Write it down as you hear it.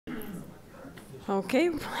Okay,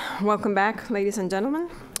 welcome back, ladies and gentlemen.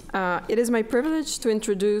 It is my privilege to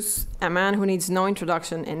introduce a man who needs no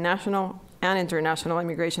introduction in national and international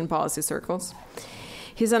immigration policy circles.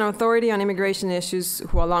 He's an authority on immigration issues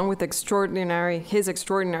who, along with his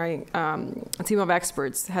extraordinary team of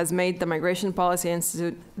experts, has made the Migration Policy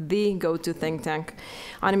Institute the go-to think tank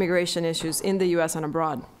on immigration issues in the US and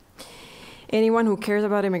abroad. Anyone who cares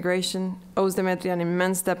about immigration owes Demetri an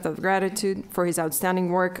immense depth of gratitude for his outstanding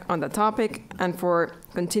work on the topic and for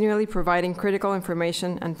continually providing critical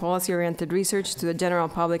information and policy-oriented research to the general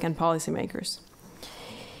public and policymakers.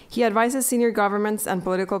 He advises senior governments and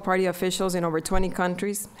political party officials in over 20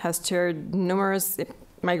 countries, has chaired numerous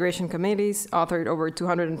migration committees, authored over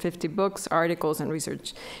 250 books, articles, and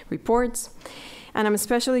research reports. And I'm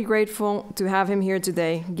especially grateful to have him here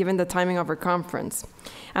today, given the timing of our conference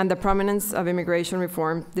and the prominence of immigration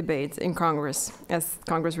reform debates in Congress, as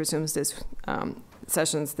Congress resumes this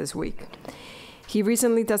sessions this week. He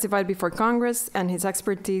recently testified before Congress, and his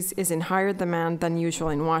expertise is in higher demand than usual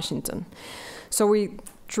in Washington. So we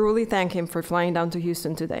truly thank him for flying down to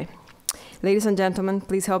Houston today. Ladies and gentlemen,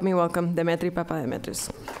 please help me welcome Demetri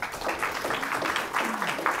Papademetriou.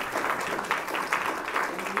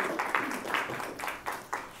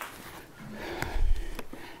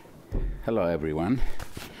 Hello, everyone.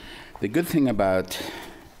 The good thing about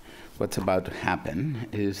what's about to happen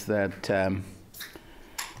is that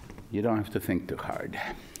you don't have to think too hard.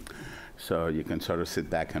 So you can sort of sit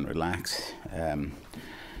back and relax.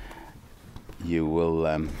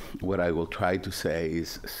 What I will try to say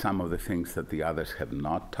is some of the things that the others have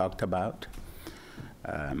not talked about.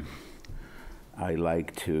 I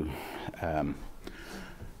like to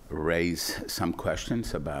raise some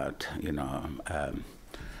questions about,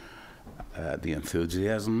 the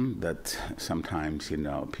enthusiasm that sometimes,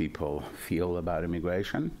 people feel about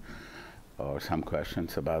immigration, or some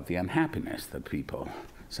questions about the unhappiness that people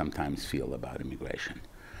sometimes feel about immigration.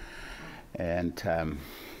 And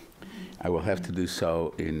I will have to do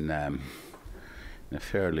so in a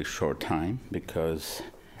fairly short time because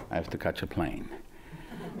I have to catch a plane.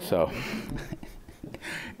 So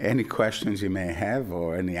any questions you may have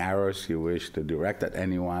or any arrows you wish to direct at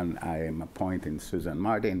anyone, I am appointing Susan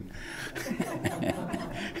Martin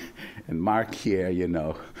and Mark here,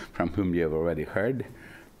 from whom you have already heard,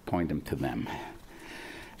 point them to them.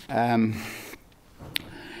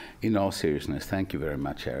 In all seriousness, thank you very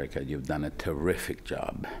much, Erica. You've done a terrific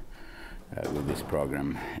job with this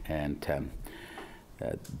program, and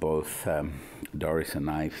both Doris and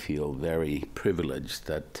I feel very privileged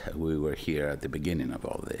that we were here at the beginning of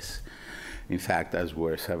all this. In fact, as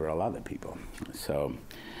were several other people. So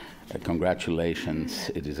congratulations.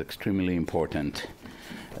 It is extremely important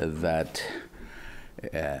that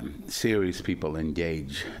serious people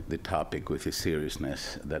engage the topic with the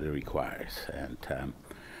seriousness that it requires. And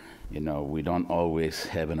we don't always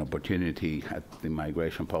have an opportunity at the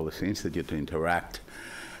Migration Policy Institute to interact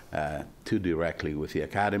too directly with the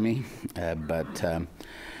academy, but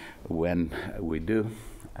when we do,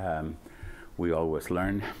 we always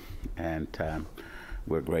learn, and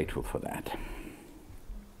we're grateful for that.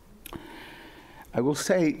 I will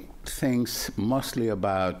say things mostly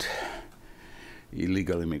about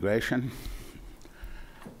illegal immigration,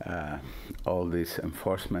 all this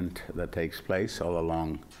enforcement that takes place all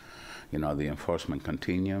along the enforcement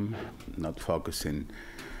continuum, not focusing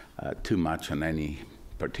too much on any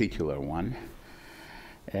particular one.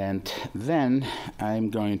 And then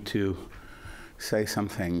I'm going to say some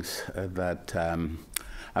things that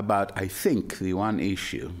about, I think, the one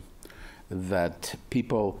issue that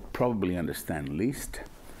people probably understand least,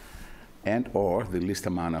 and or the least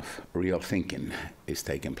amount of real thinking is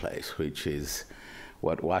taking place, which is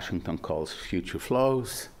what Washington calls future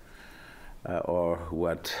flows, or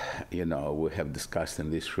what we have discussed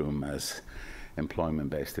in this room as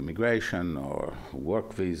employment-based immigration or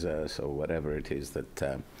work visas or whatever it is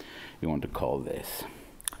that you want to call this.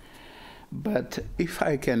 But if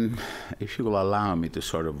you will allow me to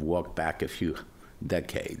sort of walk back a few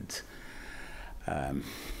decades and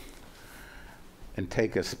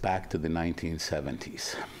take us back to the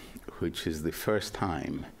 1970s, which is the first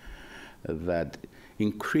time that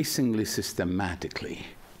increasingly systematically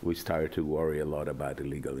we started to worry a lot about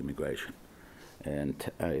illegal immigration.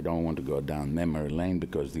 And I don't want to go down memory lane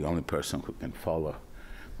because the only person who can follow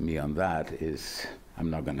me on that is, I'm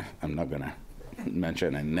not gonna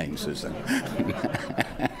mention any names, Susan.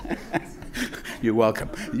 You're welcome.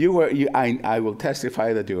 I will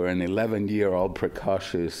testify that you were an 11-year-old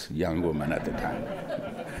precocious young woman at the time.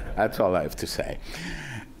 That's all I have to say.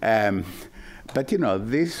 But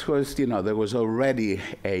this was, there was already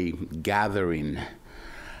a gathering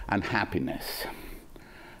unhappiness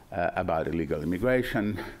about illegal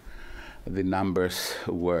immigration. The numbers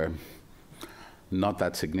were not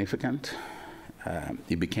that significant.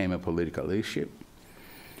 It became a political issue.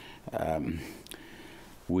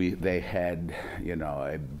 They had,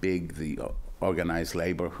 the organized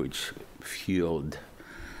labor, which fueled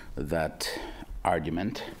that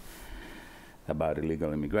argument about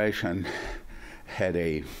illegal immigration, had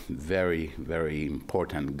a very, very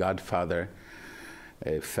important godfather,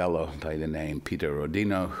 a fellow by the name Peter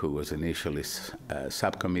Rodino, who was initially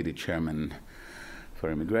subcommittee chairman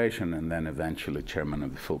for immigration and then eventually chairman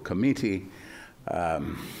of the full committee.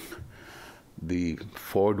 The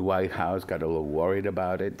Ford White House got a little worried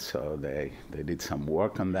about it, so they did some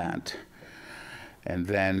work on that. And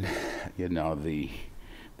then, the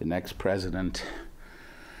next president,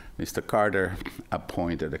 Mr. Carter,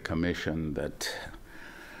 appointed a commission that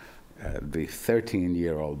the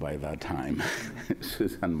 13-year-old by that time,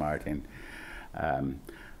 Susan Martin,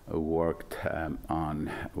 worked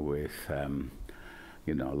on with,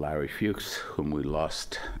 Larry Fuchs, whom we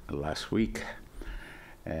lost last week,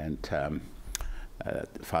 and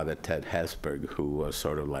Father Ted Hesburgh, who was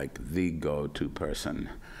sort of like the go-to person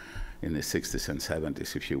in the 60s and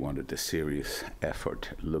 70s if you wanted a serious effort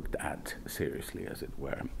looked at seriously, as it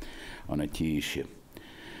were, on a key issue.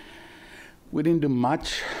 We didn't do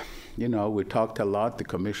much. We talked a lot. The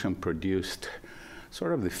commission produced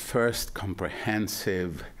sort of the first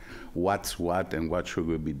comprehensive what's what and what should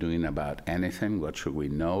we be doing about anything, what should we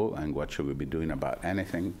know and what should we be doing about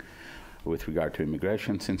anything with regard to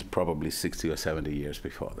immigration since probably 60 or 70 years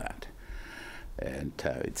before that. And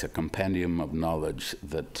it's a compendium of knowledge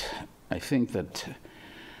that I think that,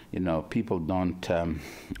 people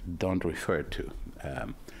don't refer to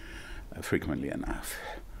frequently enough.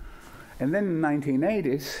 And then in the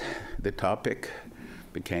 1980s, the topic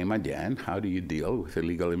became again, how do you deal with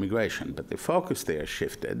illegal immigration? But the focus there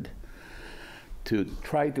shifted to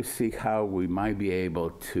try to see how we might be able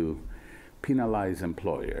to penalize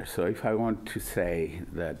employers. So if I want to say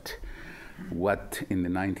that what in the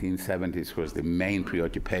 1970s was the main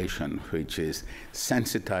preoccupation, which is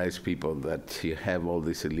sensitize people that you have all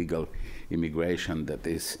this illegal immigration that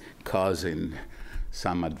is causing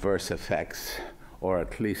some adverse effects, or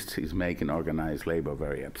at least is making organized labor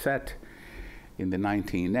very upset. In the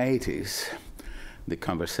 1980s, the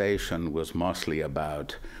conversation was mostly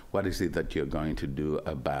about what is it that you're going to do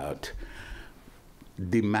about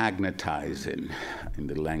demagnetizing, in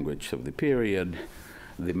the language of the period,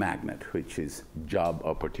 the magnet, which is job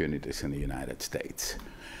opportunities in the United States.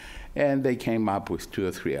 And they came up with 2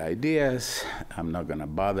 or 3 ideas. I'm not going to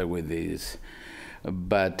bother with these,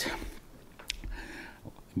 but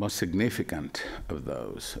most significant of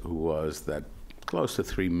those was that close to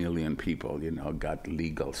 3 million people, got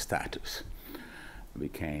legal status,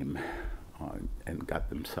 became and got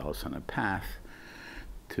themselves on a path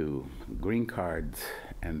to green cards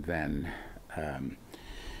and then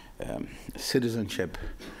citizenship,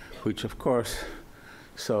 which of course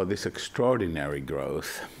saw this extraordinary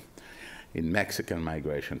growth in Mexican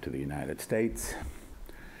migration to the United States,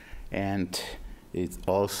 and it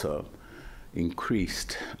also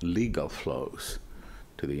increased legal flows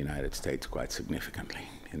to the United States quite significantly.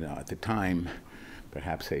 At the time,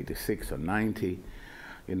 perhaps 86 or 90,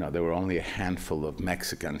 there were only a handful of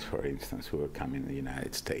Mexicans, for instance, who were coming to the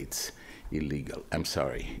United States legally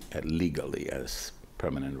as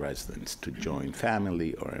permanent residents to join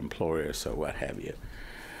family or employers or what have you.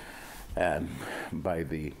 And by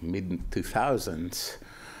the mid-2000s,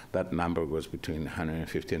 that number was between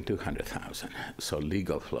 150 and 200,000. So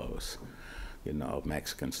legal flows, of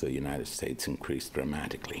Mexicans to the United States increased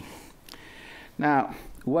dramatically. Now,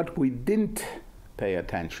 what we didn't pay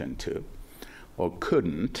attention to, or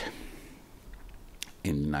couldn't,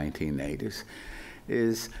 in the 1980s,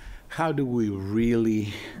 is how do we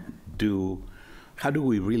really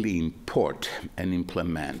import and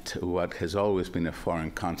implement what has always been a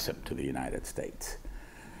foreign concept to the United States?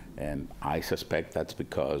 And I suspect that's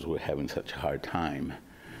because we're having such a hard time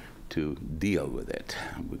to deal with it.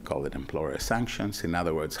 We call it employer sanctions. In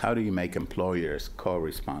other words, how do you make employers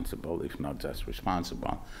co-responsible, if not just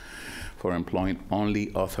responsible, for employing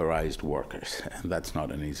only authorized workers? And that's not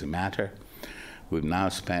an easy matter. We've now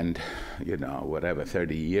spent,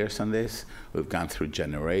 30 years on this. We've gone through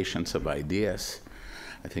generations of ideas.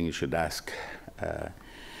 I think you should ask,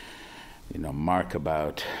 Mark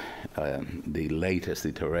about the latest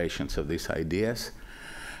iterations of these ideas.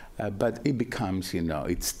 But it becomes,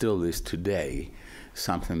 it still is today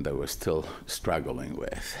something that we're still struggling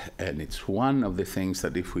with. And it's one of the things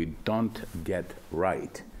that if we don't get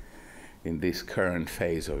right in this current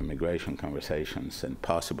phase of immigration conversations and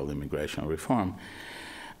possible immigration reform,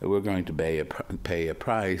 we're going to pay a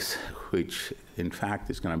price which, in fact,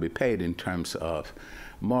 is going to be paid in terms of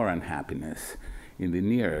more unhappiness in the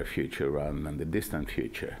nearer future rather than the distant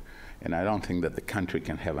future. And I don't think that the country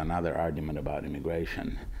can have another argument about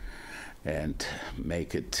immigration and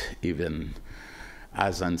make it even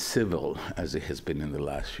as uncivil as it has been in the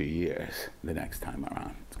last few years the next time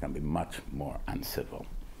around. It's going to be much more uncivil.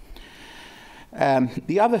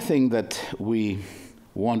 The other thing that we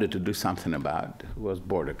wanted to do something about was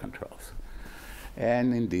border controls.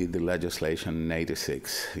 And indeed, the legislation in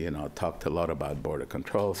 '86, talked a lot about border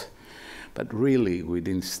controls, but really we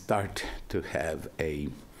didn't start to have a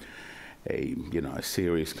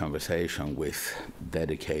serious conversation with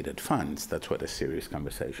dedicated funds. That's what a serious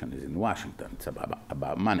conversation is in Washington. It's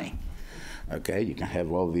about money. Okay, you can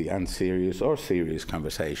have all the unserious or serious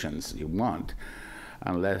conversations you want,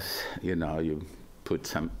 unless you put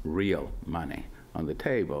some real money on the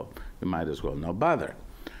table. You might as well not bother.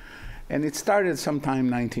 And it started sometime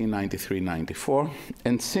 1993, 94,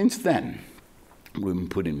 and since then we've been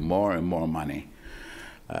putting more and more money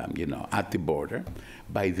at the border.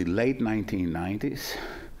 By the late 1990s,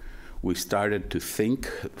 we started to think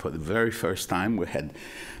for the very first time. We had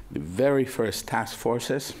the very first task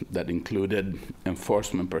forces that included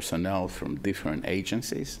enforcement personnel from different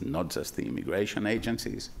agencies, not just the immigration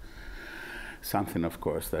agencies. Something, of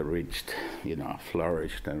course, that reached,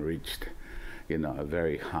 flourished and reached, a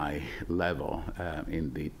very high level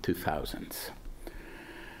in the 2000s.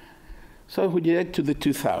 So we get to the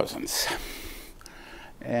 2000s.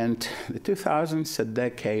 And the 2000s, a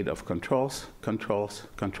decade of controls, controls,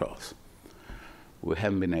 controls. We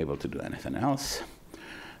haven't been able to do anything else.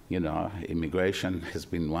 Immigration has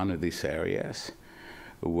been one of these areas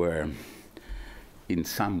where, in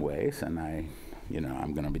some ways, and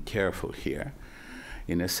I'm going to be careful here,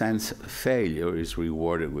 in a sense, failure is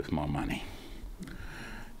rewarded with more money.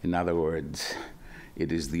 In other words,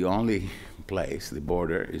 it is the only place, the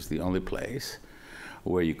border is the only place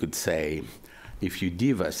where you could say, if you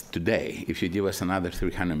give us today, if you give us another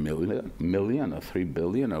 300 million or 3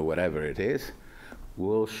 billion or whatever it is,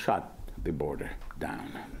 we'll shut the border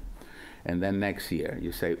down. And then next year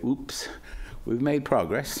you say, oops, we've made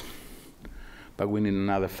progress, but we need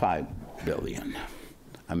another 5 billion.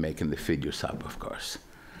 I'm making the figures up, of course.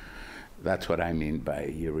 That's what I mean by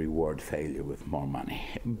you reward failure with more money.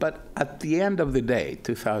 But at the end of the day,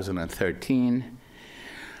 2013,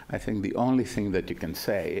 I think the only thing that you can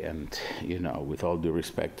say, and with all due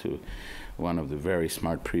respect to one of the very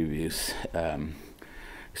smart previous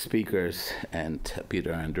speakers, and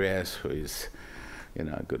Peter Andreas, who is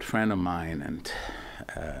a good friend of mine and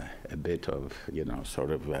a bit of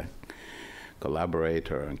sort of a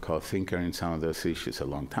collaborator and co-thinker in some of those issues a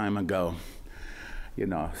long time ago.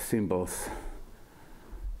 Symbols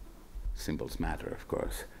matter, of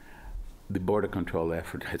course. The border control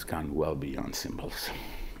effort has gone well beyond symbols.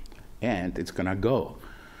 And it's going to go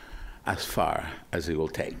as far as it will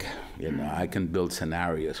take. I can build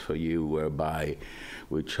scenarios for you whereby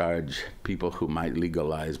we charge people who might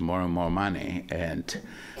legalize more and more money, and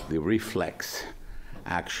the reflex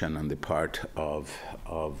action on the part of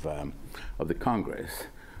the Congress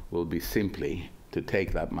will be simply to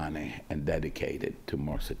take that money and dedicate it to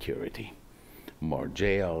more security, more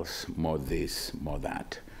jails, more this, more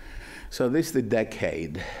that. So this is the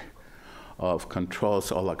decade of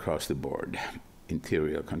controls all across the board: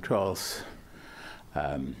 interior controls,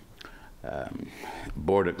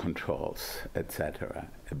 border controls, etc.,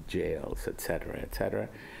 jails, etc., etc.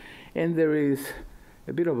 And there is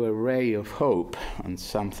a bit of a ray of hope on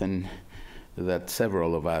something that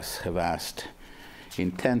several of us have asked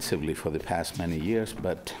intensively for the past many years,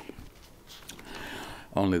 but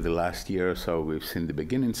only the last year or so we've seen the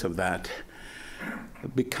beginnings of that,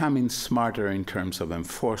 becoming smarter in terms of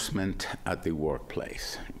enforcement at the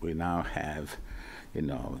workplace. We now have,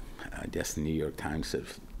 I guess the New York Times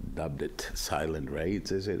have dubbed it silent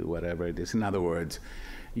raids, is it, whatever it is. In other words,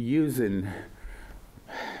 using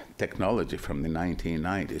technology from the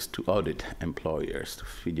 1990s to audit employers, to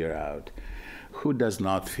figure out who does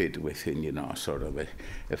not fit within, sort of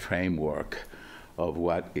a framework of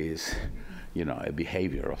what is, a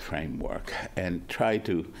behavioral framework, and try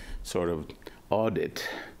to sort of audit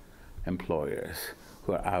employers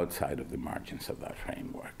who are outside of the margins of that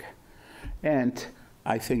framework. And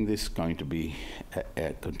I think this is going to be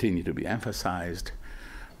continue to be emphasized.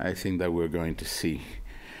 I think that we're going to see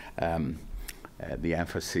the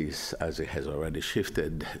emphasis, as it has already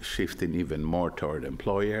shifted, shifting even more toward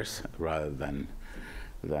employers rather than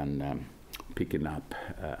picking up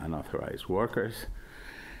unauthorized workers.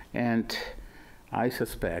 And I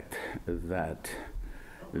suspect that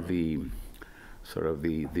the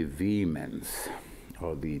vehemence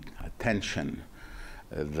or the attention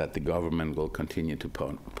that the government will continue to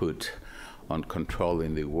put on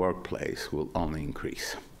controlling the workplace will only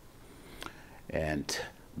increase. And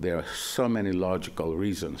there are so many logical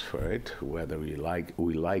reasons for it, whether we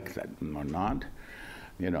like that or not.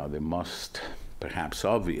 You know, the most perhaps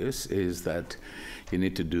obvious is that you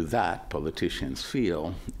need to do that, politicians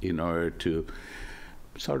feel, in order to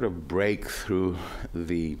sort of break through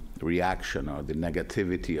the reaction or the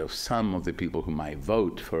negativity of some of the people who might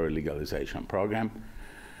vote for a legalization program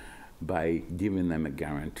by giving them a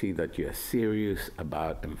guarantee that you are serious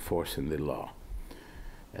about enforcing the law.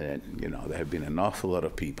 And, you know, there have been an awful lot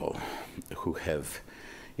of people who have,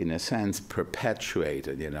 in a sense,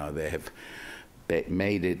 perpetuated, you know, they have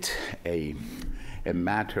made it a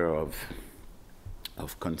matter of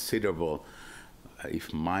considerable,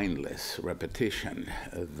 if mindless, repetition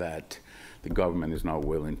that the government is not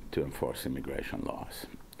willing to enforce immigration laws.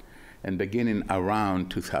 And beginning around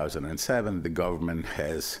 2007, the government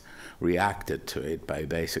has reacted to it by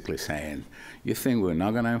basically saying, you think we're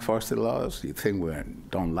not going to enforce the laws? You think we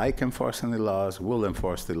don't like enforcing the laws? We'll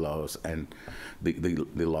enforce the laws and the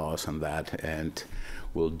laws on that, and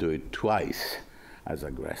we'll do it twice as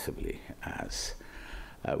aggressively as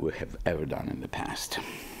we have ever done in the past.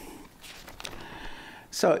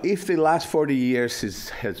 So if the last 40 years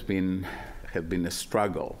have been a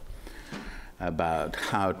struggle about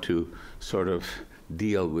how to sort of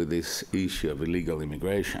deal with this issue of illegal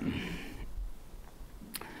immigration,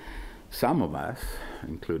 some of us,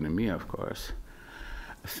 including me, of course,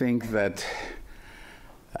 think that,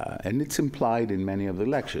 and it's implied in many of the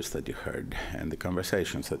lectures that you heard and the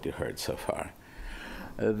conversations that you heard so far,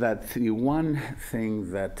 that the one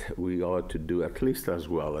thing that we ought to do, at least as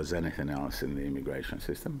well as anything else in the immigration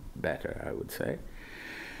system, better, I would say,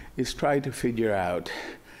 is try to figure out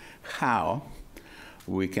how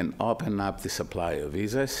we can open up the supply of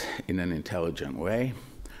visas in an intelligent way.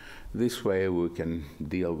 This way we can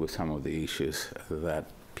deal with some of the issues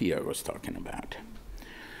that Pierre was talking about.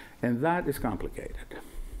 And that is complicated.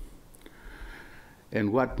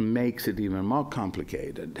 And what makes it even more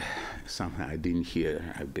complicated, something I didn't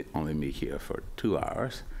hear, I've only been here for 2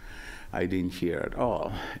 hours, I didn't hear at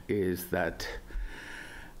all, is that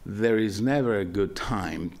there is never a good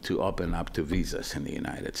time to open up to visas in the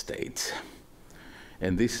United States.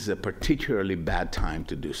 And this is a particularly bad time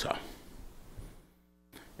to do so.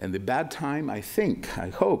 And the bad time, I think, I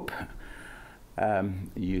hope,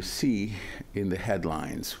 you see in the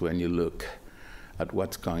headlines when you look at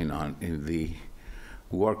what's going on in the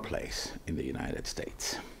workplace in the United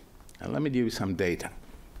States. And let me give you some data.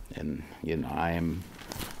 And, you know, I am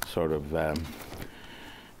sort of,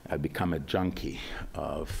 I've become a junkie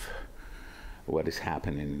of what is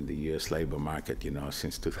happening in the US labor market, you know,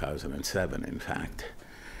 since 2007, in fact.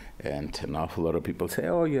 And an awful lot of people say,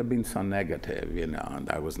 oh, you've been so negative, you know, and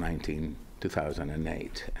that was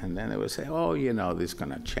 2008. And then they would say, oh, you know, this is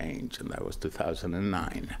going to change, and that was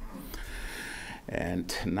 2009.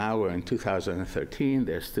 And now we're in 2013,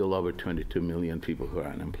 there's still over 22 million people who are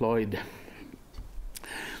unemployed.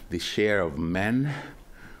 The share of men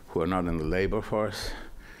who are not in the labor force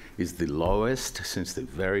is the lowest since the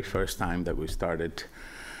very first time that we started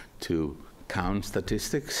to count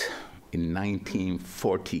statistics in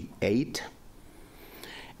 1948.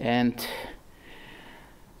 And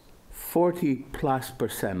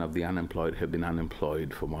 40+% of the unemployed have been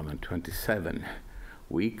unemployed for more than 27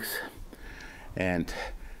 weeks. And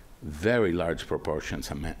very large proportions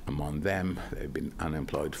among them, they've been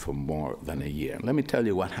unemployed for more than a year. Let me tell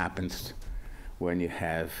you what happens when you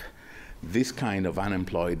have this kind of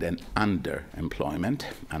unemployed and underemployment,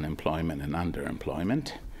 unemployment and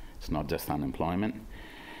underemployment. It's not just unemployment.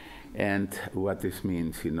 And what this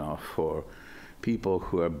means, you know, for people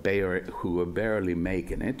who are barely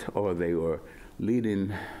making it, or they were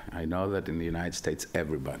leading, I know that in the United States,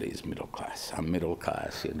 everybody is middle class. I'm middle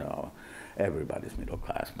class, you know. Everybody's middle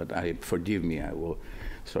class, but forgive me, I will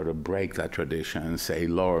sort of break that tradition and say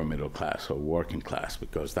lower middle class or working class,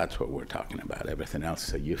 because that's what we're talking about. Everything else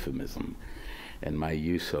is a euphemism. And my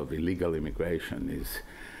use of illegal immigration is,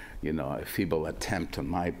 you know, a feeble attempt on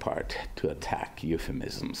my part to attack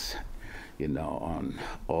euphemisms, you know, on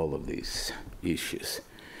all of these issues.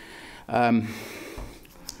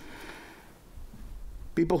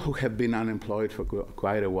 People who have been unemployed for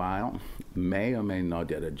quite a while may or may not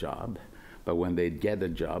get a job. But when they get a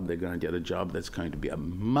job, they're going to get a job that's going to be at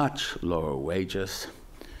much lower wages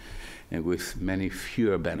and with many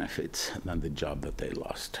fewer benefits than the job that they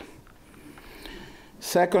lost.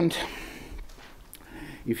 Second,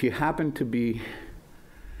 if you happen to be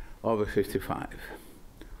over 55,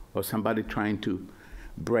 or somebody trying to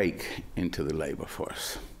break into the labor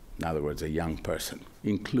force, in other words, a young person,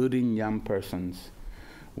 including young persons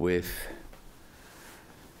with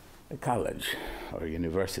a college or a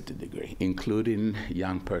university degree, including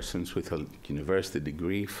young persons with a university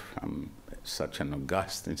degree from such an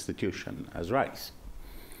august institution as Rice,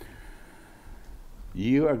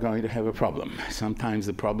 you are going to have a problem. Sometimes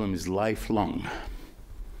the problem is lifelong.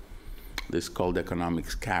 This is called economic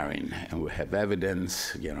scarring, and we have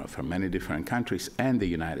evidence, from many different countries and the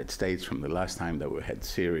United States from the last time that we had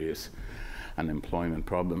serious unemployment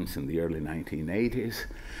problems in the early 1980s,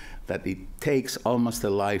 that it takes almost a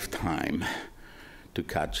lifetime to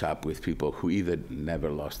catch up with people who either never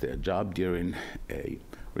lost their job during a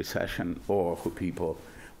recession, or for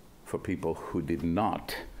people who did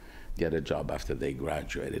not get a job after they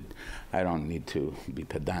graduated. I don't need to be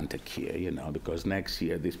pedantic here, because next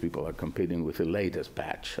year these people are competing with the latest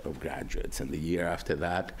batch of graduates, and the year after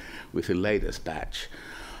that with the latest batch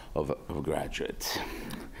of graduates.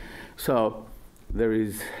 So there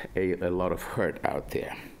is a lot of hurt out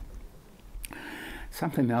there.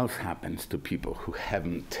 Something else happens to people who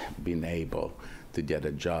haven't been able to get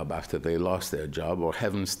a job after they lost their job, or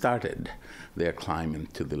haven't started their climb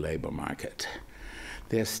into the labor market.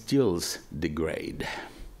 Their skills degrade.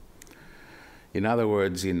 In other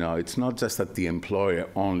words, it's not just that the employer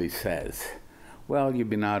only says, well, you've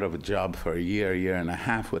been out of a job for a year and a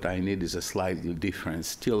half, what I need is a slightly different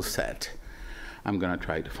skill set. I'm going to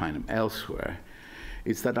try to find them elsewhere.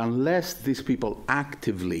 It's that unless these people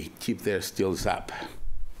actively keep their skills up,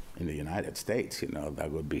 in the United States,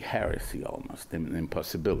 that would be heresy almost, an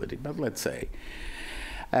impossibility. But let's say,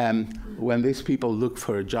 when these people look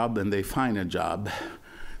for a job and they find a job,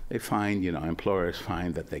 they find, employers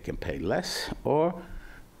find that they can pay less, or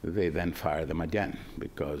they then fire them again,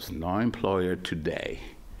 because no employer today,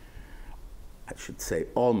 I should say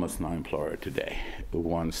almost no employer today,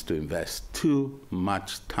 wants to invest too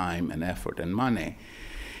much time and effort and money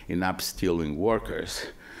in upskilling workers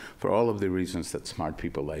for all of the reasons that smart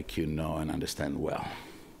people like you know and understand well.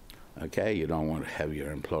 Okay, you don't want to have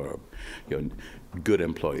your good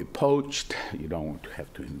employee poached, you don't want to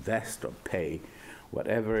have to invest or pay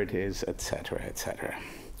whatever it is, et cetera, et cetera.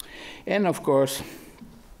 And of course,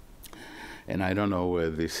 and I don't know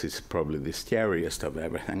whether this is probably the scariest of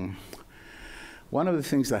everything, one of the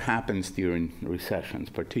things that happens during recessions,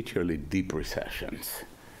 particularly deep recessions,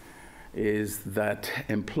 is that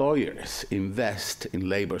employers invest in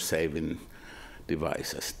labor-saving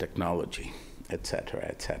devices, technology, et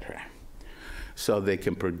cetera, so they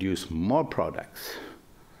can produce more products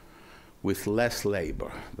with less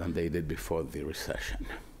labor than they did before the recession.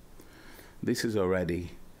 This is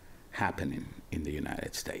already happening in the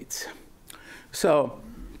United States. So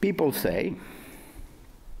people say,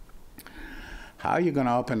 how are you going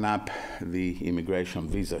to open up the immigration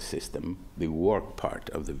visa system, the work part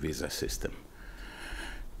of the visa system,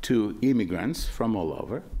 to immigrants from all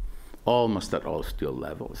over, almost at all skill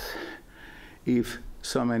levels, if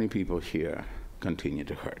so many people here continue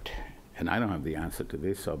to hurt? And I don't have the answer to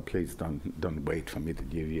this, so please don't wait for me to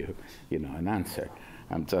give you, an answer.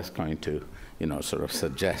 I'm just going to, sort of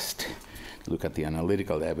suggest, look at the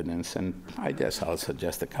analytical evidence, and I guess I'll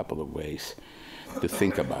suggest a couple of ways to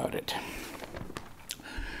think about it.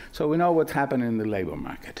 So we know what's happening in the labor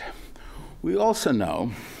market. We also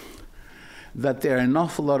know that there are an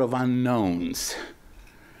awful lot of unknowns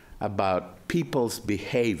about people's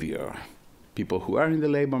behavior, people who are in the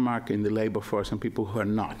labor market, in the labor force, and people who are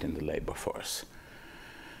not in the labor force,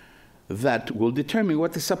 that will determine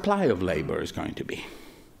what the supply of labor is going to be.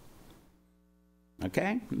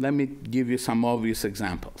 Okay? Let me give you some obvious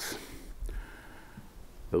examples.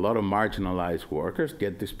 A lot of marginalized workers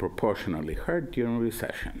get disproportionately hurt during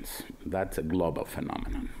recessions. That's a global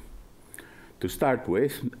phenomenon. To start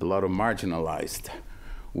with, a lot of marginalized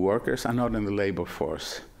workers are not in the labor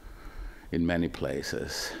force in many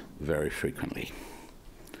places very frequently.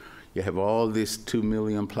 You have all these 2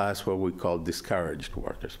 million plus what we call discouraged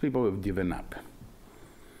workers, people who have given up.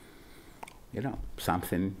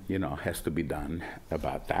 Something, has to be done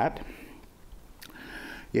about that.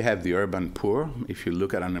 You have the urban poor. If you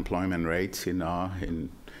look at unemployment rates, in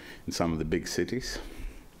some of the big cities,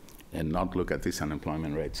 and not look at these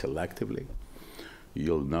unemployment rates selectively,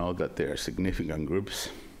 you'll know that there are significant groups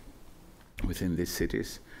within these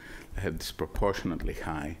cities that have disproportionately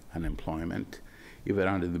high unemployment, even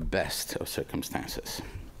under the best of circumstances.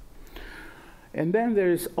 And then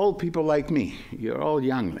there's old people like me. You're all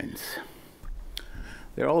younglings.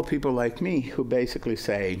 They're all people like me who basically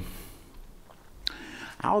say,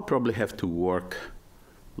 I'll probably have to work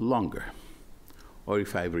longer, or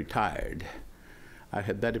if I've retired, I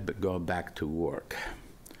had better go back to work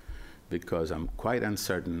because I'm quite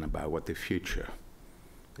uncertain about what the future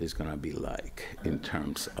is going to be like in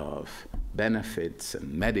terms of benefits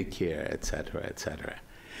and Medicare, et cetera, et cetera.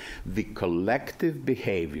 The collective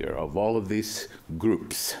behavior of all of these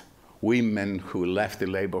groups, women who left the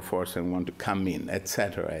labor force and want to come in, et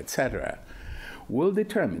cetera, will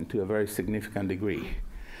determine to a very significant degree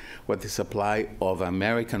what the supply of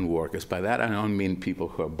American workers, by that I don't mean people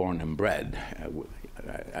who are born and bred,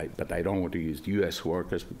 but I don't want to use US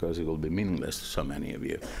workers because it will be meaningless to so many of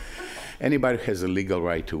you. Anybody who has a legal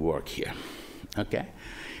right to work here, okay?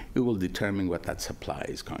 It will determine what that supply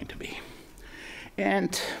is going to be.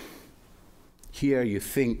 And here you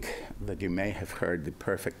think that you may have heard the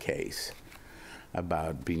perfect case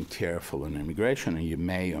about being careful on immigration, and you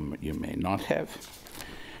may or you may not have.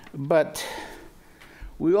 But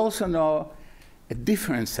we also know a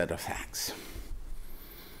different set of facts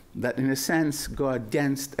that, in a sense, go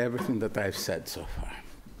against everything that I've said so far,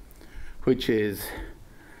 which is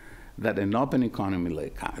that an open economy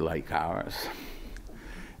like ours,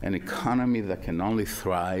 an economy that can only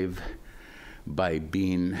thrive by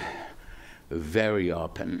being very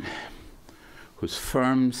open, whose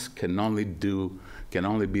firms can only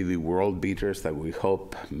be the world beaters that we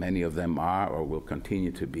hope many of them are or will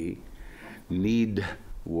continue to be, need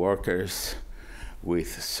workers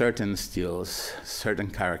with certain skills, certain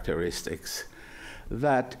characteristics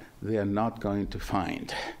that they are not going to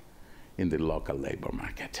find in the local labor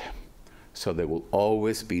market. So there will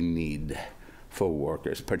always be need for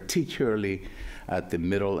workers, particularly at the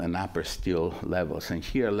middle and upper skill levels. And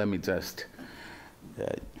here, let me just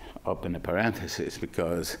open a parenthesis,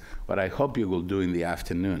 because what I hope you will do in the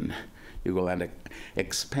afternoon, you will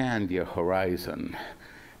expand your horizon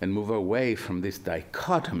and move away from this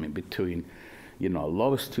dichotomy between,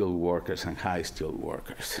 low-skilled workers and high-skilled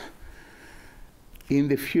workers. In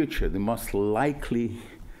the future, the most likely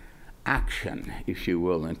action, if you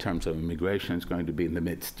will, in terms of immigration is going to be in the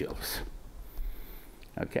mid-skills.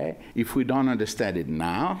 Okay? If we don't understand it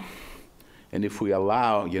now, and if we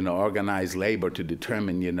allow, organized labor to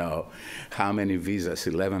determine, how many visas,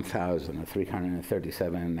 11,000 or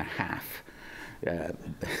 337 and a half,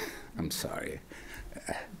 I'm sorry.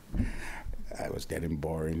 I was getting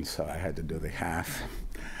boring, so I had to do the half.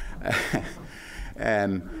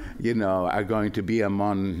 And, are going to be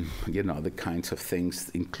among, the kinds of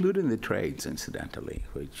things, including the trades, incidentally,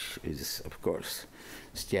 which is, of course,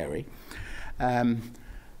 scary. We're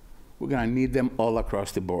going to need them all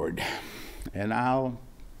across the board. And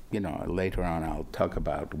later on, I'll talk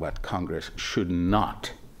about what Congress should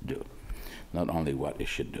not do, not only what it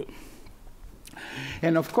should do.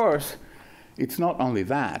 And of course, it's not only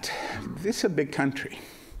that. This is a big country.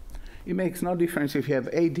 It makes no difference if you have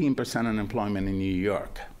 18% unemployment in New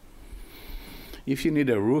York. If you need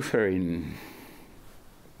a roofer in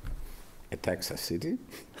a Texas city,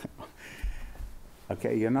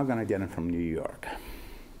 okay, you're not going to get it from New York.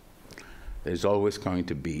 There's always going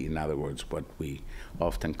to be, in other words, what we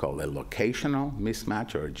often call a locational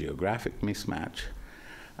mismatch or a geographic mismatch,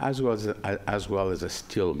 as well as a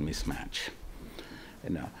skill mismatch.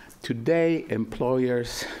 Today,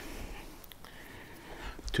 employers,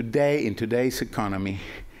 in today's economy,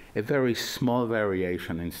 a very small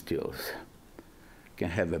variation in skills can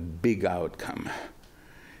have a big outcome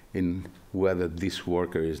in whether this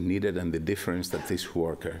worker is needed and the difference that this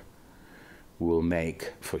worker will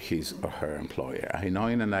make for his or her employer. I know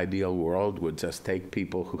in an ideal world, we'd just take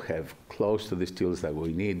people who have close to the skills that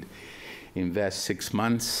we need, invest 6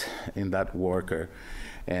 months in that worker,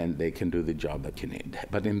 and they can do the job that you need.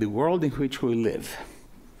 But in the world in which we live,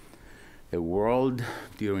 a world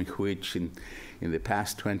during which in the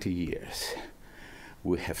past 20 years,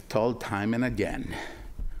 we have told time and again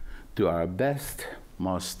to our best,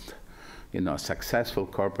 most successful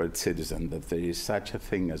corporate citizen that there is such a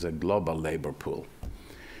thing as a global labor pool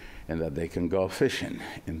and that they can go fishing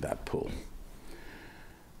in that pool.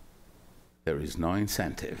 There is no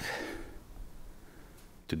incentive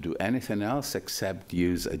to do anything else except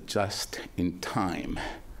use a just-in-time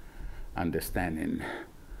understanding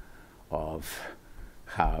of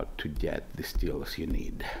how to get the skills you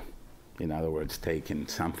need. In other words, taking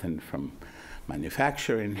something from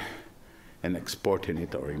manufacturing and exporting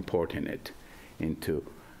it or importing it into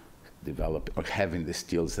developing or having the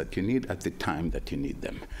skills that you need at the time that you need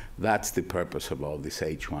them. That's the purpose of all these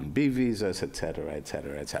H-1B visas, et cetera, et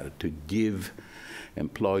cetera, et cetera, to give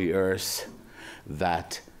employers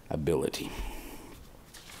that ability.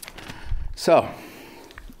 So,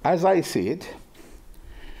 as I see it,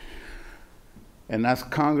 And as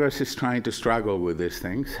Congress is trying to struggle with these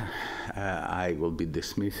things, I will be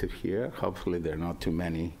dismissive here. Hopefully there are not too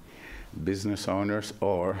many business owners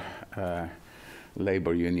or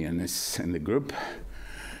labor unionists in the group.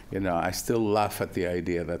 You know, I still laugh at the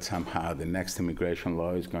idea that somehow the next immigration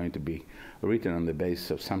law is going to be written on the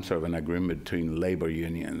basis of some sort of an agreement between labor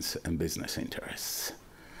unions and business interests.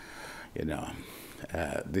 You know,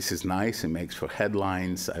 this is nice, it makes for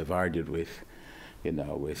headlines. I've argued with, you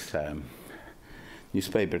know, with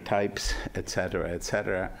newspaper types, et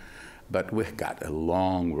cetera, but we've got a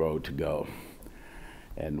long road to go.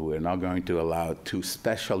 And we're not going to allow two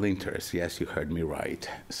special interests, yes, you heard me right,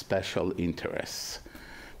 special interests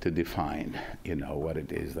to define, you know, what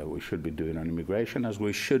it is that we should be doing on immigration, as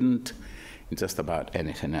we shouldn't in just about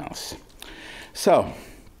anything else. So,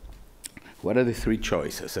 what are the three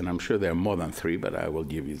choices? And I'm sure there are more than three, but I will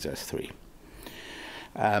give you just three.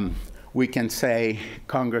 We can say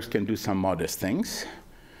Congress can do some modest things,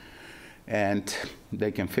 and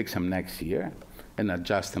they can fix them next year and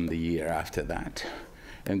adjust them the year after that,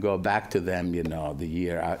 and go back to them, you know, the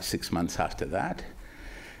year, 6 months after that.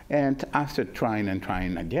 And after trying and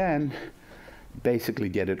trying again, basically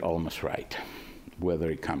get it almost right,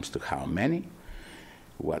 whether it comes to how many,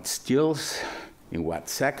 what skills, in what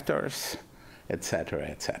sectors, et cetera,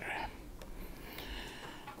 et cetera.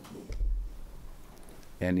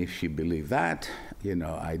 And if you believe that, you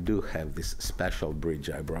know, I do have this special bridge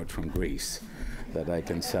I brought from Greece that I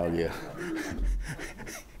can sell you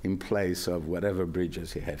in place of whatever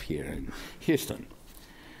bridges you have here in Houston.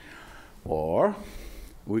 Or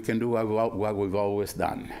we can do what we've always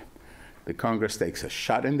done. The Congress takes a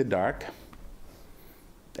shot in the dark,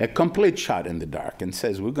 a complete shot in the dark, and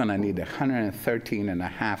says we're going to need 113 and a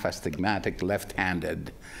half astigmatic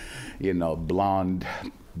left-handed, you know, blonde,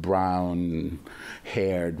 brown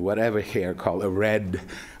haired, whatever hair color, red,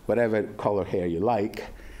 whatever color hair you like,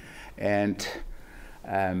 and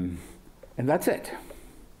that's it.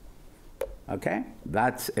 Okay?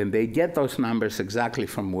 And they get those numbers exactly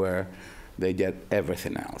from where they get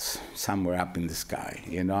everything else, somewhere up in the sky.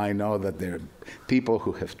 You know, I know that there are people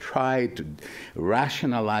who have tried to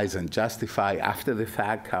rationalize and justify after the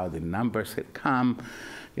fact how the numbers had come.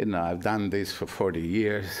 You know, I've done this for 40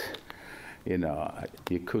 years. You know,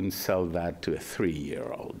 you couldn't sell that to a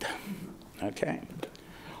 3-year-old, okay?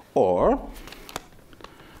 Or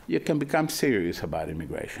you can become serious about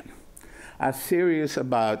immigration. As serious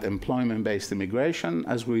about employment-based immigration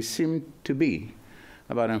as we seem to be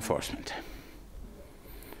about enforcement.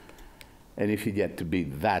 And if you get to be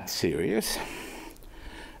that serious,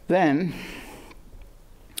 then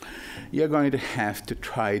you're going to have to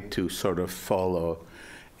try to sort of follow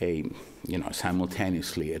a, you know,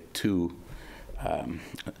 simultaneously a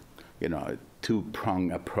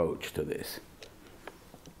two-pronged approach to this.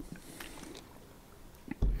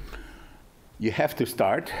 You have to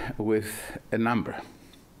start with a number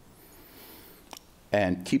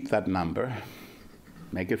and keep that number,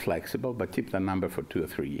 make it flexible, but keep that number for 2 or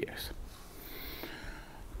 3 years.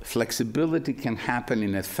 Flexibility can happen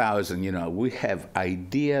in 1,000. You know, we have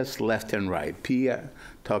ideas left and right. Pia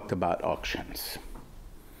talked about auctions,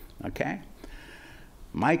 okay?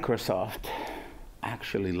 Microsoft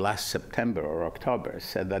actually last September or October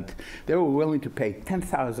said that they were willing to pay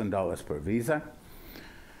 $10,000 per visa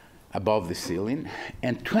above the ceiling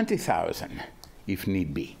and $20,000 if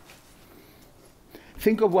need be.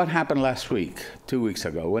 Think of what happened last week, 2 weeks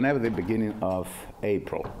ago, whenever the beginning of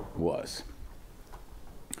April was.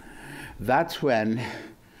 That's when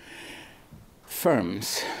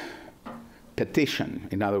firms petition,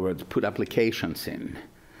 in other words, put applications in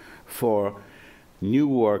for new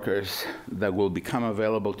workers that will become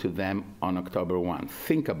available to them on October 1.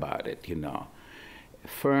 Think about it, you know. A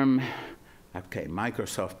firm, okay,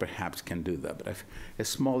 Microsoft perhaps can do that, but if a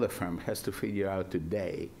smaller firm has to figure out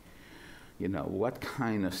today, you know, what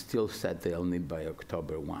kind of skill set they'll need by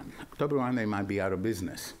October 1. October 1, they might be out of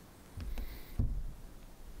business.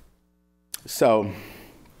 So,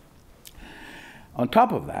 on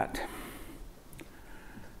top of that,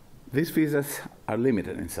 these visas are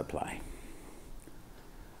limited in supply.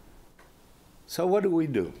 So what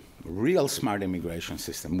do? Real smart immigration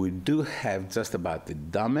system. We do have just about the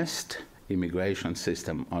dumbest immigration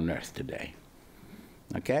system on earth today,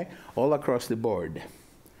 okay? All across the board.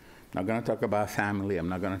 I'm not going to talk about family. I'm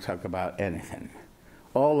not going to talk about anything.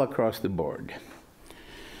 All across the board.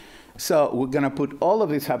 So we're going to put all of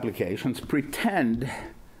these applications, pretend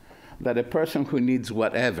that a person who needs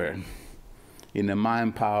whatever in a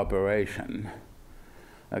manpower operation,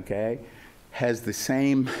 okay, has the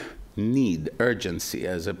same need, urgency,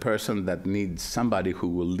 as a person that needs somebody who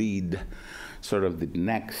will lead sort of the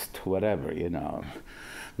next whatever, you know,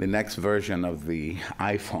 the next version of the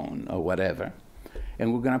iPhone or whatever,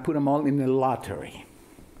 and we're going to put them all in a lottery.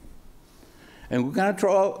 And we're going to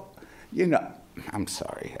throw, you know, I'm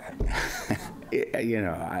sorry, you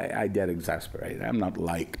know, I get exasperated. I'm not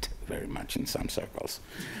liked very much in some circles.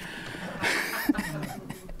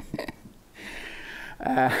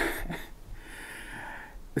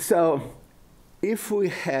 So if we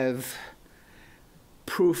have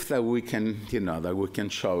proof that we can, you know, that we can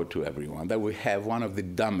show to everyone that we have one of the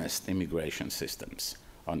dumbest immigration systems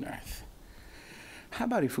on earth, how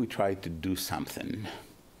about if we try to do something,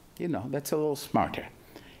 you know, that's a little smarter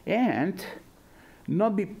and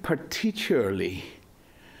not be particularly,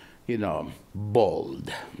 you know,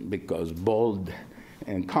 bold, because bold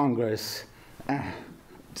in Congress,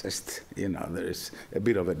 just, you know, there's a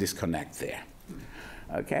bit of a disconnect there,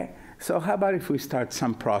 okay? So how about if we start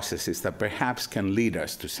some processes that perhaps can lead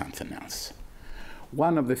us to something else?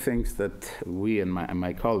 One of the things that we and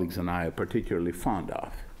my colleagues and I are particularly fond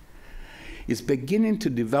of is beginning to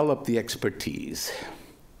develop the expertise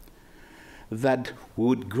that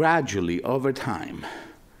would gradually, over time,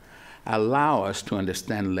 allow us to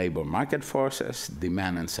understand labor market forces,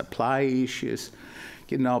 demand and supply issues.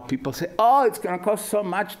 You know, people say, oh, it's going to cost so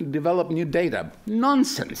much to develop new data.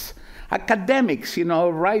 Nonsense. Academics, you know,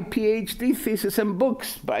 write PhD theses and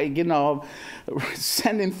books by, you know,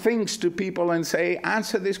 sending things to people and say,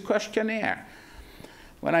 answer this questionnaire.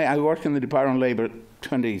 When I worked in the Department of Labor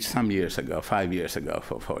 20-some years ago, 5 years ago,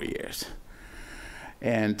 for 4 years.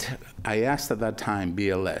 And I asked at that time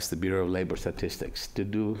BLS, the Bureau of Labor Statistics, to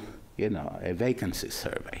do, you know, a vacancy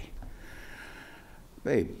survey.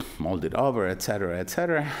 They mulled it over, et cetera, et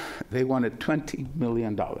cetera. They wanted $20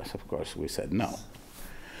 million. Of course, we said no.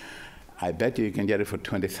 I bet you can get it for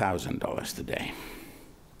 $20,000 today.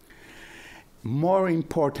 More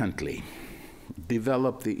importantly,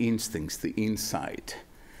 develop the instincts, the insight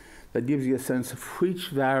that gives you a sense of which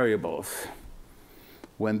variables,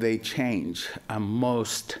 when they change, are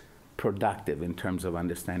most productive in terms of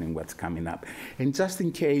understanding what's coming up. And just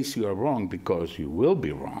in case you are wrong, because you will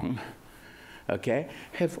be wrong, okay,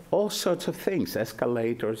 have all sorts of things,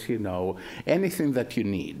 escalators, you know, anything that you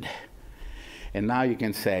need. And now you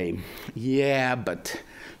can say, yeah, but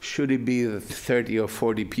should it be the 30 or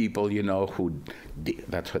 40 people, you know, who,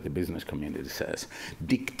 that's what the business community says,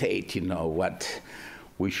 dictate, you know, what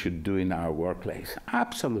we should do in our workplace?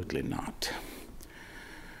 Absolutely not.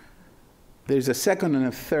 There's a second and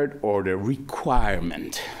a third order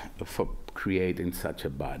requirement for creating such a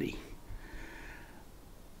body.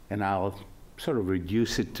 And I'll sort of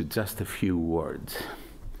reduce it to just a few words.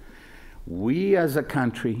 We as a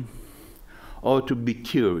country ought to be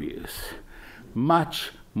curious,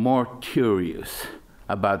 much more curious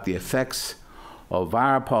about the effects of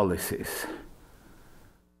our policies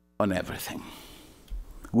on everything.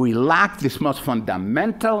 We lack this most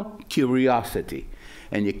fundamental curiosity,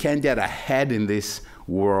 and you can't get ahead in this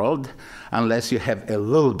world unless you have a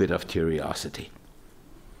little bit of curiosity.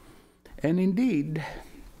 And indeed,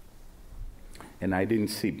 and I didn't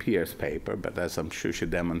see Pierre's paper, but as I'm sure she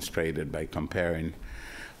demonstrated by comparing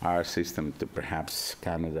our system to perhaps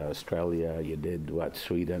Canada, Australia, you did what,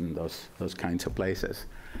 Sweden, those kinds of places.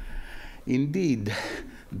 Indeed,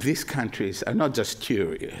 these countries are not just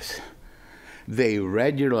curious. They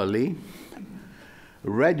regularly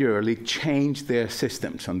change their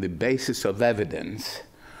systems on the basis of evidence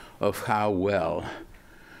of how well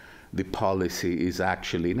the policy is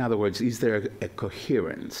actually, in other words, is there a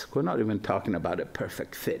coherence? We're not even talking about a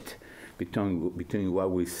perfect fit between what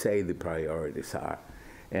we say the priorities are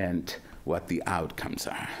and what the outcomes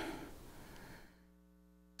are.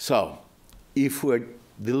 So, if we're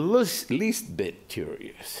the least bit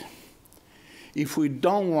curious, if we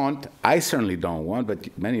don't want, I certainly don't want,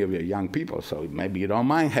 but many of you are young people, so maybe you don't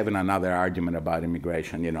mind having another argument about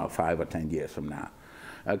immigration, you know, 5 or 10 years from now,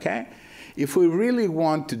 okay? If we really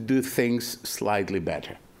want to do things slightly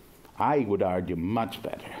better, I would argue much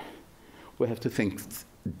better, we have to think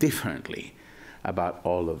differently about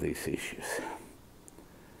all of these issues.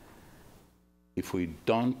 If we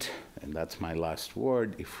don't, and that's my last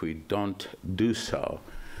word, if we don't do so,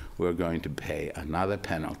 we're going to pay another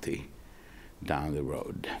penalty down the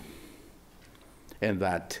road. And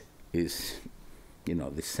that is, you know,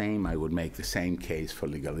 the same, I would make the same case for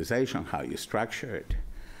legalization, how you structure it,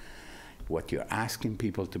 what you're asking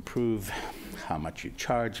people to prove, how much you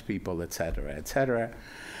charge people, et cetera,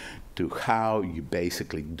 to how you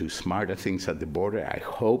basically do smarter things at the border. I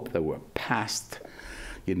hope that we're past,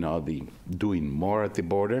 you know, the doing more at the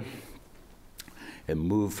border and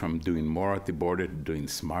move from doing more at the border to doing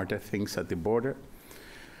smarter things at the border.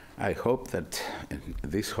 I hope that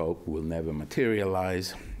this hope will never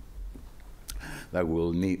materialize, that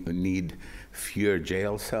we'll need fewer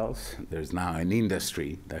jail cells. There's now an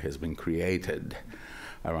industry that has been created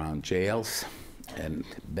around jails and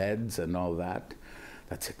beds and all that.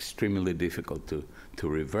 That's extremely difficult to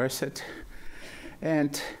reverse it.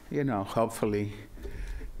 And, you know, hopefully,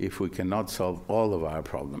 if we cannot solve all of our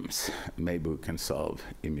problems, maybe we can solve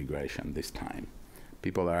immigration this time.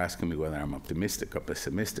 People are asking me whether I'm optimistic or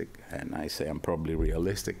pessimistic, and I say I'm probably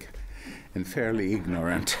realistic and fairly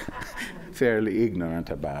ignorant, fairly ignorant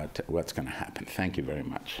about what's going to happen. Thank you very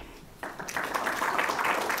much.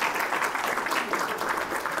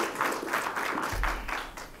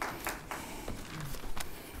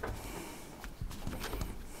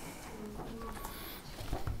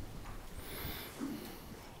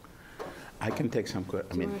 I can take some.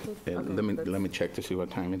 Let me check to see what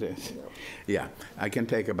time it is. Yeah, I can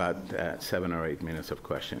take about 7 or 8 minutes of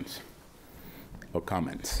questions or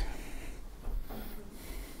comments.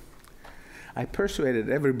 I persuaded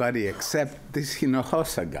everybody except this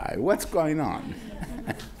Hinojosa guy. What's going on?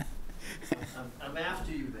 I'm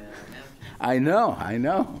after you, man. I'm after you. I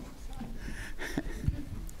know.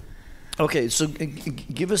 Okay, so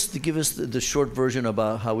give us the short version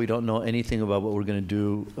about how we don't know anything about what we're going to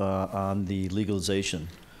do on the legalization.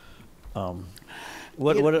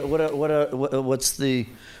 What's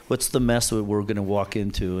the mess that we're going to walk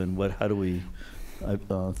into, and how do we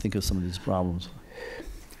think of some of these problems?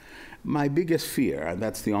 My biggest fear, and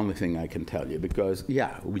that's the only thing I can tell you, because,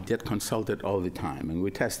 yeah, we get consulted all the time, and we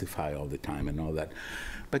testify all the time and all that.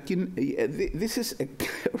 But this is a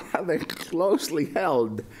rather closely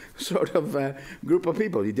held sort of group of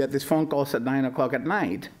people. You get these phone calls at 9 o'clock at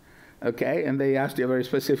night, okay, and they ask you a very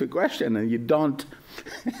specific question, and you don't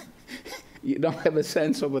have a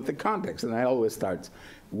sense of what the context. And I always start,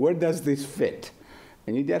 where does this fit?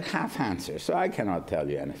 And you get half answers. So I cannot tell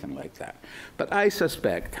you anything like that. But I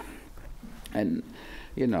suspect, and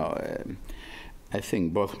I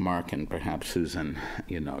think both Mark and perhaps Susan,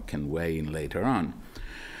 can weigh in later on.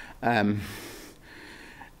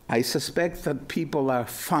 I suspect that people are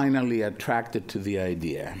finally attracted to the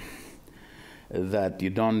idea that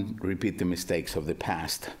you don't repeat the mistakes of the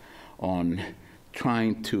past on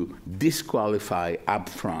trying to disqualify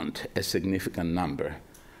upfront a significant number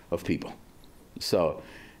of people. So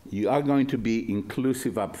you are going to be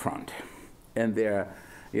inclusive upfront, and there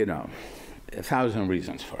are, 1,000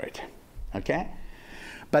 reasons for it, okay?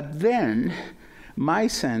 But then my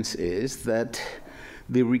sense is that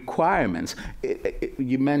the requirements,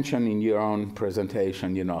 you mentioned in your own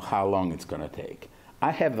presentation, how long it's going to take.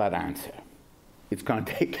 I have that answer. It's going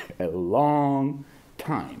to take a long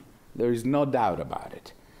time. There is no doubt about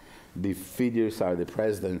it. The figures are, the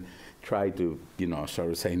president tried to, sort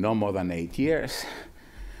of say no more than 8 years.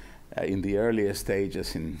 In the earliest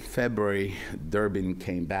stages in February, Durbin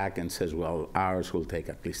came back and says, well, ours will take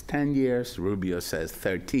at least 10 years. Rubio says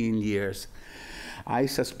 13 years. I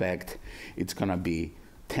suspect it's going to be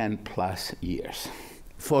 10 plus years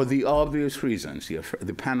for the obvious reasons.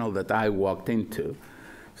 The panel that I walked into,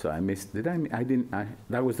 so I missed,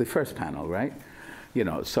 that was the first panel, right?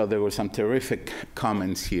 So there were some terrific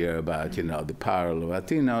comments here about, the power of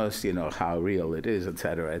Latinos, how real it is, et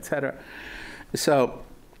cetera, et cetera. So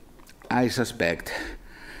I suspect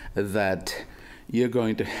that you're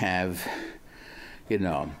going to have,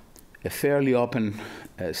 a fairly open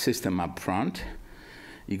system up front.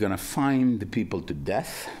 You're going to fine the people to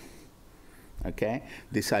death, okay?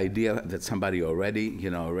 This idea that somebody already,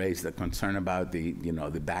 raised the concern about the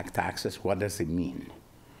back taxes, what does it mean?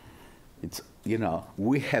 It's,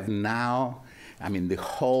 we have now, the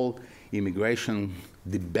whole immigration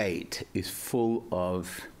debate is full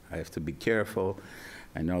of, I have to be careful,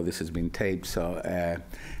 I know this has been taped, so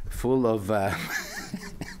full of,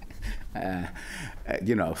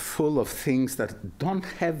 full of things that don't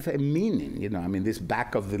have a meaning, this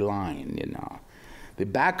back of the line, The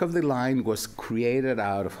back of the line was created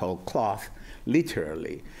out of whole cloth,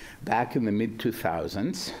 literally, back in the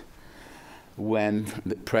mid-2000s, when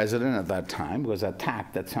the president at that time was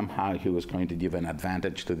attacked that somehow he was going to give an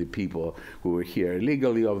advantage to the people who were here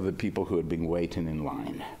illegally over the people who had been waiting in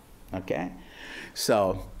line, okay?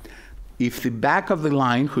 So if the back of the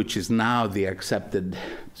line, which is now the accepted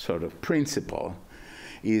sort of principle,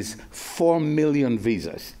 is 4 million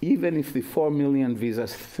visas, even if the 4 million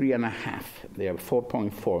visas, 3.5, they are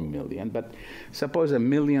 4.4 million, but suppose 1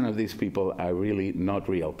 million of these people are really not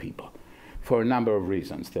real people. for a number of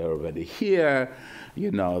reasons. They're already here,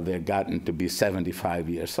 you know, they've gotten to be 75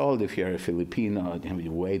 years old. If you're a Filipino,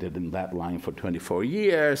 you waited in that line for 24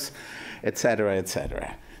 years, et cetera, et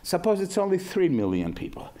cetera. Suppose it's only 3 million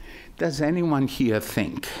people. Does anyone here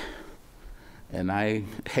think, and I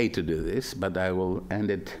hate to do this, but I will end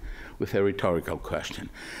it with a rhetorical question,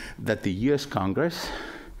 that the US Congress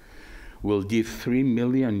will give 3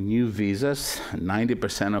 million new visas,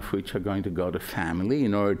 90% of which are going to go to family,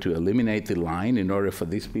 in order to eliminate the line, in order for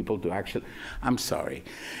these people to actually, I'm sorry.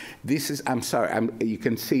 I'm sorry, you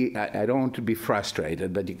can see, I don't want to be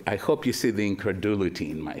frustrated, but I hope you see the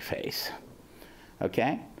incredulity in my face,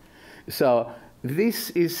 okay? So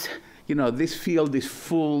this is, you know, this field is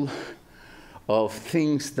full of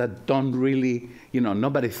things that don't really, you know,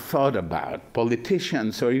 nobody thought about.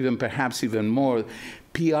 Politicians, or even perhaps even more,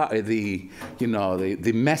 PR,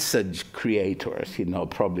 the message creators, you know,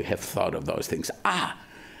 probably have thought of those things. Ah,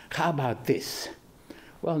 how about this?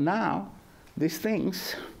 Well, now, these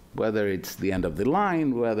things, whether it's the end of the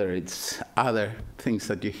line, whether it's other things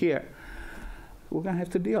that you hear, we're going to have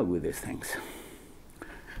to deal with these things.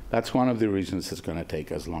 That's one of the reasons it's going to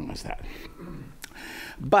take as long as that.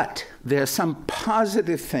 But there are some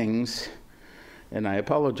positive things, and I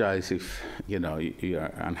apologize if, you know,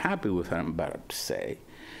 you're unhappy with what I'm about to say.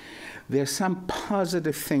 There are some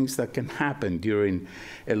positive things that can happen during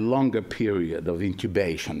a longer period of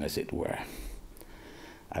incubation, as it were.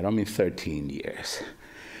 I don't mean 13 years.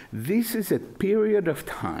 This is a period of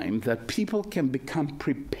time that people can become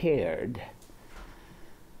prepared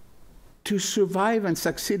to survive and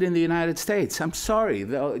succeed in the United States. I'm sorry,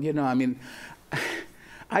 though, you know, I mean,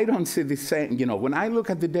 I don't see the same, you know, when I look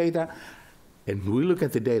at the data, and we look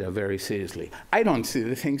at the data very seriously, I don't see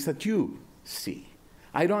the things that you see.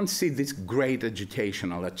 I don't see these great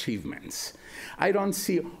educational achievements. I don't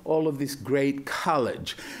see all of this great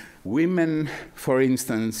college. Women, for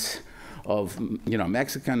instance, of, you know,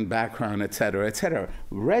 Mexican background, et cetera,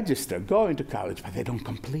 register, go into college, but they don't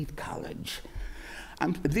complete college.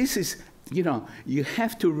 This is, you know, you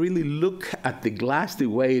have to really look at the glass the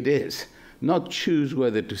way it is, not choose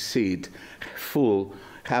whether to see it full,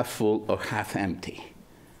 half full, or half empty.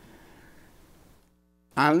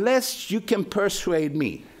 Unless you can persuade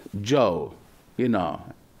me, Joe, you know,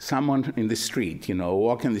 someone in the street, you know,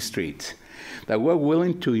 walking the streets, that we're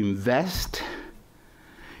willing to invest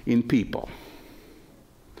in people.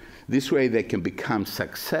 This way they can become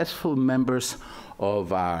successful members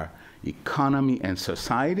of our economy and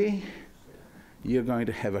society, you're going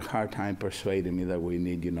to have a hard time persuading me that we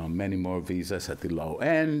need, you know, many more visas at the low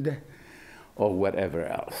end or whatever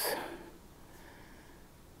else.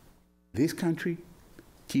 This country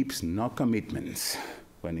keeps no commitments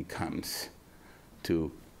when it comes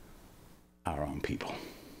to our own people.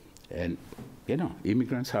 And, you know,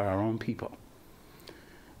 immigrants are our own people.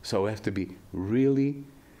 So we have to be really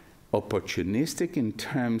opportunistic in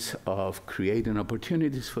terms of creating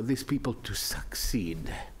opportunities for these people to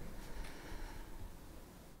succeed.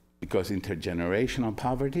 Because intergenerational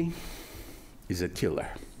poverty is a killer.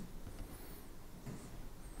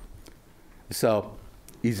 So,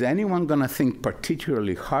 is anyone going to think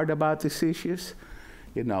particularly hard about these issues?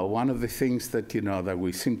 You know, one of the things that, you know, that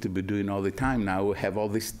we seem to be doing all the time now, we have all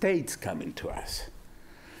the states coming to us.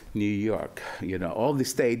 New York, you know, all the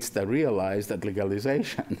states that realize that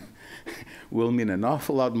legalization will mean an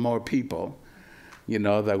awful lot more people, you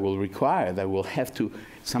know, that will have to,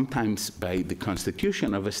 sometimes by the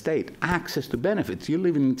constitution of a state, access to benefits. You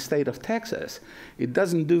live in the state of Texas. It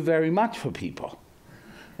doesn't do very much for people,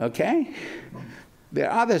 okay? There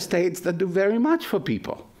are other states that do very much for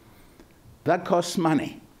people. That costs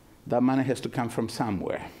money. That money has to come from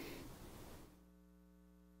somewhere.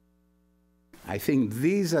 I think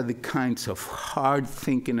these are the kinds of hard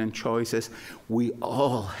thinking and choices we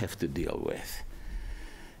all have to deal with.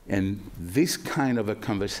 And this kind of a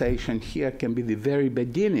conversation here can be the very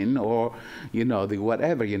beginning, or, you know, the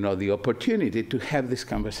whatever, you know, the opportunity to have these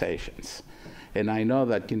conversations. And I know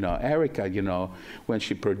that, you know, Erica, you know, when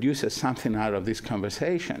she produces something out of these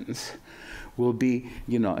conversations, will be,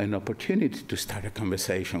 you know, an opportunity to start a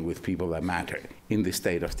conversation with people that matter in the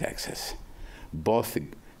state of Texas, both the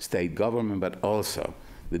state government, but also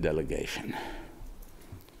the delegation.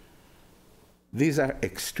 These are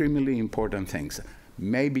extremely important things.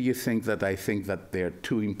 Maybe you think that I think that they're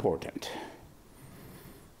too important.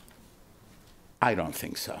 I don't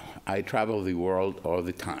think so. I travel the world all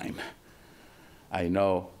the time. I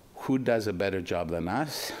know who does a better job than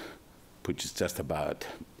us, which is just about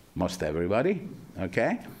most everybody,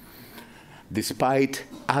 okay? Despite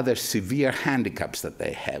other severe handicaps that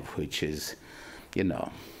they have, which is, you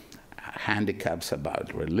know, handicaps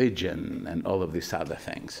about religion and all of these other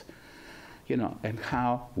things, you know, and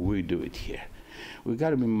how we do it here. We've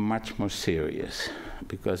got to be much more serious,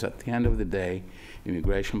 because at the end of the day,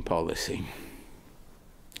 immigration policy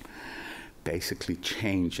basically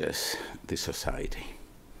changes the society.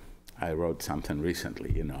 I wrote something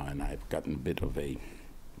recently, you know, and I've gotten a bit of a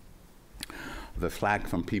flag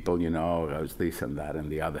from people, you know, it was this and that and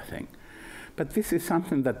the other thing. But this is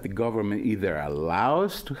something that the government either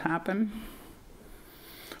allows to happen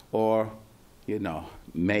or, you know,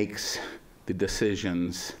 makes the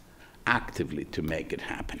decisions actively to make it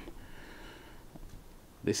happen.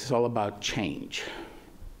 This is all about change.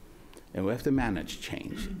 And we have to manage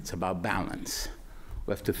change. It's about balance.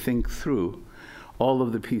 We have to think through all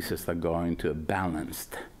of the pieces that go into a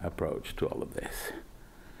balanced approach to all of this.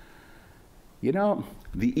 You know,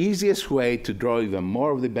 the easiest way to draw even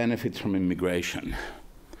more of the benefits from immigration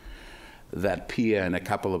that Pia and a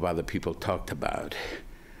couple of other people talked about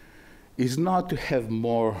is not to have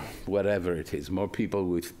more, whatever it is, more people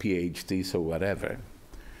with PhDs or whatever.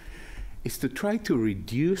 It's to try to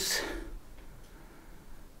reduce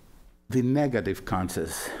the negative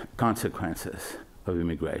consequences of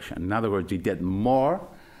immigration. In other words, you get more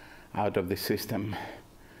out of the system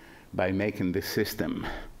by making the system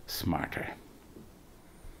smarter.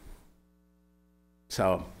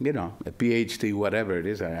 So, you know, a PhD, whatever it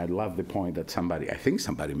is, I love the point that I think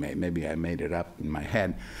somebody made, maybe I made it up in my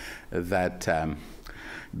head, that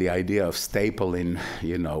the idea of stapling,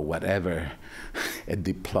 you know, whatever, a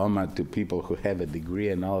diploma to people who have a degree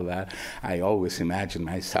and all that, I always imagine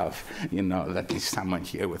myself, you know, that is someone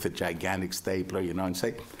here with a gigantic stapler, you know, and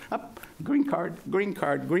say, up, green card, green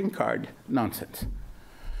card, green card. Nonsense.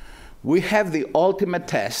 We have the ultimate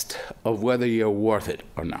test of whether you're worth it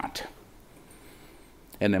or not.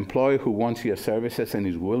 An employer who wants your services and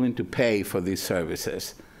is willing to pay for these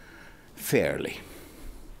services fairly.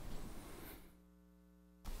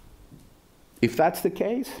 If that's the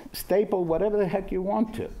case, staple whatever the heck you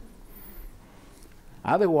want to.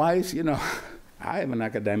 Otherwise, you know, I have an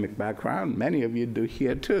academic background. Many of you do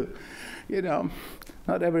here too. You know,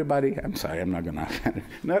 not everybody, I'm sorry, I'm not gonna,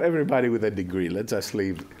 not everybody with a degree, let's just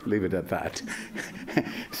leave it at that,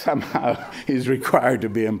 somehow is required to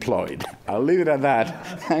be employed. I'll leave it at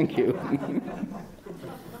that. Thank you.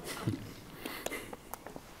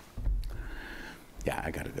 Yeah,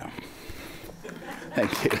 I gotta go.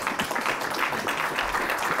 Thank you.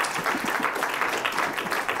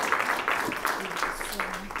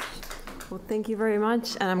 Well, thank you very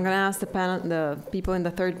much. And I'm going to ask the people in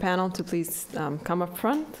the third panel to please come up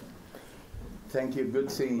front. Thank you. Good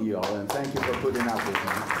seeing you all. And thank you for putting up with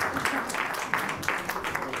me.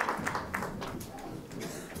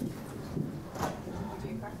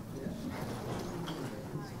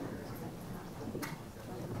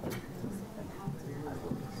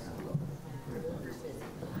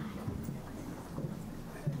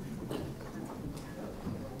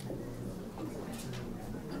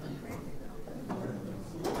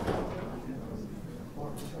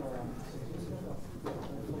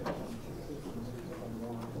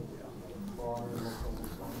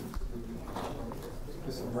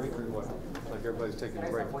 Break or what? Like everybody's taking a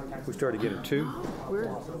break. We started getting 2. We're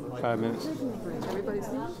 5 minutes. everybody's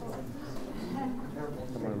here. I'm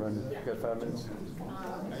gonna run. You got 5 minutes?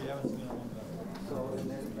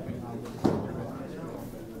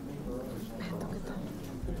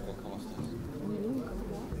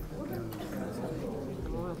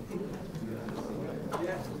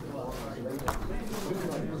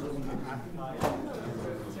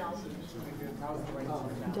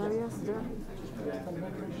 ¿Ya habías? ¿Ya?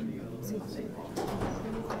 Sí.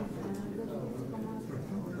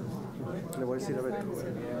 Le voy a decir a ver.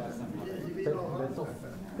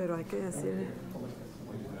 Pero hay que decir.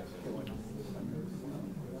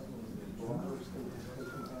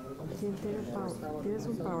 ¿Quién tiene PowerPoint? Tienes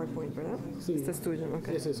un PowerPoint, ¿verdad? Sí. Este es tuyo, ¿no?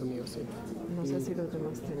 Okay. Ese es mío, sí. No sé si los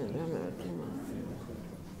demás tienen. Déjame ver quién más.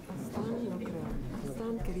 Stan, no creo.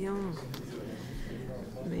 Stan quería un.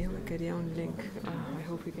 Me dijo que quería un link. I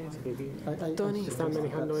hope you guys. Tony. ¿Están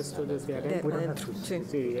manejando esto desde adentro? Adentro, sí.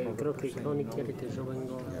 Sí, creo que Tony quiere que yo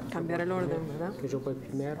venga. Cambiar el orden, ¿verdad? Que yo voy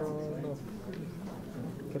primero, no.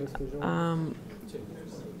 ¿Quieres que yo?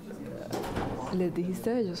 ¿Les dijiste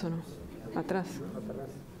a ellos o no? Atrás.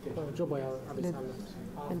 Bueno, yo voy a avisarles.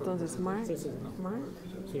 Entonces, Mark. Sí, sí. Mark.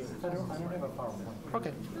 Sí. Ok.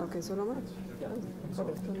 Ok, solo Mark.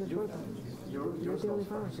 No importa. Yo te voy a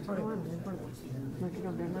dejar. No importa. No hay que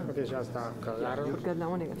cambiar nada. Porque ya está claro. Porque es la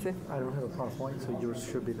única, sí. I don't have a PowerPoint, so yours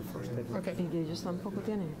should be the first thing. Ok. Y ellos tampoco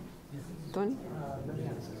tienen. Tony.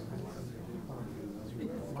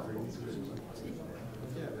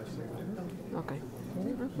 Okay.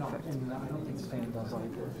 Perfect. I don't think Stan does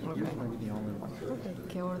either. Okay. You're maybe the only one. Okay.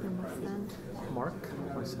 ¿Qué orden va a estar? Mark,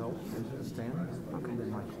 myself, Stan, and then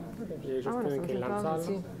Michael. Y ellos Ah, bueno, tienen que están sentados, lanzarlo.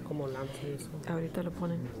 sí. ¿Cómo lanzan eso? Ahorita lo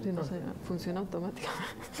ponen. Sí, no sé, funciona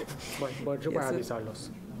automáticamente. Bueno, yo voy a Eso.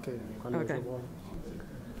 avisarlos. Que cuando Ok. yo voy.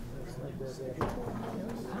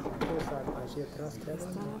 Allí atrás, ¿qué Está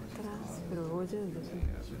atrás, pero oye, yo sé.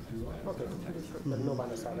 Ok, pero no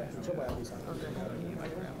van a saber. Yo voy a avisar.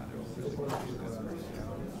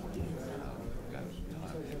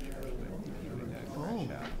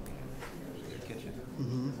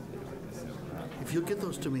 If you'll get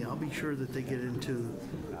those to me, I'll be sure that they get into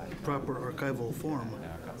proper archival form.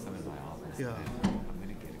 Yeah.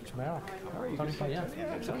 Tony Payette.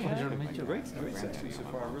 Pleasure to meet you. Great session so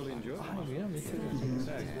far. I really enjoyed it. Oh, yeah, me too.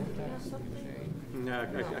 No, I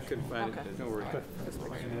couldn't find it. Don't worry.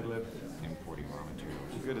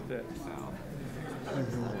 Good at that.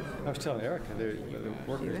 I was telling Erica, the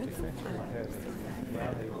workers.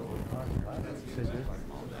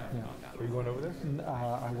 Are you going over there?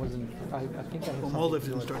 I wasn't, I think I had Well, something Moldiv to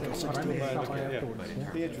do didn't start till with 6 it. p.m. Stop by afterwards, yeah.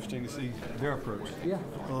 Be interesting to see their approach. Yeah,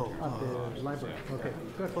 Oh, at the library, okay,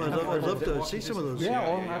 good. well, I'd love to see some of those. Yeah,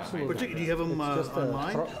 oh, absolutely. Particularly, do you have them It's just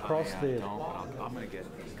online? cross the, I'm going to get.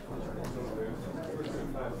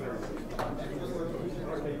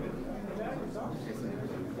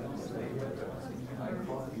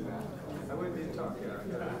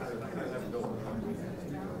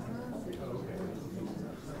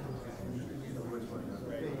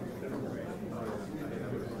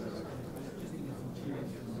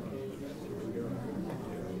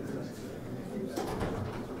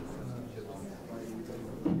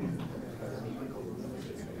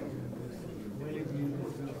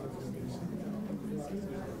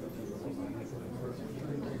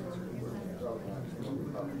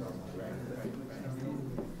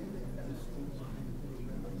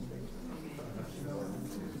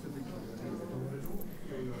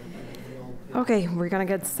 Okay, we're gonna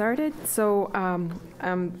get started. So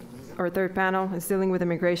our third panel is dealing with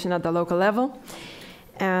immigration at the local level.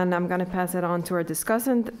 And I'm gonna pass it on to our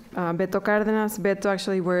discussant, Beto Cárdenas. Beto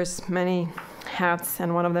actually wears many hats,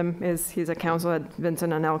 and one of them is he's a counsel at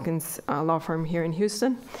Vincent & Elkins law firm here in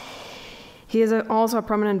Houston. He is also a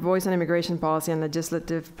prominent voice on immigration policy and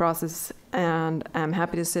legislative process, and I'm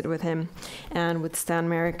happy to sit with him and with Stan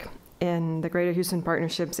Merrick in the Greater Houston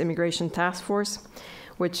Partnership's Immigration Task Force,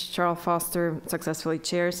 which Charles Foster successfully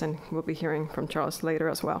chairs, and we'll be hearing from Charles later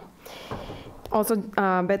as well. Also,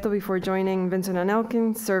 Beto, before joining Vincent &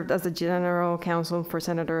 Elkins, served as the general counsel for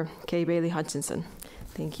Senator Kay Bailey Hutchinson.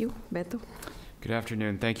 Thank you, Beto. Good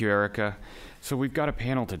afternoon. Thank you, Erica. So we've got a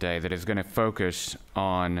panel today that is going to focus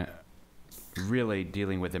on really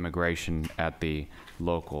dealing with immigration at the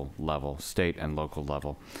local level, state and local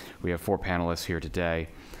level. We have 4 panelists here today.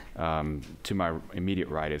 To my immediate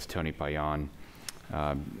right is Tony Payan.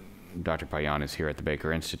 Dr. Payan is here at the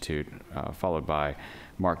Baker Institute, followed by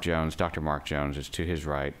Mark Jones. Dr. Mark Jones is to his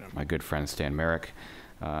right. My good friend Stan Merrick,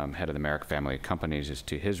 head of the Merrick family of companies, is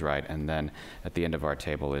to his right. And then at the end of our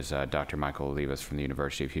table is Dr. Michael Olivas from the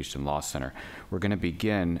University of Houston Law Center. We're going to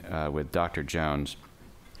begin with Dr. Jones,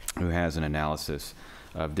 who has an analysis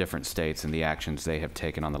of different states and the actions they have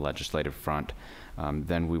taken on the legislative front.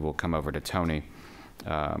 Then we will come over to Tony,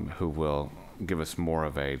 who will give us more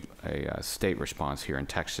of a state response here in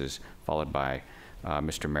Texas, followed by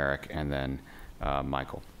Mr. Merrick, and then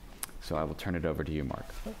Michael. So I will turn it over to you, Mark.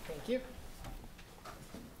 Thank you.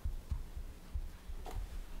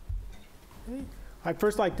 I'd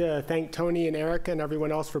first like to thank Tony and Erica and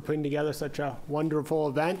everyone else for putting together such a wonderful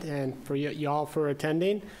event, and for y'all for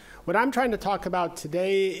attending. What I'm trying to talk about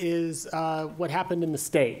today is what happened in the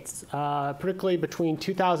states, particularly between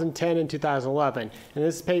 2010 and 2011. And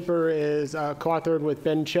this paper is co-authored with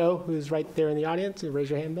Ben Cho, who's right there in the audience.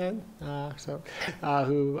 Raise your hand, Ben.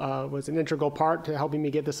 Who was an integral part to helping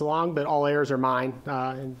me get this along, but all errors are mine,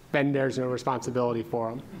 and Ben bears no responsibility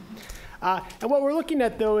for them. And what we're looking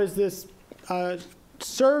at, though, is this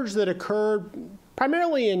surge that occurred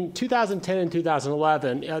primarily in 2010 and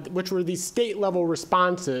 2011, which were these state-level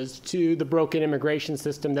responses to the broken immigration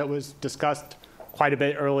system that was discussed quite a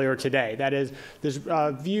bit earlier today. That is, this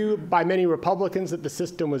view by many Republicans that the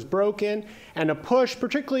system was broken, and a push,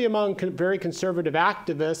 particularly among very conservative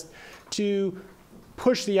activists, to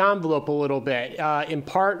push the envelope a little bit, in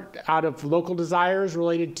part out of local desires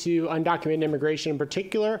related to undocumented immigration in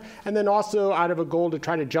particular, and then also out of a goal to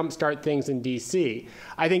try to jumpstart things in DC.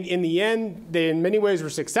 I think in the end, they in many ways were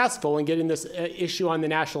successful in getting this issue on the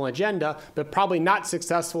national agenda, but probably not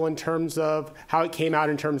successful in terms of how it came out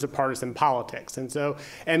in terms of partisan politics. And so,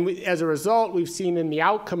 as a result, we've seen in the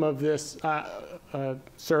outcome of this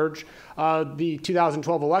surge, the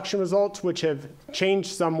 2012 election results, which have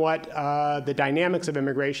changed somewhat the dynamics of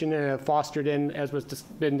immigration and have fostered in, as was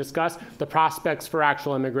been discussed, the prospects for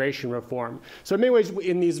actual immigration reform. So in many ways,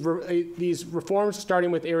 in these reforms, starting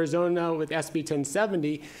with Arizona with SB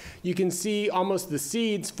 1070, you can see almost the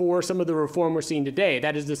seeds for some of the reform we're seeing today.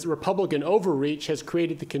 That is, this Republican overreach has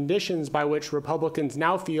created the conditions by which Republicans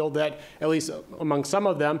now feel that, at least among some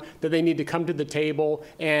of them, that they need to come to the table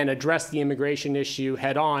and address the immigration issue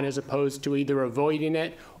head on, as opposed to either avoiding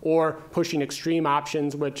it or pushing extreme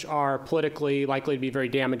options which are politically likely to be very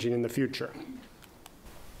damaging in the future.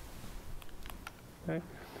 Okay.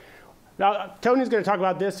 Now, Tony's going to talk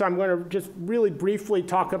about this, so I'm going to just really briefly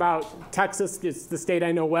talk about Texas. It's the state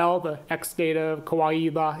I know well, the ex-state of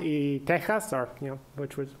Coahuila y Texas, or,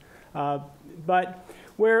 which was, but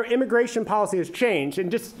where immigration policy has changed.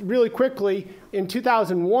 And just really quickly, in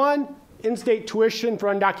 2001, in-state tuition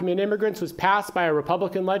for undocumented immigrants was passed by a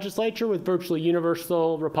Republican legislature with virtually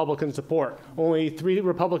universal Republican support. Only 3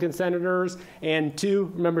 Republican senators and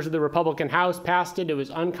 2 members of the Republican House passed it. It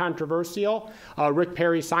was uncontroversial. Rick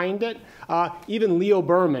Perry signed it. Even Leo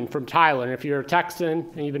Berman from Thailand, if you're a Texan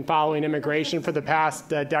and you've been following immigration for the past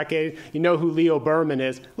decade, you know who Leo Berman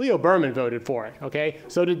is. Leo Berman voted for it, okay?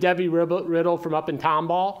 So did Debbie Riddle from up in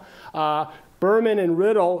Tomball. Berman and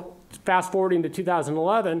Riddle, fast forwarding to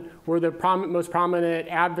 2011, were the most prominent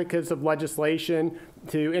advocates of legislation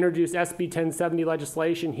to introduce SB 1070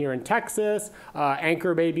 legislation here in Texas,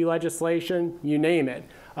 anchor baby legislation, you name it.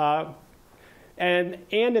 And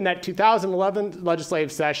in that 2011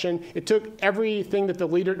 legislative session, it took everything that the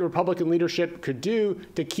Republican leadership could do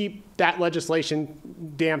to keep that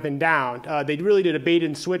legislation dampened down. They really did a bait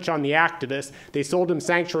and switch on the activists. They sold them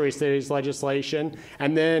sanctuary cities legislation,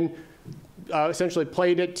 and then essentially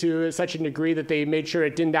played it to such a degree that they made sure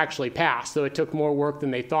it didn't actually pass. So it took more work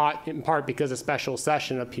than they thought, in part because a special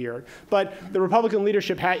session appeared. But the Republican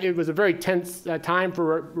leadership it was a very tense time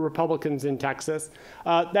for Republicans in Texas.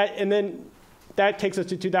 And then that takes us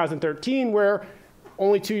to 2013, where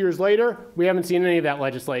only 2 years later, we haven't seen any of that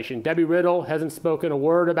legislation. Debbie Riddle hasn't spoken a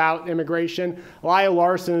word about immigration. Lyle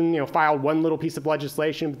Larson, filed one little piece of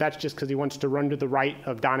legislation, but that's just because he wants to run to the right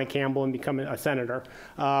of Donna Campbell and become a senator.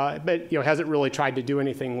 But hasn't really tried to do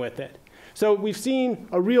anything with it. So we've seen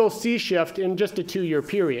a real sea shift in just a 2-year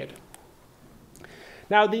period.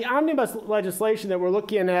 Now, the omnibus legislation that we're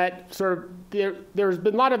looking at, there's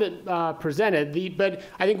been a lot of it presented, but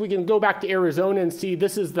I think we can go back to Arizona and see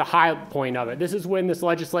this is the high point of it. This is when this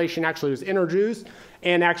legislation actually was introduced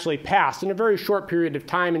and actually passed in a very short period of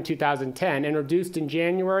time in 2010, introduced in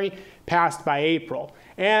January, passed by April.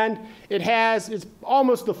 And it's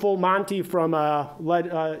almost the full Monty from a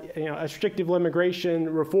restrictive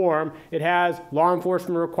immigration reform. It has law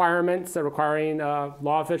enforcement requirements requiring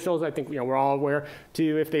law officials, I think we're all aware,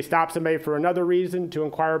 to, if they stop somebody for another reason, to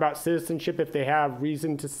inquire about citizenship if they have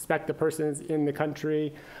reason to suspect the person is in the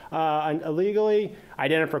country illegally.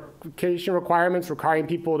 Identification requirements requiring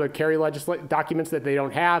people to carry documents that they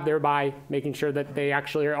don't have, thereby making sure that they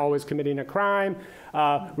actually are always committing a crime.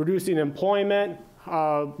 Reducing employment.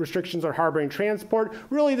 Restrictions on harboring transport.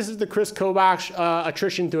 Really, this is the Chris Kobach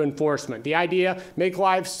attrition to enforcement. The idea, make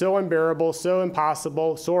life so unbearable, so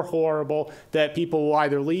impossible, so horrible that people will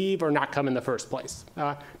either leave or not come in the first place.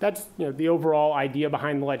 That's the overall idea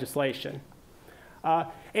behind the legislation.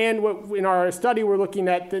 And in our study, we're looking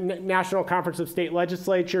at the National Conference of State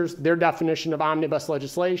Legislatures, their definition of omnibus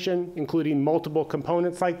legislation, including multiple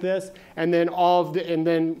components like this, and then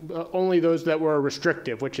only those that were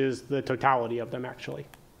restrictive, which is the totality of them, actually.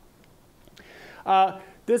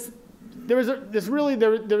 There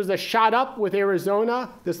was a shot up with Arizona.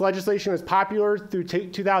 This legislation was popular through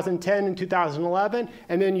 2010 and 2011,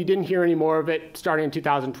 and then you didn't hear any more of it starting in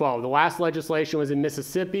 2012. The last legislation was in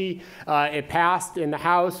Mississippi. It passed in the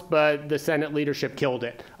House, but the Senate leadership killed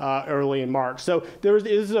it early in March. So this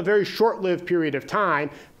is a very short-lived period of time,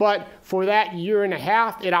 but for that year and a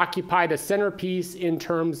half, it occupied a centerpiece in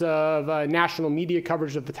terms of national media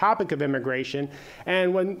coverage of the topic of immigration.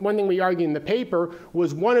 And one thing we argued in the paper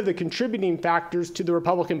was one of the contributing factors to the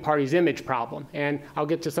Republican Party's image problem. And I'll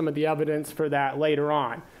get to some of the evidence for that later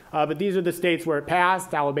on. But these are the states where it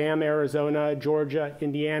passed: Alabama, Arizona, Georgia,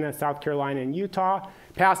 Indiana, South Carolina, and Utah.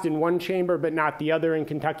 Passed in one chamber, but not the other in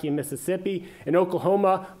Kentucky and Mississippi. In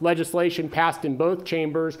Oklahoma, legislation passed in both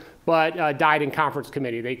chambers, but died in conference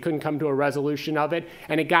committee. They couldn't come to a resolution of it,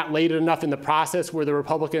 and it got late enough in the process where the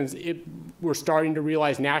Republicans were starting to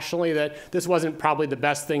realize nationally that this wasn't probably the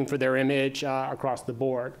best thing for their image across the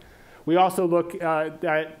board. We also look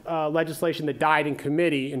at legislation that died in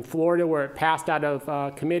committee in Florida, where it passed out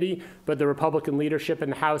of committee, but the Republican leadership in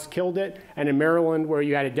the House killed it, and in Maryland, where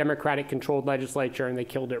you had a Democratic-controlled legislature, and they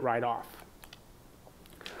killed it right off.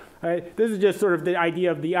 This is just sort of the idea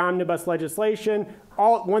of the omnibus legislation.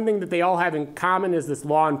 One thing that they all have in common is this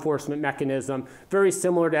law enforcement mechanism, very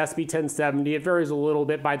similar to SB 1070. It varies a little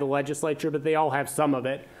bit by the legislature, but they all have some of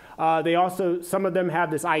it. Some of them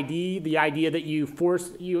have this the idea that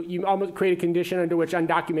you almost create a condition under which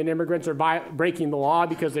undocumented immigrants are breaking the law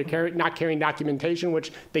because they're not carrying documentation,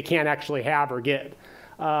 which they can't actually have or get.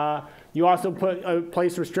 You also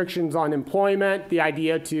place restrictions on employment, the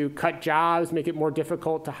idea to cut jobs, make it more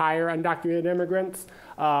difficult to hire undocumented immigrants.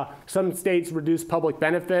 Some states reduce public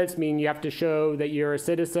benefits, meaning you have to show that you're a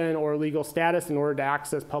citizen or legal status in order to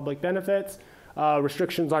access public benefits.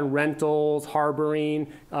 Restrictions on rentals, harboring,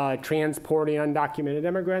 transporting undocumented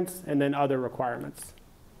immigrants, and then other requirements.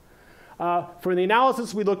 For the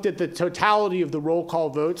analysis, we looked at the totality of the roll call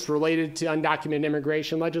votes related to undocumented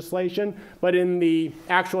immigration legislation, but in the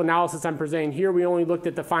actual analysis I'm presenting here, we only looked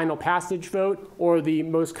at the final passage vote or the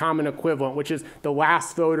most common equivalent, which is the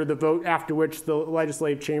last vote or the vote after which the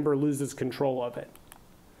legislative chamber loses control of it.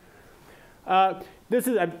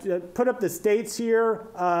 I've put up the states here.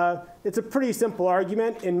 It's a pretty simple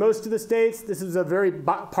argument. In most of the states, this is a very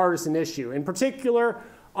partisan issue. In particular,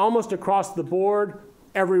 almost across the board,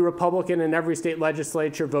 every Republican in every state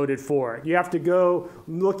legislature voted for it. You have to go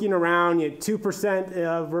looking around. 2%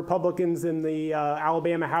 of Republicans in the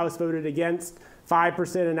Alabama House voted against,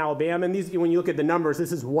 5% in Alabama. And these, when you look at the numbers,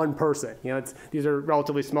 this is one person. These are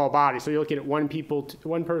relatively small bodies. So you're looking at one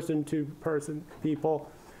person, two-person people.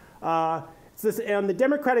 On the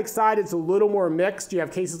Democratic side, it's a little more mixed. You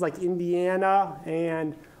have cases like Indiana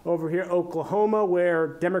and over here Oklahoma, where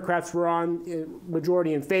Democrats were on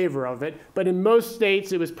majority in favor of it. But in most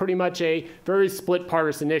states, it was pretty much a very split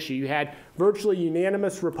partisan issue. You had virtually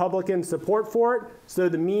unanimous Republican support for it. So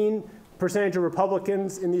the mean percentage of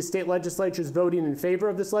Republicans in these state legislatures voting in favor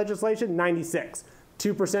of this legislation, 96.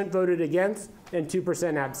 2% voted against and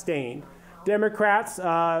 2% abstained. Democrats,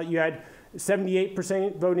 you had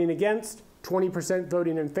 78% voting against, 20%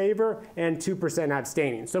 voting in favor, and 2%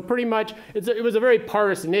 abstaining. So pretty much, it was a very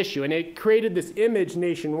partisan issue, and it created this image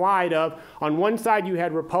nationwide of, on one side you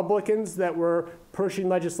had Republicans that were pushing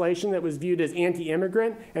legislation that was viewed as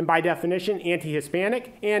anti-immigrant, and by definition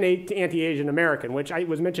anti-Hispanic, and anti-Asian American, which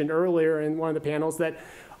was mentioned earlier in one of the panels, that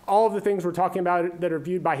all of the things we're talking about that are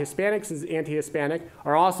viewed by Hispanics as anti-Hispanic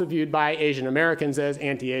are also viewed by Asian Americans as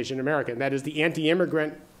anti-Asian American. That is, the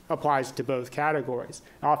anti-immigrant applies to both categories.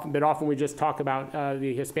 But often we just talk about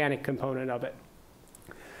the Hispanic component of it.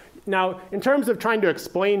 Now, in terms of trying to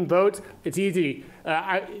explain votes, it's easy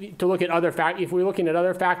to look at other factors. If we're looking at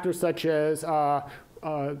other factors such as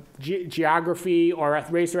geography or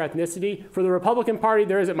race or ethnicity, for the Republican Party,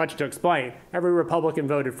 there isn't much to explain. Every Republican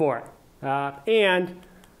voted for it.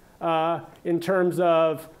 In terms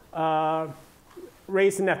of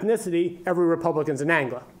race and ethnicity, every Republican's an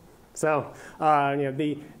Anglo. So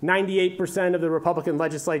the 98% of the Republican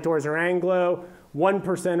legislators are Anglo,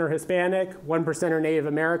 1% are Hispanic, 1% are Native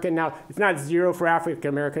American. Now, it's not zero for African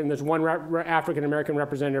American. There's one African American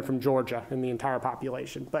representative from Georgia in the entire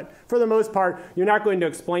population. But for the most part, you're not going to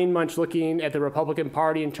explain much looking at the Republican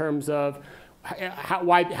Party in terms of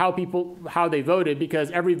how they voted,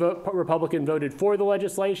 because every Republican voted for the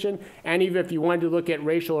legislation, and even if you wanted to look at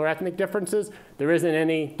racial or ethnic differences, there isn't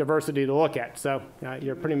any diversity to look at, so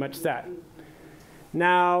you're pretty much set.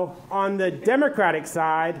 Now, on the Democratic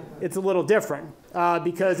side, it's a little different,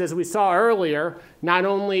 because as we saw earlier, not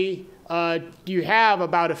only do you have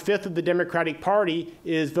about a fifth of the Democratic Party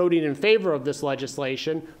is voting in favor of this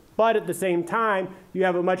legislation, but at the same time, you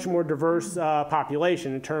have a much more diverse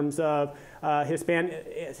population in terms of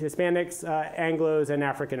Hispanics, Anglos, and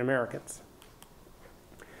African Americans.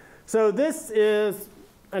 So this is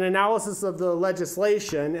an analysis of the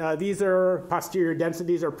legislation. These are posterior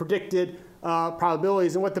densities or predicted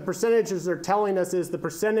probabilities. And what the percentages are telling us is the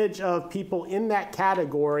percentage of people in that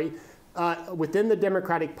category within the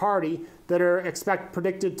Democratic Party that are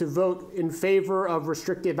predicted to vote in favor of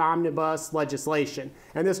restrictive omnibus legislation.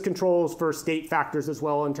 And this controls for state factors as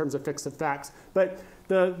well in terms of fixed effects. But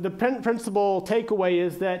the principal takeaway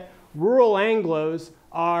is that Rural Anglos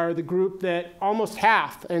are the group that almost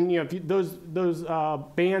half, and if those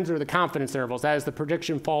bands are the confidence intervals. That is, the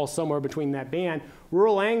prediction falls somewhere between that band.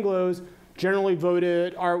 Rural Anglos generally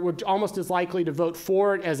were almost as likely to vote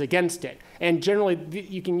for it as against it. And generally,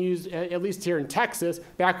 you can use, at least here in Texas,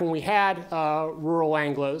 back when we had rural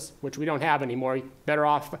Anglos, which we don't have anymore,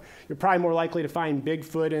 you're probably more likely to find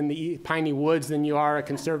Bigfoot in the piney woods than you are a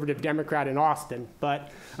conservative Democrat in Austin.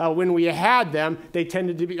 But when we had them,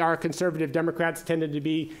 our conservative Democrats tended to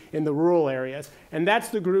be in the rural areas. And that's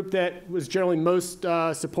the group that was generally most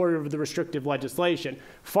supportive of the restrictive legislation,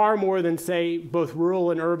 far more than, say, both rural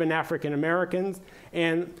and urban African Americans,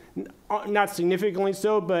 and not significantly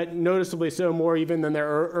so, but noticeably so more even than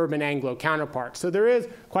their urban Anglo counterparts. So there is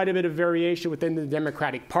quite a bit of variation within the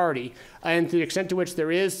Democratic Party, and to the extent to which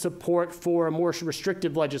there is support for a more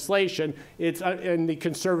restrictive legislation, it's in the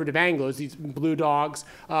conservative Anglos, these blue dogs,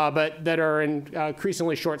 but that are in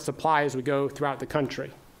increasingly short supply as we go throughout the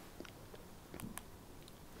country.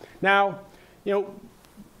 Now,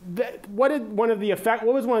 what was one of the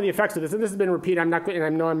effects of this? And this has been repeated. And I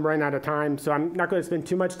know I'm running out of time, so I'm not going to spend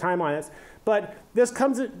too much time on this. But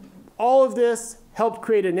all of this helped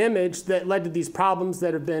create an image that led to these problems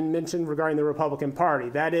that have been mentioned regarding the Republican Party.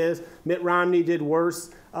 That is, Mitt Romney did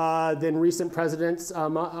worse than recent presidents,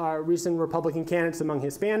 recent Republican candidates among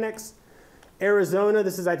Hispanics. Arizona,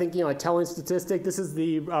 this is, I think, a telling statistic. This is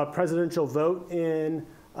the presidential vote in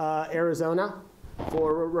Arizona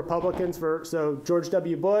for Republicans. So George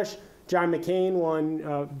W. Bush, John McCain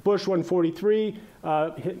won, Bush won 43,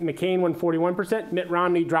 McCain won 41%, Mitt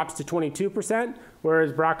Romney drops to 22%,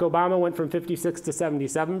 whereas Barack Obama went from 56 to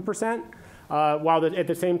 77%, while at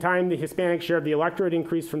the same time the Hispanic share of the electorate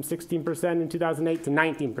increased from 16% in 2008 to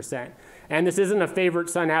 19%. And this isn't a favorite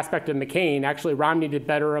son aspect of McCain. Actually, Romney did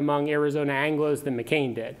better among Arizona Anglos than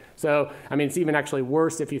McCain did. So, I mean, it's even actually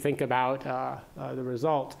worse if you think about the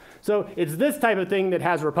result. So it's this type of thing that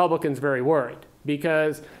has Republicans very worried,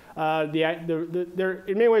 because in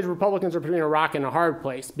many ways, Republicans are between a rock and a hard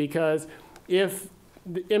place, because if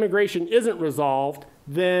the immigration isn't resolved,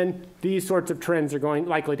 then these sorts of trends are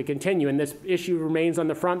likely to continue. And this issue remains on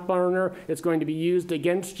the front burner. It's going to be used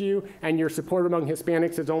against you, and your support among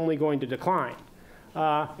Hispanics is only going to decline.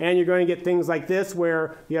 And you're going to get things like this,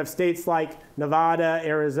 where you have states like Nevada,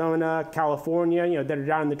 Arizona, California, that are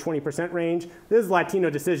down in the 20% range. This is Latino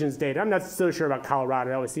decisions data. I'm not so sure about Colorado.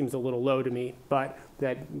 It always seems a little low to me, but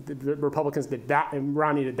that the Republicans did that, and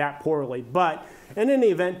Romney did that poorly. But in any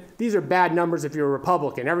event, these are bad numbers if you're a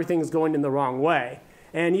Republican. Everything's going in the wrong way.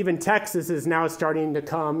 And even Texas is now starting to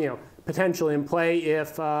come, potentially in play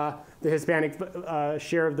if the Hispanic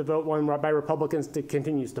share of the vote won by Republicans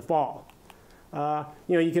continues to fall.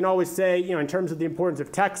 You can always say, in terms of the importance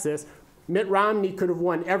of Texas, Mitt Romney could have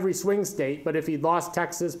won every swing state, but if he'd lost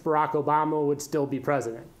Texas, Barack Obama would still be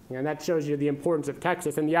president. And that shows you the importance of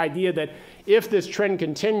Texas and the idea that if this trend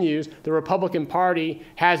continues, the Republican Party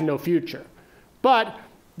has no future. But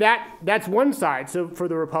that's one side for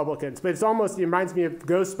the Republicans, but it reminds me of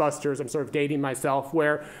Ghostbusters. I'm sort of dating myself,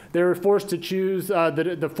 where they're forced to choose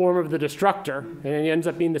the form of the destructor, and it ends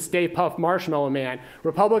up being the Stay Puft Marshmallow Man.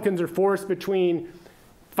 Republicans are forced between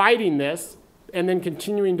fighting this and then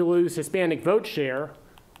continuing to lose Hispanic vote share,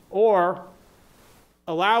 or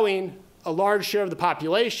allowing a large share of the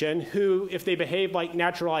population who, if they behave like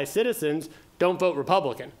naturalized citizens, don't vote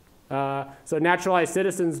Republican. So naturalized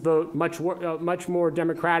citizens vote much more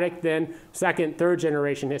Democratic than second, third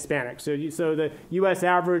generation Hispanics. So the U.S.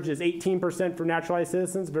 average is 18% for naturalized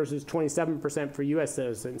citizens versus 27% for U.S.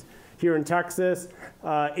 citizens. Here in Texas,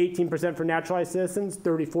 18% for naturalized citizens,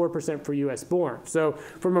 34% for U.S. born. So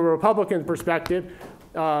from a Republican perspective,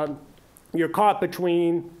 you're caught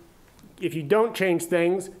between, if you don't change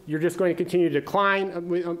things, you're just going to continue to decline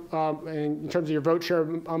in terms of your vote share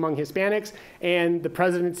among Hispanics, and the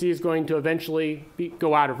presidency is going to eventually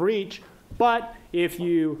go out of reach. But if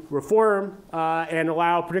you reform and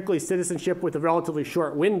allow particularly citizenship with a relatively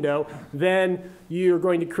short window, then you're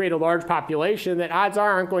going to create a large population that odds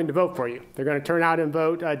are aren't going to vote for you. They're going to turn out and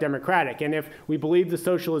vote Democratic. And if we believe the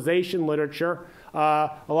socialization literature, a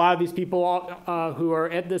lot of these people who are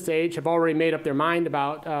at this age have already made up their mind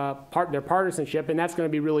about their partisanship, and that's going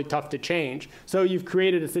to be really tough to change. So you've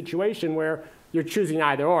created a situation where you're choosing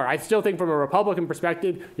either or. I still think from a Republican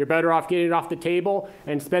perspective, you're better off getting it off the table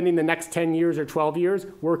and spending the next 10 years or 12 years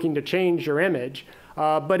working to change your image.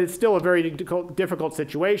 But it's still a very difficult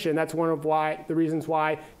situation. That's one of the reasons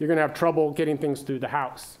why you're going to have trouble getting things through the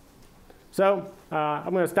House. So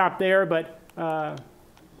I'm going to stop there, but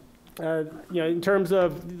in terms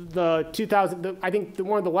of the 2000, I think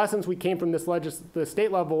one of the lessons we came from this the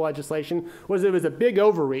state level legislation was it was a big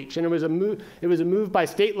overreach, and it was a move by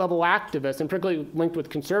state level activists, and particularly linked with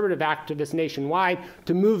conservative activists nationwide,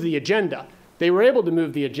 to move the agenda. They were able to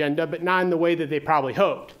move the agenda, but not in the way that they probably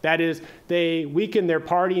hoped. That is, they weakened their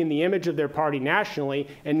party and the image of their party nationally,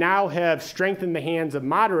 and now have strengthened the hands of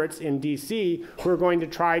moderates in DC who are going to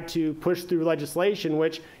try to push through legislation,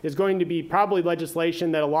 which is going to be probably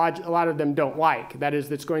legislation that a lot of them don't like. That is,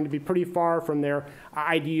 that's going to be pretty far from their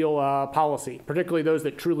ideal policy, particularly those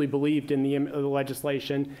that truly believed in the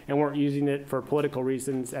legislation and weren't using it for political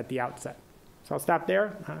reasons at the outset. So I'll stop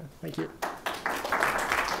there. Thank you.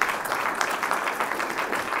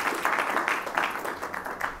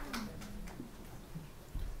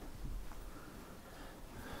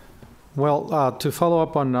 Well, to follow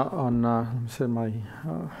up on let me set my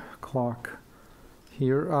clock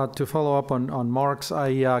here. To follow up on Mark's,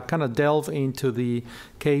 I kind of delve into the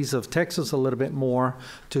case of Texas a little bit more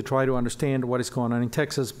to try to understand what is going on in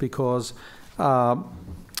Texas, because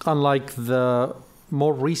unlike the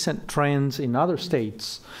more recent trends in other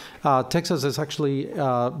states, Texas has actually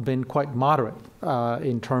been quite moderate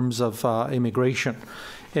in terms of immigration.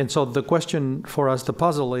 And so the question for us, the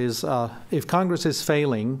puzzle is, if Congress is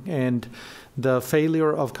failing, and the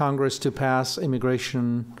failure of Congress to pass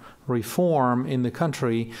immigration reform in the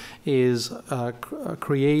country is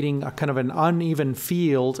creating a kind of an uneven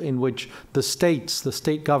field in which the states, the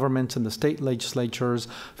state governments and the state legislatures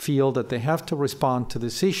feel that they have to respond to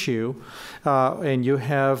this issue. And you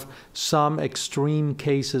have some extreme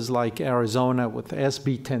cases like Arizona with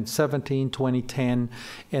SB 1017, 2010,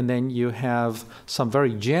 and then you have some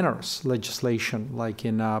very generous legislation like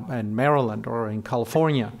in Maryland or in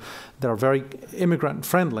California that are very immigrant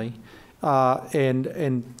friendly. And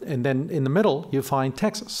then in the middle, you find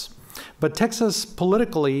Texas. But Texas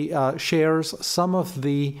politically shares some of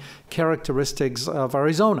the characteristics of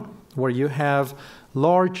Arizona, where you have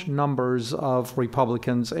large numbers of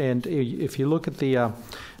Republicans. And if you look at the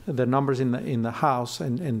numbers in the House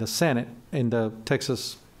and in the Senate, in the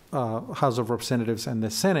Texas House of Representatives and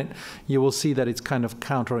the Senate, you will see that it's kind of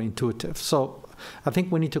counterintuitive. So I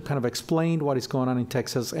think we need to kind of explain what is going on in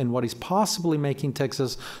Texas and what is possibly making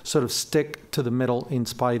Texas sort of stick to the middle in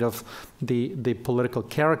spite of the political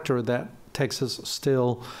character that Texas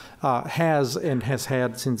still has and has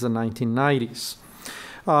had since the 1990s.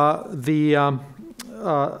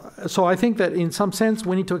 So I think that in some sense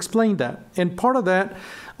we need to explain that. And part of that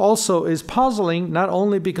also is puzzling, not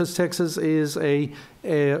only because Texas is a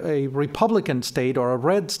Republican state or a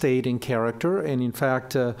red state in character, and in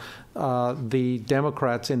fact the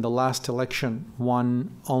Democrats in the last election won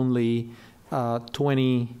only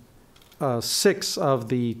 26 of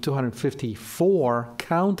the 254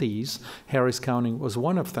 counties. Harris County was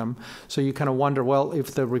one of them. So you kind of wonder, well,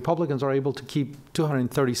 if the Republicans are able to keep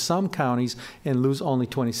 230 some counties and lose only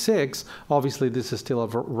 26, obviously this is still a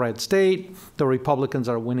red state. The Republicans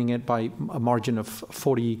are winning it by a margin of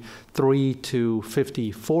 43 to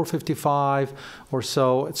 54, 55 or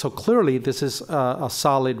so. So clearly this is a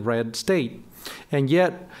solid red state. And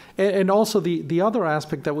yet, and also the other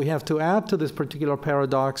aspect that we have to add to this particular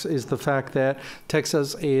paradox is the fact that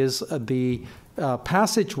Texas is the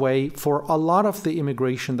passageway for a lot of the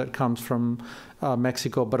immigration that comes from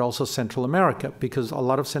Mexico, but also Central America, because a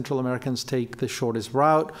lot of Central Americans take the shortest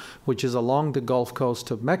route, which is along the Gulf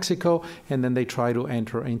Coast of Mexico, and then they try to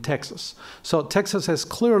enter in Texas. So Texas has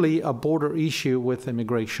clearly a border issue with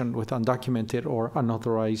immigration, with undocumented or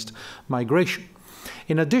unauthorized migration.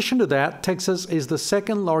 In addition to that, Texas is the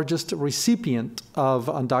second largest recipient of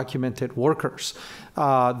undocumented workers.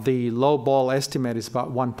 The low ball estimate is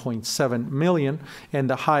about 1.7 million, and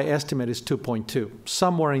the high estimate is 2.2.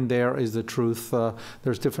 Somewhere in there is the truth.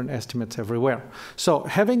 There's different estimates everywhere. So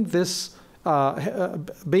having this,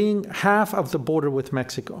 being half of the border with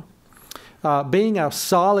Mexico, being a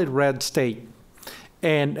solid red state,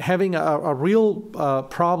 and having a real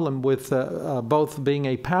problem with both being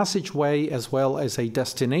a passageway as well as a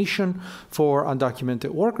destination for undocumented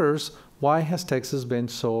workers, why has Texas been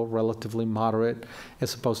so relatively moderate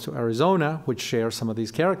as opposed to Arizona, which shares some of these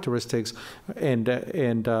characteristics, and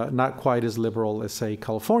not quite as liberal as, say,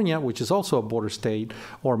 California, which is also a border state,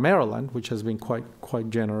 or Maryland, which has been quite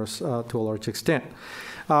generous to a large extent.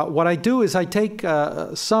 What I do is I take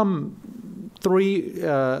three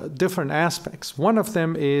different aspects. One of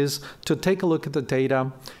them is to take a look at the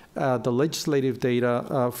data the legislative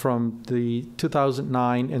data from the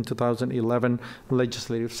 2009 and 2011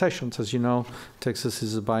 legislative sessions. As you know, Texas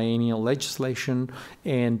is a biennial legislation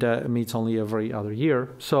and meets only every other year.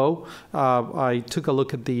 So I took a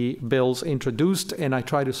look at the bills introduced, and I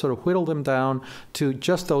tried to sort of whittle them down to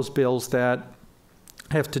just those bills that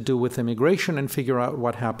have to do with immigration and figure out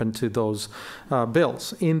what happened to those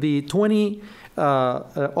bills. In the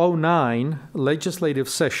 2009 legislative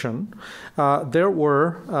session, there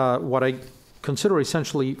were what I consider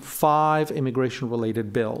essentially 5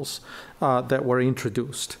 immigration-related bills that were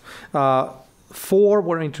introduced. 3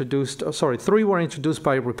 were introduced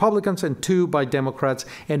by Republicans and 2 by Democrats,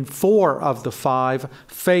 and 4 of the 5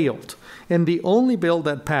 failed. And the only bill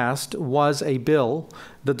that passed was a bill,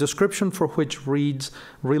 the description for which reads,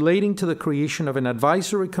 relating to the creation of an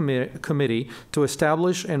advisory committee to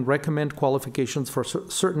establish and recommend qualifications for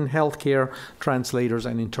certain healthcare translators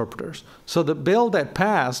and interpreters. So the bill that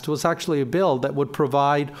passed was actually a bill that would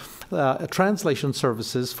provide translation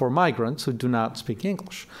services for migrants who do not speak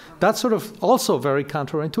English. That's sort of also very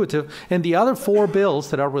counterintuitive. And the other 4 bills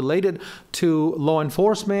that are related to law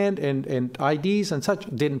enforcement and IDs and such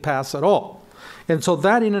didn't pass at all. And so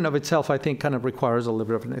that in and of itself, I think, kind of requires a little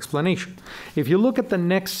bit of an explanation. If you look at the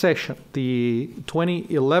next session, the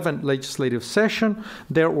 2011 legislative session,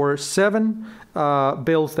 there were 7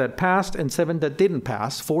 bills that passed and 7 that didn't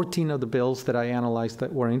pass, 14 of the bills that I analyzed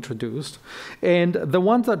that were introduced. And the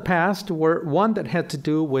ones that passed were one that had to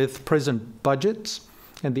do with prison budgets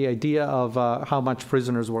and the idea of how much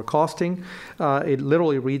prisoners were costing. It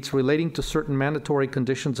literally reads, relating to certain mandatory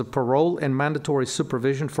conditions of parole and mandatory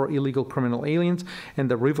supervision for illegal criminal aliens,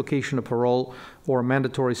 and the revocation of parole or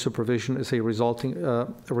mandatory supervision is a result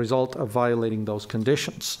of violating those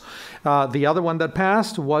conditions. The other one that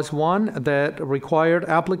passed was one that required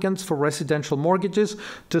applicants for residential mortgages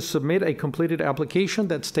to submit a completed application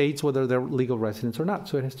that states whether they're legal residents or not.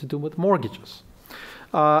 So it has to do with mortgages.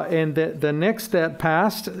 And the next that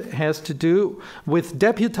passed has to do with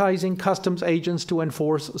deputizing customs agents to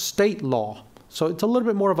enforce state law. So it's a little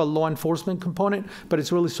bit more of a law enforcement component, but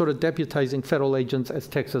it's really sort of deputizing federal agents as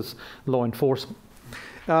Texas law enforcement.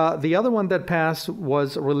 The other one that passed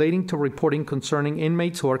was relating to reporting concerning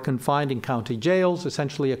inmates who are confined in county jails,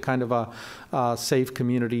 essentially a kind of a Safe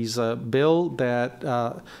Communities bill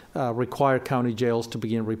that required county jails to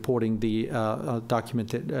begin reporting the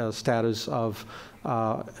documented status of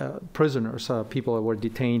prisoners, people that were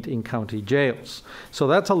detained in county jails. So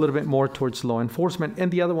that's a little bit more towards law enforcement.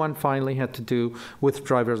 And the other one finally had to do with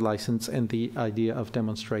driver's license and the idea of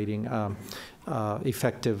demonstrating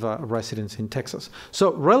effective residence in Texas.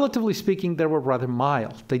 So relatively speaking, they were rather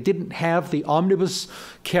mild. They didn't have the omnibus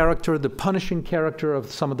character, the punishing character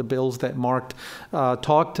of some of the bills that Mark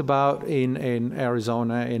talked about in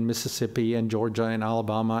Arizona, in Mississippi, and Georgia, and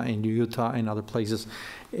Alabama, and Utah, and other places,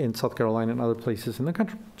 in South Carolina and other places in the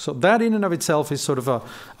country. So that in and of itself is sort of a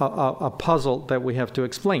puzzle that we have to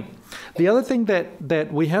explain. The other thing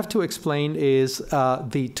that we have to explain is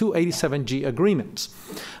the 287G agreements.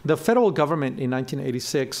 The federal government in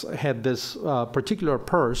 1986 had this particular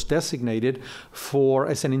purse designated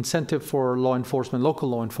as an incentive for law enforcement, local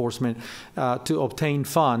law enforcement, to obtain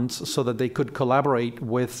funds so that they could collaborate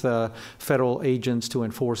with federal agents to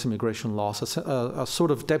enforce immigration laws, a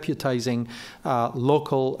sort of deputizing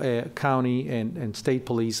local county and state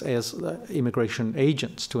police as immigration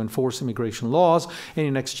agents to enforce immigration laws, and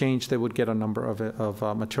in exchange they would get a number of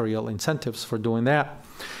material incentives for doing that.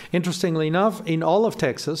 Interestingly enough, in all of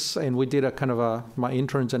Texas, and we did my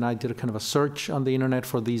interns and I did a kind of a search on the internet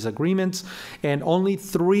for these agreements, and only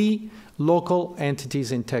 3 local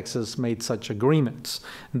entities in Texas made such agreements.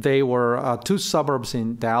 They were 2 suburbs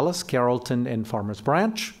in Dallas, Carrollton and Farmers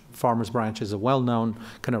Branch. Farmers Branch is a well-known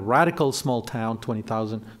kind of radical small town,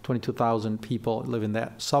 22,000 people live in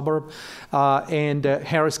that suburb. And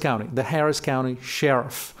Harris County, the Harris County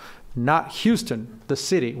Sheriff, not Houston, the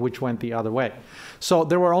city, which went the other way. So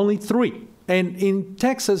there were only 3. And in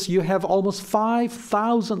Texas, you have almost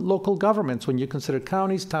 5,000 local governments when you consider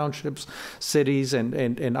counties, townships, cities,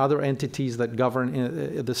 and other entities that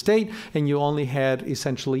govern the state. And you only had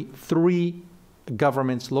essentially 3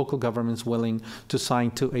 local governments willing to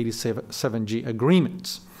sign 287G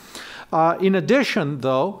agreements. In addition,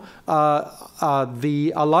 though,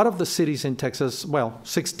 a lot of the cities in Texas, well,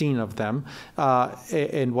 16 of them,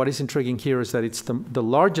 and what is intriguing here is that it's the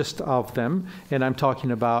largest of them, and I'm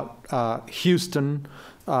talking about Houston,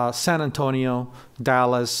 San Antonio,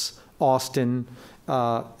 Dallas, Austin,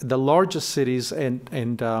 the largest cities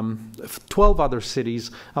and 12 other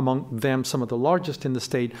cities, among them some of the largest in the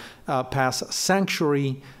state, pass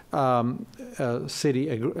sanctuary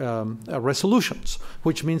city resolutions,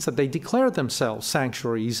 which means that they declare themselves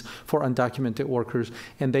sanctuaries for undocumented workers,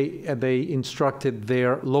 and they instructed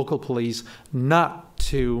their local police not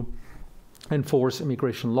to enforce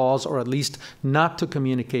immigration laws, or at least not to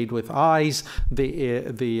communicate with ICE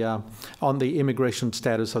on the immigration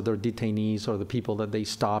status of their detainees or the people that they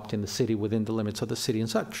stopped in the city, within the limits of the city and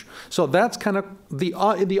such. So that's kind of the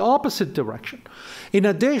opposite direction. In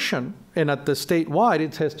addition, and at the statewide,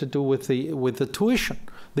 it has to do with the tuition.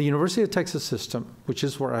 The University of Texas system, which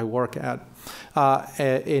is where I work at,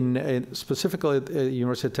 specifically at the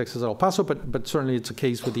University of Texas at El Paso, but certainly it's a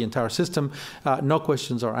case with the entire system. No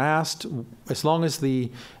questions are asked. As long as the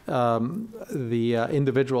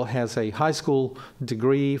individual has a high school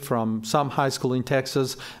degree from some high school in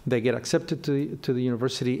Texas, they get accepted to the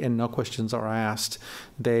university, and no questions are asked.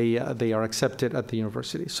 They are accepted at the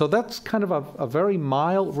university. So that's kind of a very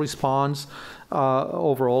mild response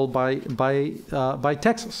overall by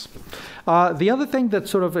Texas. The other thing that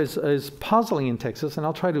sort of is puzzling in Texas, and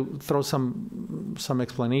I'll try to throw some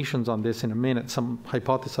explanations on this in a minute, some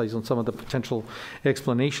hypothesize on some of the potential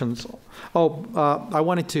explanations. I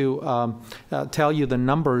wanted to tell you the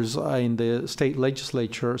numbers in the state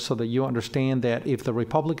legislature so that you understand that if the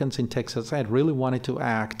Republicans in Texas had really wanted to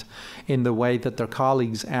act in the way that their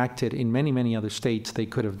colleagues acted in many, many other states, they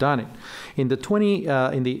could have done it. In the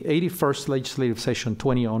 81st legislative session,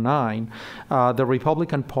 2009, the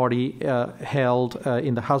Republican Party held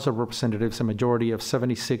in the House of Representatives a majority of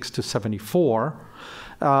 76 to 74,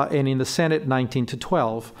 and in the Senate 19 to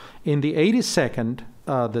 12. In the 82nd,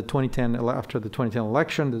 the 2010 after the 2010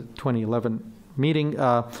 election, the 2011 meeting,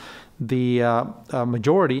 the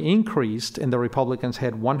majority increased, and the Republicans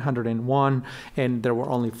had 101, and there were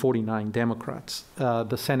only 49 Democrats.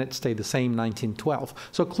 The Senate stayed the same, 19-12.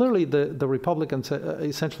 So clearly, the Republicans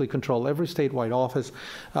essentially control every statewide office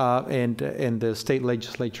and the state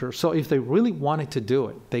legislature. So if they really wanted to do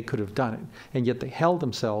it, they could have done it, and yet they held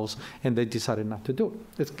themselves, and they decided not to do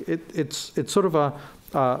it. It's sort of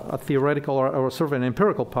a theoretical or sort of an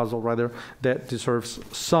empirical puzzle, rather, that deserves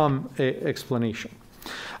some explanation.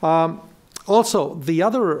 Also, the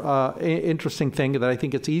other interesting thing that I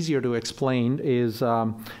think it's easier to explain is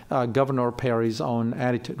Governor Perry's own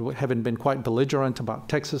attitude, having been quite belligerent about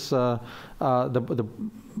Texas, the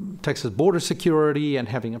Texas border security, and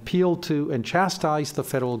having appealed to and chastised the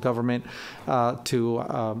federal government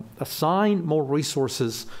to assign more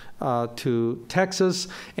resources to Texas,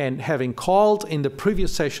 and having called in the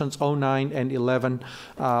previous sessions 09 and 11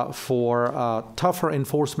 for tougher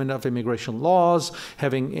enforcement of immigration laws,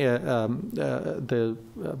 having the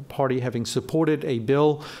party having supported a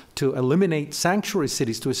bill to eliminate sanctuary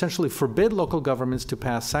cities, to essentially forbid local governments to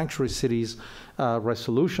pass sanctuary cities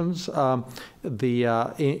resolutions. In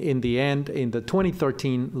the end, in the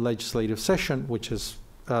 2013 legislative session, which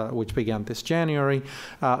began this January,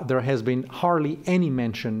 there has been hardly any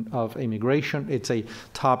mention of immigration. It's a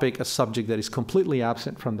topic, a subject that is completely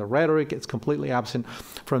absent from the rhetoric. It's completely absent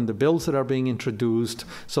from the bills that are being introduced.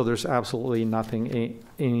 So there's absolutely nothing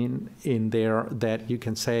in there that you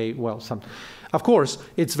can say, well, of course,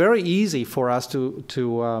 it's very easy for us to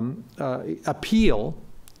appeal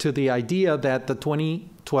to the idea that the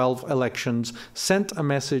 2012 elections sent a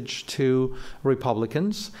message to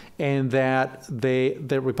Republicans, and that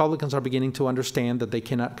the Republicans are beginning to understand that they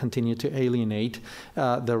cannot continue to alienate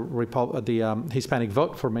the Hispanic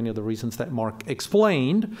vote for many of the reasons that Mark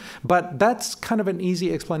explained. But that's kind of an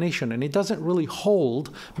easy explanation, and it doesn't really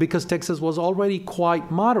hold because Texas was already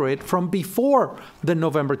quite moderate from before the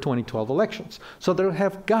November 2012 elections. So there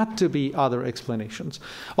have got to be other explanations.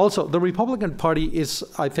 Also, the Republican Party is,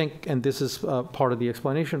 I think, and this is part of the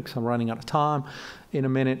explanation because I'm running out of time in a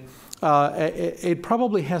minute, it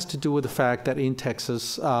probably has to do with the fact that in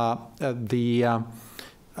Texas, the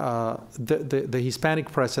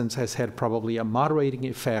Hispanic presence has had probably a moderating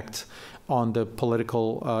effect on the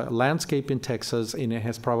political landscape in Texas, and it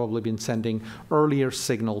has probably been sending earlier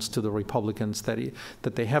signals to the Republicans that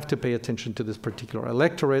they have to pay attention to this particular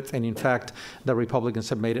electorate. And in fact, the Republicans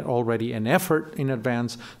have made it already an effort in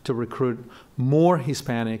advance to recruit more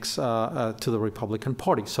Hispanics to the Republican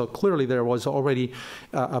Party. So clearly there was already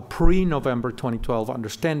a pre-November 2012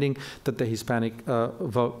 understanding that the Hispanic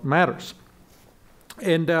vote matters.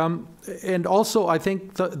 And also, I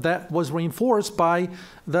think that was reinforced by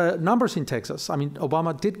the numbers in Texas. I mean,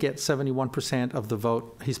 Obama did get 71% of the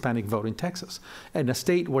vote, Hispanic vote in Texas, in a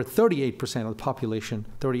state where 38% of the population,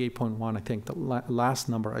 38.1, I think the last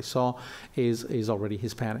number I saw, is already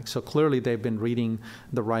Hispanic. So clearly they've been reading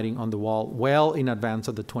the writing on the wall well in advance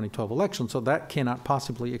of the 2012 election. So that cannot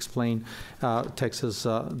possibly explain Texas,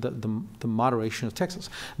 the moderation of Texas.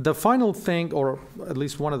 The final thing, or at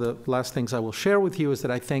least one of the last things I will share with you, is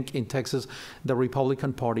that I think in Texas, the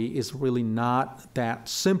Republican Party is really not that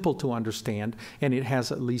simple to understand, and it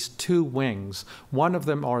has at least two wings. One of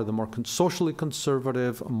them are the more socially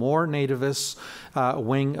conservative, more nativist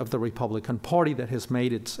wing of the Republican Party that has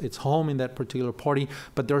made its home in that particular party,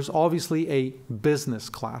 but there's obviously a business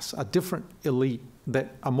class, a different elite,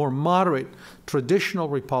 that a more moderate, traditional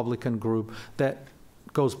Republican group that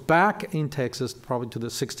goes back in Texas probably to the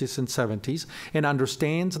 60s and 70s and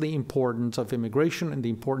understands the importance of immigration and the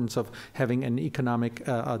importance of having an economic,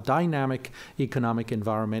 a dynamic economic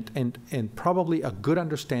environment, and probably a good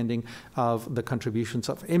understanding of the contributions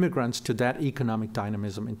of immigrants to that economic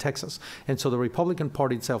dynamism in Texas. And so the Republican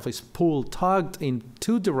Party itself is tugged in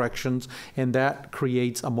two directions, and that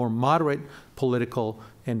creates a more moderate political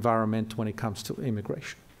environment when it comes to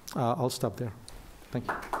immigration. I'll stop there. Thank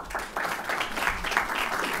you.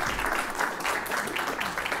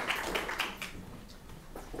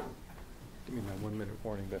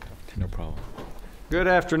 Warning that time. No problem. Good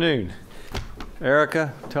afternoon.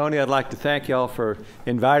 Erica, Tony, I'd like to thank y'all for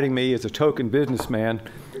inviting me as a token businessman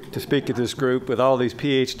to speak at this group with all these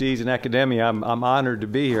PhDs in academia. I'm honored to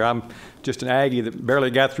be here. I'm just an Aggie that barely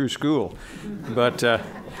got through school. But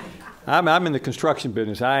I'm in the construction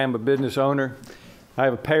business. I am a business owner. I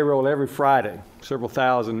have a payroll every Friday, several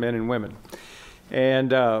thousand men and women.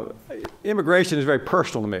 And immigration is very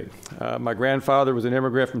personal to me. My grandfather was an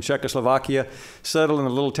immigrant from Czechoslovakia, settled in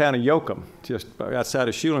the little town of Joachim, just outside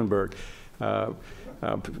of Schulenburg.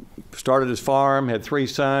 Started his farm, had 3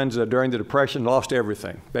 sons. During the Depression, lost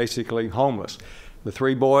everything, basically homeless. The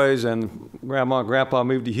 3 boys and Grandma and Grandpa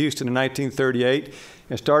moved to Houston in 1938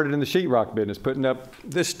 and started in the sheetrock business, putting up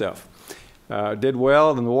this stuff. Did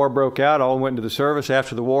well, then the war broke out, all went into the service.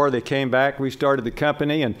 After the war, they came back, restarted the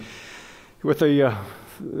company, and with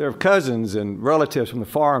their cousins and relatives from the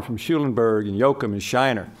farm from Schulenburg and Joachim and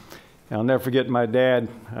Shiner. And I'll never forget my dad.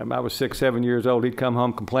 I was 6, 7 years old. He'd come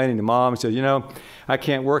home complaining to Mom. He said, you know, I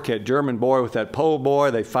can't work that German boy with that Pole boy.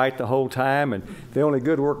 They fight the whole time, and the only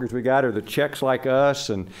good workers we got are the Czechs like us.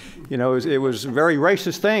 And, you know, it was a very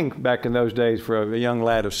racist thing back in those days for a young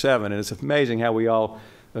lad of 7, and it's amazing how we all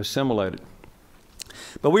assimilated.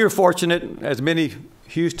 But we were fortunate, as many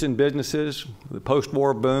Houston businesses, the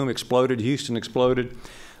post-war boom exploded, Houston exploded.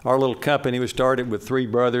 Our little company was started with 3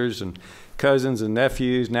 brothers and cousins and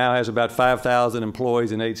nephews, now has about 5,000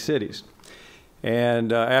 employees in 8 cities.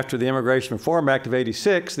 And after the Immigration Reform Act of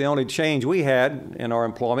 '86, the only change we had in our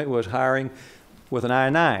employment was hiring with an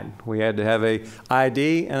I-9. We had to have a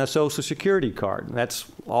ID and a Social Security card. And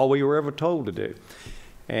that's all we were ever told to do.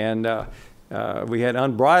 And we had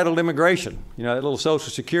unbridled immigration. You know, that little Social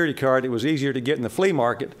Security card, it was easier to get in the flea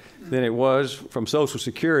market than it was from Social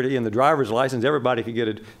Security and the driver's license. Everybody could get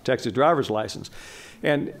a Texas driver's license.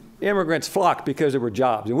 And immigrants flocked because there were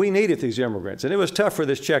jobs. And we needed these immigrants. And it was tough for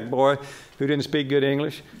this Czech boy who didn't speak good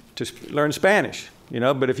English to learn Spanish. You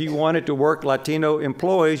know, but if you wanted to work Latino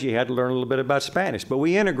employees, you had to learn a little bit about Spanish. But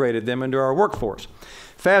we integrated them into our workforce.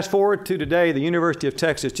 Fast forward to today, the University of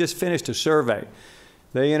Texas just finished a survey.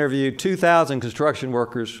 They interviewed 2,000 construction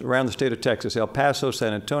workers around the state of Texas, El Paso,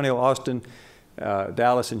 San Antonio, Austin,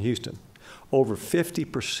 Dallas, and Houston. Over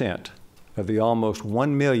 50% of the almost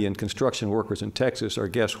 1 million construction workers in Texas are,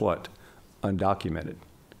 guess what, undocumented.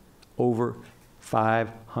 Over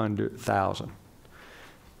 500,000.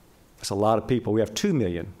 That's a lot of people. We have 2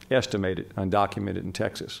 million estimated undocumented in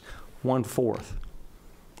Texas. 1/4,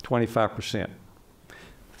 25%.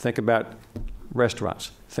 Think about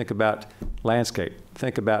restaurants. Think about landscape.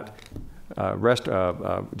 Think about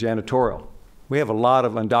janitorial. We have a lot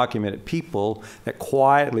of undocumented people that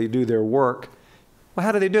quietly do their work. Well,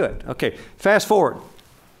 how do they do it? Okay, fast forward,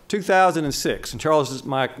 2006, and Charles,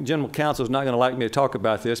 my general counsel, is not going to like me to talk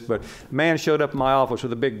about this, but a man showed up in my office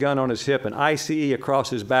with a big gun on his hip and ICE across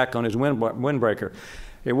his back on his windbreaker.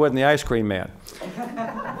 It wasn't the ice cream man.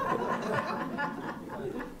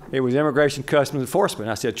 It was Immigration Customs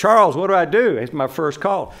Enforcement. I said, Charles, what do I do? It's my first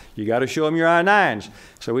call. You got to show them your I-9s.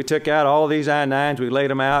 So we took out all these I-9s, we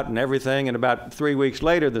laid them out and everything, and about 3 weeks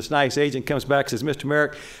later, this nice agent comes back and says, Mr.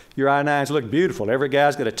 Merrick, your I-9s look beautiful. Every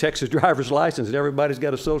guy's got a Texas driver's license and everybody's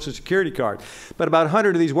got a Social Security card. But about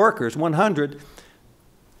 100 of these workers, 100,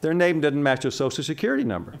 Their name doesn't match their Social Security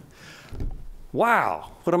number.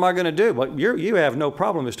 Wow, what am I going to do? Well, you have no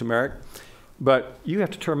problem, Mr. Merrick, but you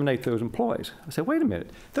have to terminate those employees. I said, wait a minute.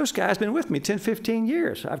 Those guys have been with me 10, 15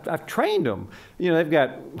 years. I've trained them. You know, they've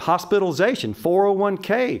got hospitalization,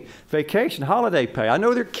 401k, vacation, holiday pay. I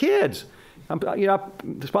know their kids. I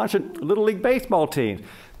sponsored Little League baseball teams.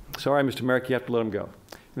 Sorry, Mr. Merrick, you have to let them go.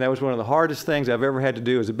 And that was one of the hardest things I've ever had to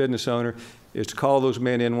do as a business owner, is to call those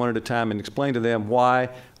men in one at a time and explain to them why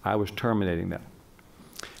I was terminating them.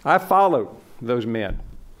 I followed those men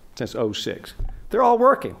since '06. They're all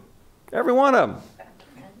working, every one of them.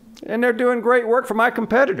 And they're doing great work for my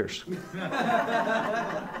competitors.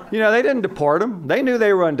 You know, they didn't deport them. They knew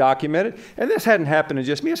they were undocumented. And this hadn't happened to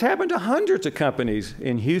just me. It's happened to hundreds of companies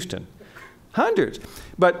in Houston. Hundreds.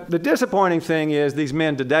 But the disappointing thing is these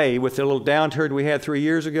men today, with the little downturn we had 3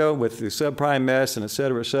 years ago, with the subprime mess and et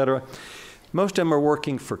cetera, most of them are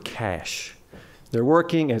working for cash. They're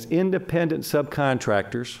working as independent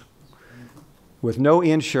subcontractors with no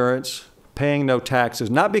insurance, paying no taxes,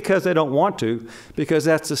 not because they don't want to, because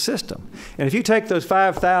that's the system. And if you take those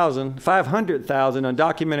 500,000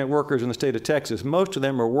 undocumented workers in the state of Texas, most of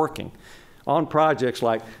them are working on projects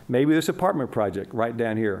like maybe this apartment project right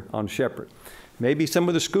down here on Shepherd. Maybe some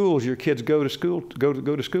of the schools your kids go to school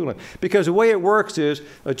in. Because the way it works is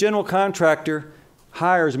a general contractor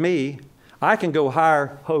hires me, I can go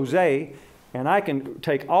hire Jose, and I can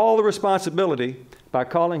take all the responsibility by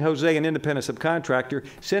calling Jose an independent subcontractor,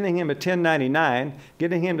 sending him a 1099,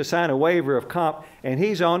 getting him to sign a waiver of comp, and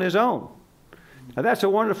he's on his own. Now that's a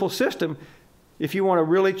wonderful system if you want a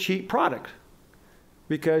really cheap product,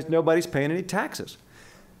 because nobody's paying any taxes.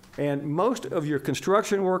 And most of your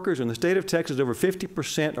construction workers in the state of Texas, over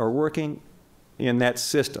 50%, are working in that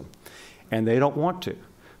system, and they don't want to.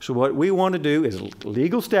 So what we want to do is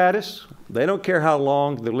legal status. They don't care how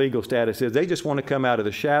long the legal status is. They just want to come out of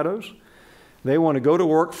the shadows. They want to go to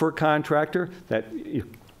work for a contractor that,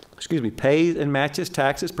 pays and matches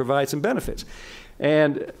taxes, provides some benefits.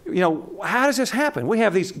 And, you know, how does this happen? We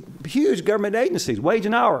have these huge government agencies, Wage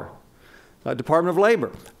and Hour, Department of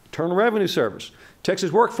Labor, Internal Revenue Service,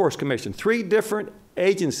 Texas Workforce Commission, 3 different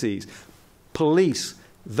agencies police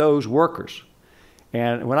those workers.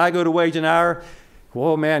 And when I go to Wage and Hour,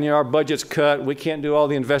 whoa, man, our budget's cut. We can't do all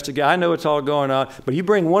the investigation. I know it's all going on. But you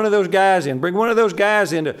bring one of those guys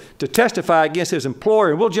in, to testify against his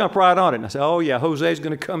employer, and we'll jump right on it. And I say, oh, yeah, Jose's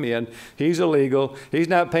going to come in. He's illegal. He's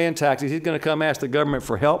not paying taxes. He's going to come ask the government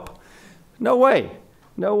for help. No way.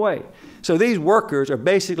 No way. So these workers are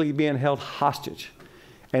basically being held hostage.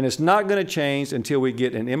 And it's not going to change until we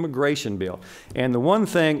get an immigration bill. And the one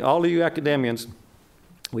thing, all of you academians,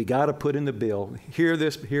 we got to put in the bill, hear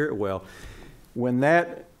it well. When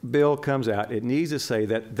that bill comes out, it needs to say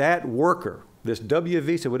that that worker, this W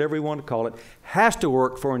visa, whatever you want to call it, has to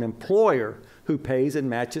work for an employer who pays and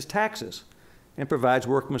matches taxes and provides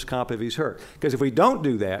workman's comp if he's hurt. Because if we don't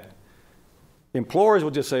do that, employers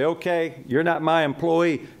will just say, okay, you're not my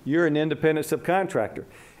employee, you're an independent subcontractor.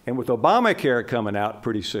 And with Obamacare coming out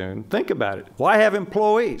pretty soon, think about it. Why have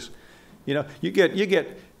employees? You know, you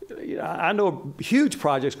get I know huge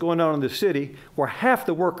projects going on in the city where half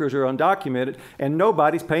the workers are undocumented and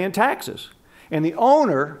nobody's paying taxes. And the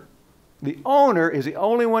owner is the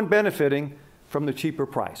only one benefiting from the cheaper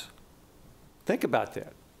price. Think about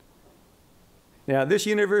that. Now, this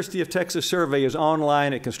University of Texas survey is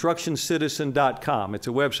online at constructioncitizen.com. It's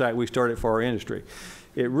a website we started for our industry.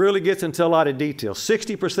 It really gets into a lot of detail.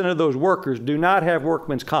 60% of those workers do not have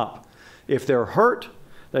workman's comp. If they're hurt,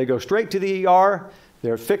 they go straight to the ER,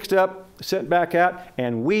 they're fixed up, sent back out,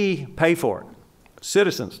 and we pay for it.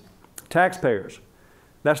 Citizens, taxpayers.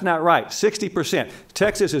 That's not right. 60%.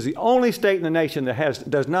 Texas is the only state in the nation that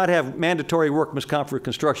does not have mandatory workman's comp for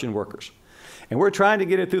construction workers. And we're trying to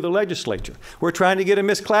get it through the legislature. We're trying to get a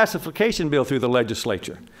misclassification bill through the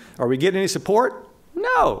legislature. Are we getting any support?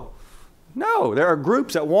 No. No. There are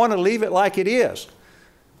groups that want to leave it like it is.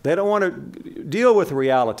 They don't want to deal with the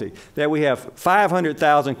reality that we have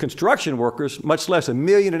 500,000 construction workers, much less 1.5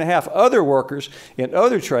 million other workers in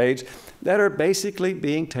other trades that are basically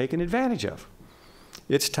being taken advantage of.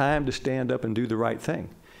 It's time to stand up and do the right thing.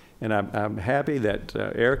 And I'm happy that,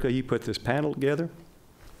 Erica, you put this panel together.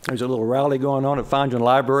 There's a little rally going on at Fondren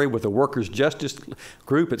Library with the Workers' Justice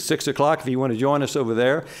Group at 6 o'clock if you want to join us over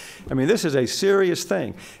there. I mean, this is a serious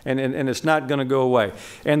thing, and it's not going to go away.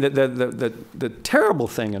 And the terrible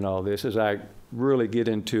thing in all this, as I really get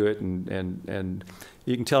into it, and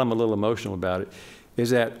you can tell I'm a little emotional about it, is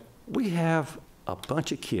that we have a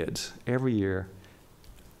bunch of kids every year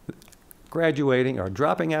graduating or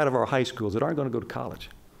dropping out of our high schools that aren't going to go to college.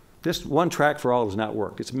 This one track for all does not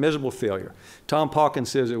work. It's a miserable failure. Tom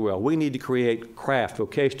Pawkins says it well. We need to create craft,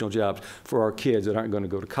 vocational jobs for our kids that aren't going to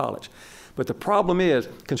go to college. But the problem is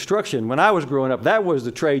construction. When I was growing up, that was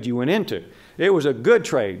the trade you went into. It was a good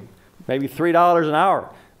trade, maybe $3 an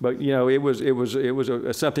hour. But you know, it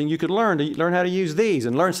was something you could learn how to use these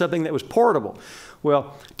and learn something that was portable.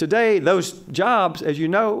 Well, today those jobs, as you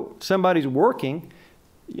know, somebody's working,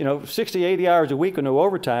 60, 80 hours a week with no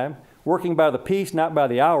overtime, working by the piece, not by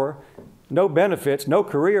the hour, no benefits, no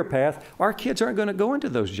career path. Our kids aren't going to go into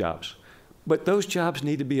those jobs. But those jobs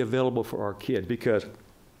need to be available for our kids, because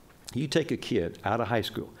you take a kid out of high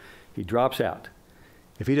school, he drops out.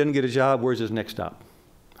 If he doesn't get a job, where's his next stop?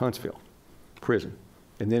 Huntsville, prison.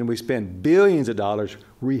 And then we spend billions of dollars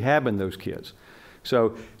rehabbing those kids.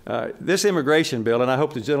 So this immigration bill, and I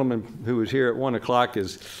hope the gentleman who was here at 1 o'clock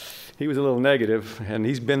he was a little negative, and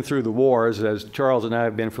he's been through the wars, as Charles and I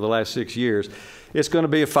have been for the last 6 years. It's going to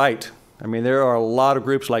be a fight. I mean, there are a lot of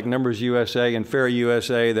groups like Numbers USA and Fair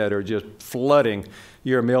USA that are just flooding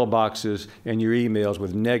your mailboxes and your emails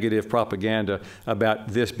with negative propaganda about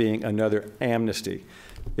this being another amnesty.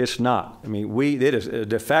 It's not. I mean, it is a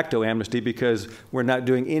de facto amnesty because we're not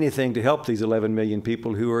doing anything to help these 11 million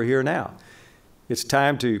people who are here now. It's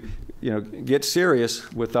time to, get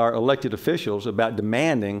serious with our elected officials about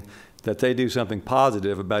demanding that they do something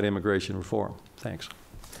positive about immigration reform. Thanks.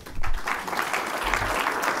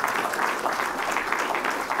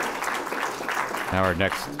 Now our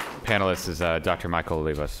next panelist is Dr. Michael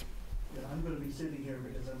Olivas. Yeah, I'm going to be sitting here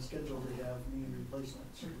because I'm scheduled to have knee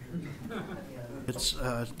replacement surgery. It's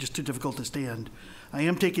just too difficult to stand. I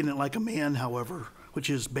am taking it like a man, however, which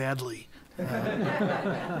is badly,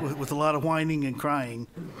 with a lot of whining and crying.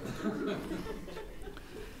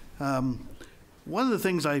 One of the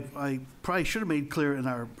things I probably should have made clear in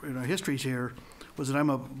our histories here was that I'm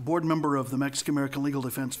a board member of the Mexican-American Legal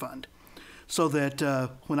Defense Fund. So that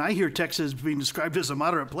when I hear Texas being described as a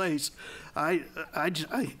moderate place, I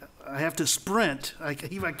have to sprint. I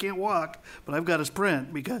can't walk, but I've got to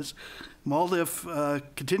sprint because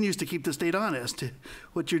MALDIF continues to keep the state honest.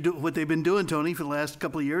 What they've been doing, Tony, for the last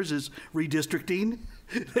couple of years is redistricting.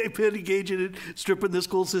 They've been engaging in stripping the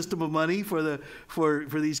school system of money for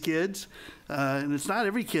these kids, and it's not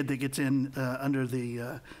every kid that gets in under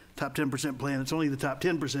the top 10% plan. It's only the top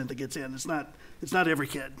 10% that gets in. It's not every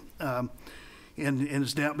kid. And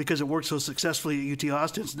it's now, because it worked so successfully at UT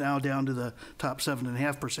Austin, it's now down to the top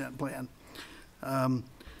 7.5% plan.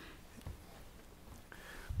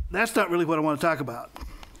 That's not really what I want to talk about.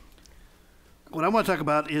 What I want to talk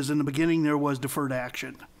about is, in the beginning, there was deferred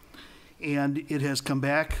action. And it has come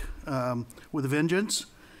back with a vengeance.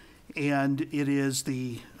 And it is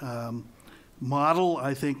the model,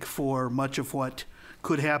 I think, for much of what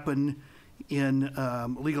could happen in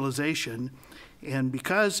legalization. And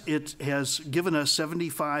because it has given us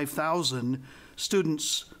 75,000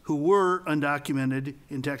 students who were undocumented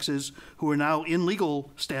in Texas, who are now in legal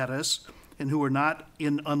status and who are not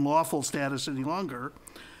in unlawful status any longer,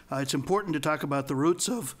 it's important to talk about the roots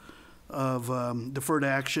of deferred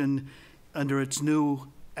action under its new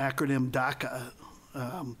acronym DACA,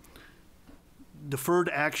 Deferred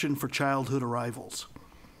Action for Childhood Arrivals,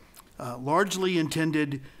 largely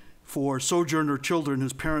intended for sojourner children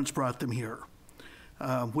whose parents brought them here.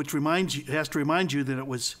 Which has to remind you that it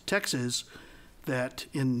was Texas that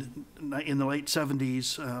in the late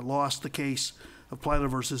 70s lost the case of Plyler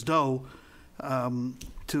versus Doe when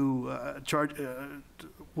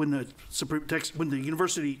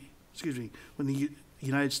the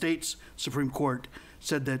United States Supreme Court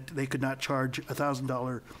said that they could not charge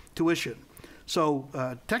 $1,000 tuition.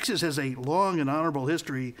 So Texas has a long and honorable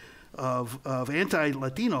history of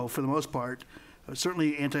anti-Latino, for the most part,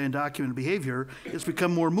 certainly anti-undocumented behavior. It's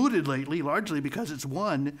become more mooted lately, largely because it's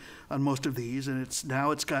won on most of these, and it's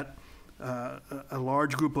got a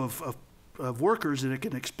large group of workers that it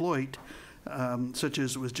can exploit, such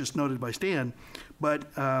as was just noted by Stan.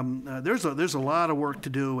 But there's a lot of work to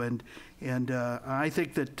do, and I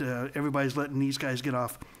think that everybody's letting these guys get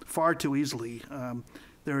off far too easily.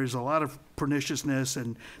 There is a lot of perniciousness,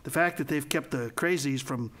 and the fact that they've kept the crazies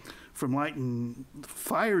from lighting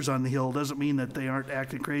fires on the Hill doesn't mean that they aren't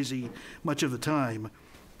acting crazy much of the time.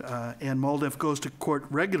 And MALDIF goes to court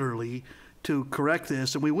regularly to correct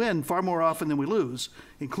this, and we win far more often than we lose,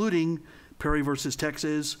 including Perry versus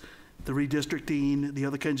Texas, the redistricting, the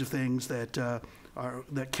other kinds of things that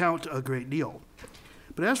count a great deal.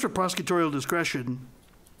 But as for prosecutorial discretion,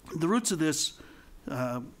 the roots of this,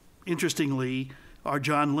 interestingly, are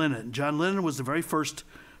John Lennon. John Lennon was the very first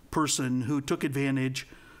person who took advantage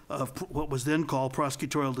of what was then called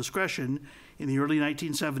prosecutorial discretion in the early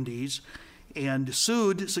 1970s. and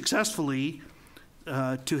sued successfully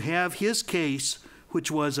to have his case,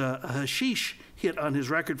 which was a hashish hit on his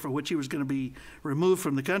record for which he was going to be removed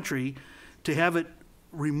from the country, to have it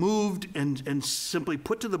removed and simply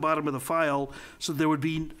put to the bottom of the file so there would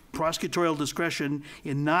be prosecutorial discretion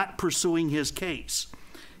in not pursuing his case.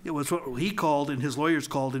 It was what he called, and his lawyers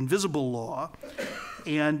called, invisible law.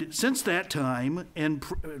 And since that time, and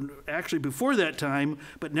actually before that time,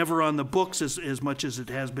 but never on the books as much as it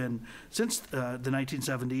has been since the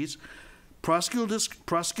 1970s,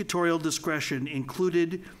 prosecutorial discretion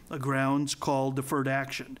included a grounds called deferred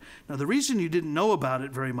action. Now, the reason you didn't know about it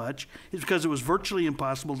very much is because it was virtually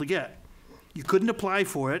impossible to get. You couldn't apply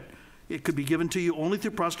for it. It could be given to you only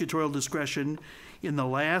through prosecutorial discretion in the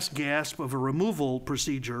last gasp of a removal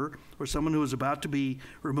procedure, or someone who was about to be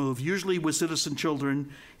removed, usually with citizen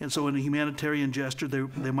children, and so in a humanitarian gesture,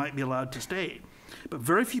 they might be allowed to stay. But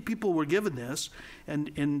very few people were given this,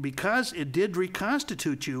 and because it did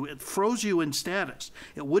reconstitute you, it froze you in status.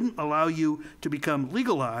 It wouldn't allow you to become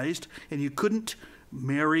legalized, and you couldn't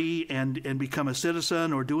marry and become a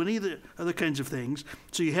citizen or do any of the other kinds of things.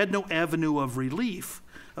 So you had no avenue of relief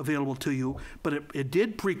available to you, but it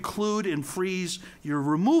did preclude and freeze your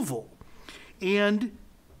removal. And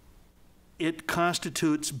it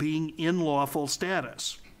constitutes being in lawful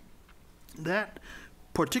status. That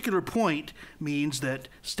particular point means that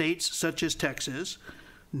states such as Texas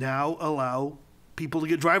now allow people to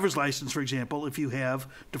get driver's license, for example, if you have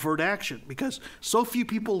deferred action, because so few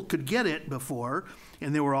people could get it before,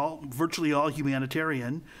 and they were virtually all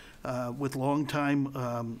humanitarian with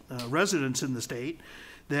long-time residents in the state,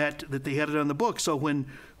 that they had it on the book. So when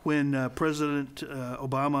President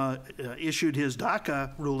Obama issued his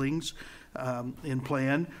DACA rulings in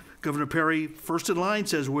plan, Governor Perry, first in line,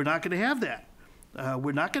 says, we're not going to have that.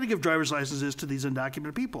 We're not going to give driver's licenses to these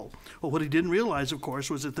undocumented people. Well, what he didn't realize, of course,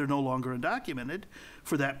 was that they're no longer undocumented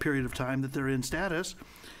for that period of time that they're in status.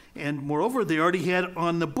 And moreover, they already had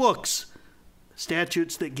on the books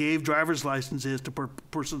statutes that gave driver's licenses to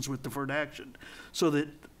persons with deferred action. So that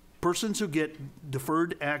persons who get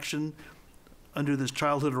deferred action under this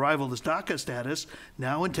childhood arrival, this DACA status,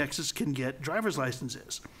 now in Texas can get driver's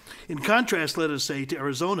licenses. In contrast, let us say, to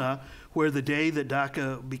Arizona, where the day that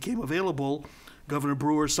DACA became available, Governor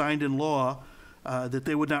Brewer signed in law that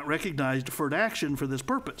they would not recognize deferred action for this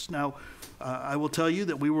purpose. Now, I will tell you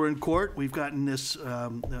that we were in court. We've gotten this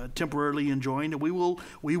temporarily enjoined, and we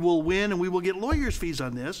will win, and we will get lawyers' fees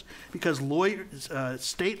on this, because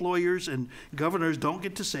state lawyers and governors don't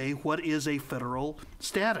get to say what is a federal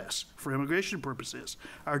status for immigration purposes.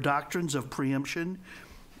 Our doctrines of preemption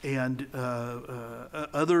and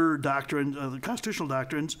other doctrines, the constitutional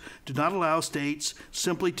doctrines, do not allow states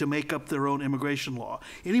simply to make up their own immigration law,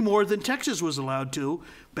 any more than Texas was allowed to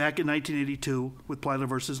back in 1982 with Plata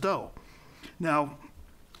versus Doe. Now,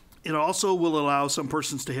 it also will allow some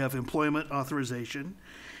persons to have employment authorization,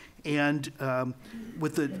 and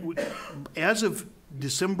as of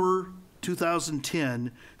December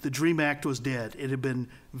 2010, the DREAM Act was dead. It had been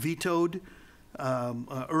vetoed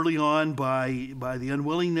early on by the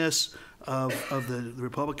unwillingness of the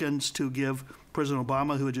Republicans to give President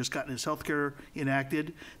Obama, who had just gotten his health care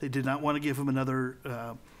enacted. They did not want to give him another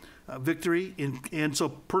victory. And so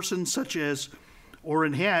persons such as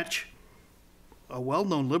Orrin Hatch, a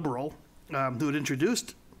well-known liberal, who had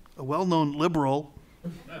introduced a well-known liberal,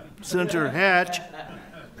 Senator Hatch.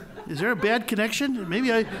 Is there a bad connection? Maybe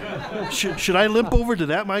should I limp over to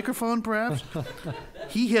that microphone, perhaps?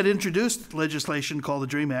 He had introduced legislation called the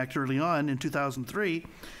DREAM Act early on in 2003.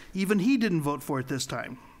 Even he didn't vote for it this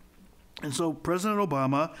time. And so President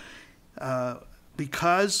Obama,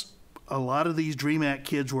 because a lot of these DREAM Act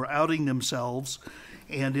kids were outing themselves,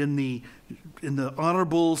 and in the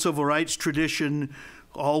honorable civil rights tradition,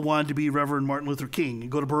 all wanted to be Reverend Martin Luther King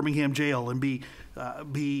and go to Birmingham jail and be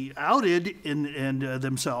outed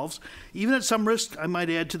themselves, even at some risk, I might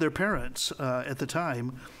add, to their parents at the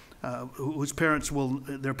time, whose parents will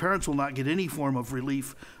not get any form of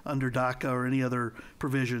relief under DACA or any other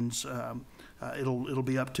provisions. It'll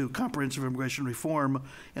be up to comprehensive immigration reform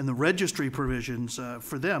and the registry provisions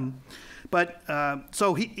for them. But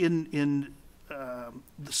so in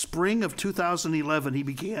the spring of 2011, he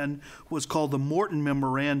began what's called the Morton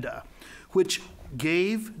Memoranda, which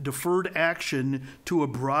gave deferred action to a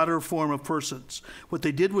broader form of persons. What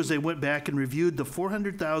they did was they went back and reviewed the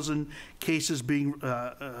 400,000 cases being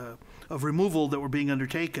of removal that were being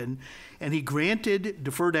undertaken, and he granted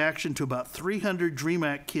deferred action to about 300 DREAM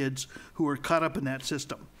Act kids who were caught up in that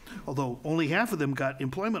system, although only half of them got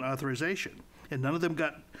employment authorization, and none of them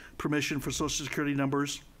got permission for Social Security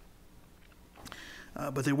numbers.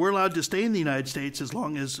 but they were allowed to stay in the United States as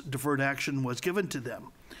long as deferred action was given to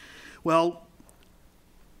them. Well,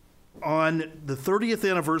 on the 30th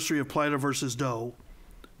anniversary of Plyler versus Doe,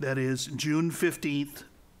 that is June 15th,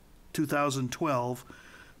 2012,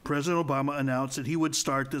 President Obama announced that he would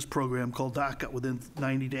start this program called DACA within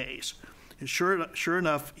 90 days. And sure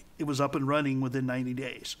enough, it was up and running within 90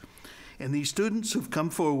 days. And these students who've come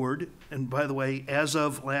forward, and by the way, as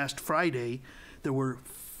of last Friday, there were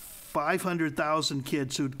 500,000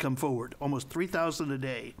 kids who'd come forward, almost 3,000 a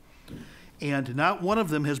day. And not one of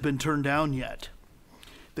them has been turned down yet.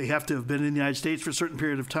 They have to have been in the United States for a certain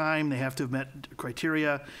period of time. They have to have met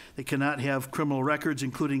criteria. They cannot have criminal records,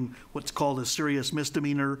 including what's called a serious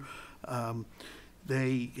misdemeanor.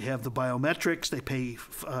 They have the biometrics. They pay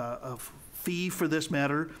a fee for this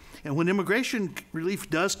matter. And when immigration relief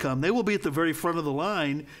does come, they will be at the very front of the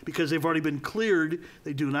line because they've already been cleared.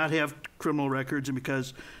 They do not have criminal records, and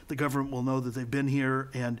because the government will know that they've been here,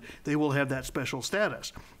 and they will have that special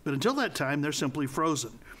status. But until that time, they're simply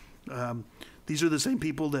frozen. These are the same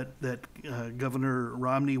people that Governor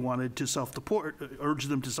Romney wanted to self-deport, urged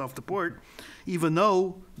them to self-deport, even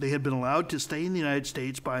though they had been allowed to stay in the United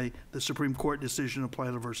States by the Supreme Court decision of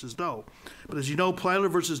Plyler versus Doe. But as you know, Plyler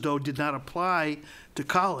versus Doe did not apply to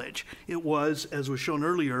college. It was, as was shown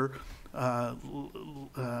earlier,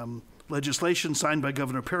 legislation signed by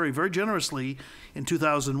Governor Perry very generously in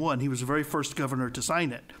 2001. He was the very first governor to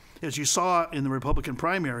sign it. As you saw in the Republican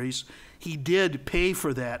primaries, he did pay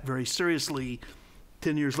for that very seriously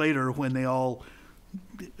 10 years later when they all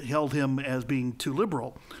held him as being too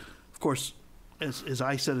liberal. Of course, as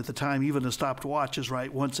I said at the time, even a stopped watch is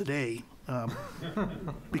right once a day,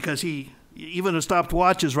 because even a stopped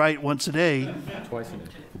watch is right once a day. Twice a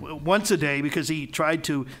day. Once a day, because he tried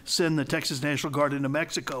to send the Texas National Guard into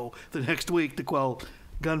Mexico the next week to quell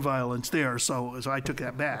gun violence there, so I took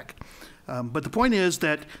that back. But the point is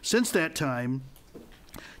that since that time,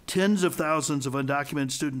 tens of thousands of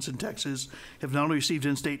undocumented students in Texas have not only received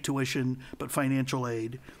in-state tuition, but financial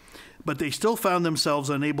aid. But they still found themselves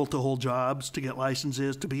unable to hold jobs, to get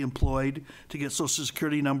licenses, to be employed, to get Social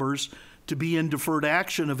Security numbers, to be in deferred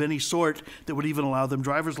action of any sort that would even allow them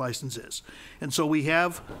driver's licenses. And so we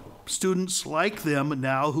have students like them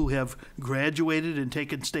now who have graduated and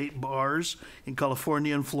taken state bars in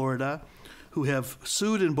California and Florida, who have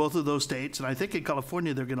sued in both of those states, and I think in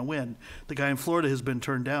California they're going to win. The guy in Florida has been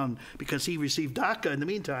turned down because he received DACA in the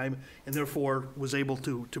meantime and therefore was able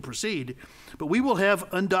to proceed. But we will have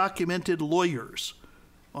undocumented lawyers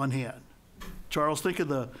on hand. Charles, think of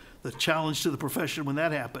the challenge to the profession when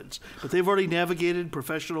that happens. But they've already navigated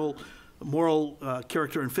professional, moral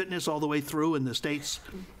character and fitness all the way through in the states.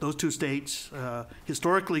 Those two states,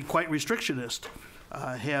 historically quite restrictionist,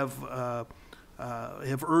 have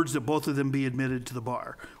urged that both of them be admitted to the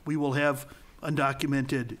bar. We will have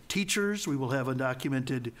undocumented teachers. We will have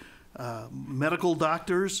undocumented medical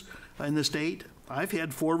doctors in the state. I've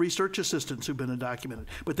had 4 research assistants who've been undocumented,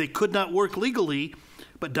 but they could not work legally,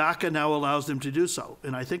 but DACA now allows them to do so.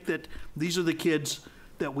 And I think that these are the kids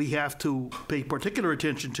that we have to pay particular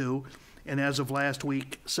attention to. And as of last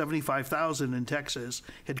week, 75,000 in Texas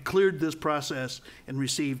had cleared this process and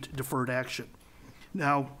received deferred action.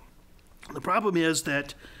 Now, the problem is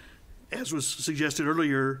that, as was suggested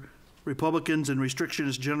earlier, Republicans and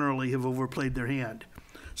restrictionists generally have overplayed their hand.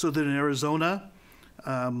 So that in Arizona,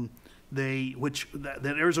 that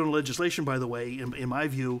Arizona legislation, by the way, in my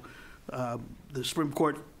view, the Supreme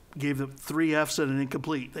Court gave them 3 Fs and an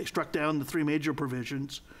incomplete. They struck down the 3 major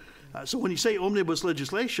provisions. So when you say omnibus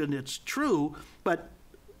legislation, it's true, but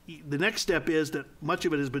the next step is that much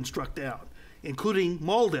of it has been struck down, including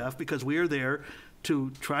MALDEF, because we are there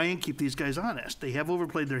to try and keep these guys honest. They have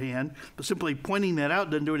overplayed their hand, but simply pointing that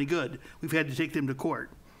out doesn't do any good. We've had to take them to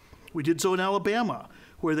court. We did so in Alabama,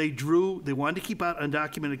 where they wanted to keep out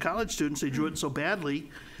undocumented college students. They drew it so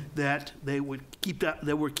badly that they were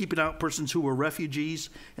keeping out persons who were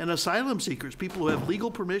refugees and asylum seekers, people who have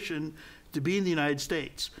legal permission to be in the United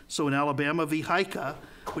States. So in Alabama v. HICA,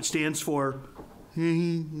 which stands for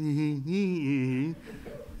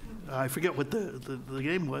I forget what the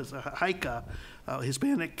name was, HICA,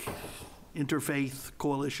 Hispanic Interfaith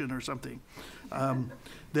Coalition or something.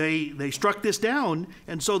 They struck this down,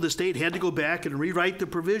 and so the state had to go back and rewrite the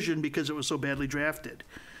provision because it was so badly drafted.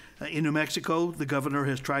 In New Mexico, the governor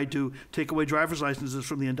has tried to take away driver's licenses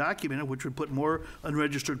from the undocumented, which would put more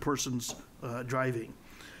unregistered persons driving.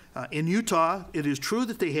 In Utah, it is true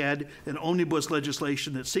that they had an omnibus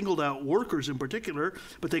legislation that singled out workers in particular,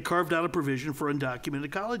 but they carved out a provision for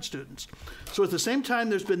undocumented college students. So at the same time,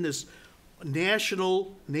 there's been this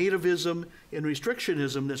national nativism and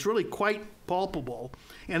restrictionism that's really quite palpable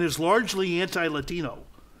and is largely anti-Latino,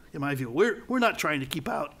 in my view. We're not trying to keep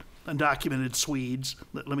out undocumented Swedes,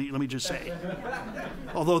 let me just say.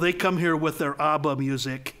 Although they come here with their ABBA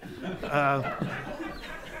music.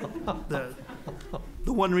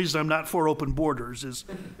 The one reason I'm not for open borders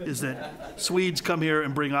is that Swedes come here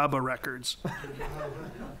and bring ABBA records.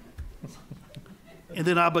 And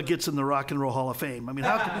then ABBA gets in the Rock and Roll Hall of Fame. I mean,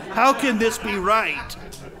 how can this be right?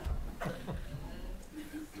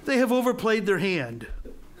 They have overplayed their hand.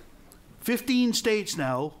 15 states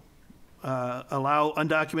now allow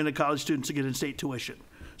undocumented college students to get in-state tuition.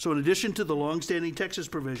 So in addition to the longstanding Texas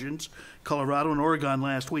provisions, Colorado and Oregon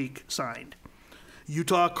last week signed.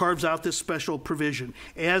 Utah carves out this special provision,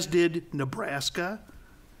 as did Nebraska,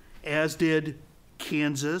 as did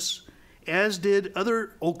Kansas, as did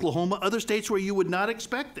Oklahoma, other states where you would not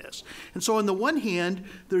expect this. And so on the one hand,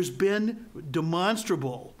 there's been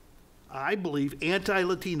demonstrable, I believe,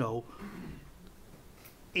 anti-Latino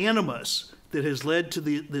animus that has led to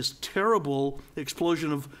this terrible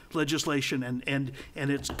explosion of legislation and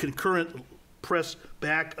its concurrent press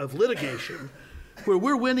back of litigation, where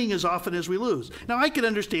we're winning as often as we lose. Now, I can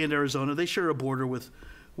understand Arizona. They share a border with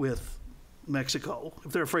Mexico,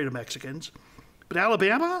 if they're afraid of Mexicans. But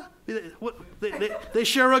Alabama, they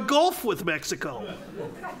share a Gulf with Mexico.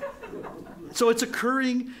 So it's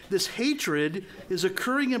occurring, this hatred is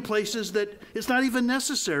occurring in places that it's not even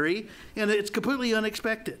necessary, and it's completely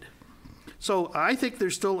unexpected. So I think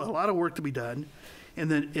there's still a lot of work to be done.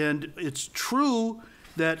 And it's true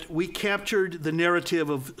that we captured the narrative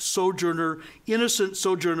of innocent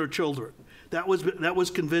sojourner children. That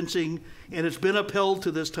was convincing, and it's been upheld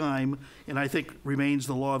to this time, and I think remains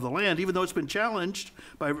the law of the land, even though it's been challenged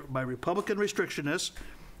by Republican restrictionists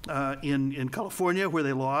in California, where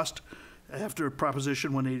they lost after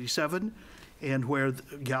Proposition 187, and where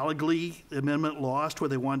the Gallagher Amendment lost, where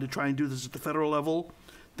they wanted to try and do this at the federal level.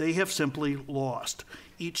 They have simply lost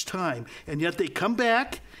each time. And yet they come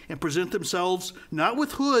back and present themselves not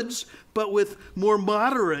with hoods, but with more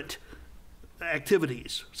moderate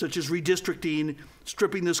activities, such as redistricting,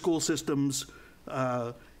 stripping the school systems,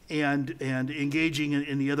 and engaging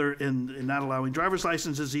in not allowing driver's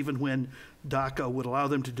licenses, even when DACA would allow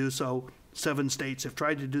them to do so. 7 states have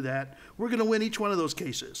tried to do that. We're going to win each one of those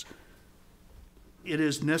cases. It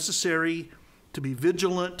is necessary to be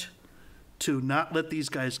vigilant, to not let these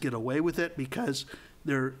guys get away with it, because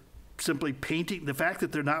they're simply painting, the fact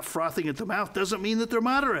that they're not frothing at the mouth doesn't mean that they're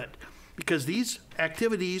moderate, because these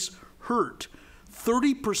activities hurt.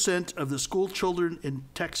 30% of the school children in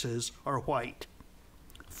Texas are white.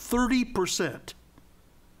 30%.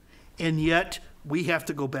 And yet we have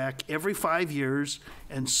to go back every 5 years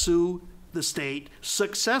and sue the state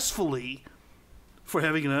successfully for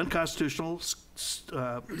having an unconstitutional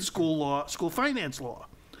school finance law.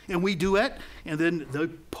 And we do it, and then they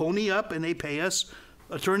pony up and they pay us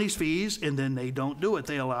attorney's fees, and then they don't do it.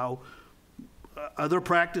 They allow other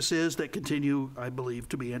practices that continue, I believe,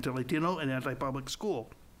 to be anti-Latino and anti-public school.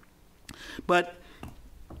 But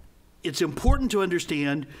it's important to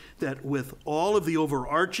understand that with all of the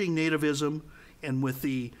overarching nativism and with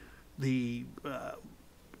the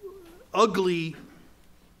ugly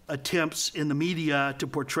attempts in the media to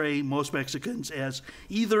portray most Mexicans as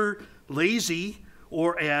either lazy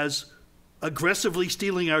or as aggressively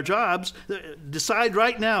stealing our jobs, decide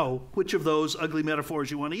right now which of those ugly metaphors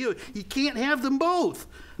you want to use. You can't have them both.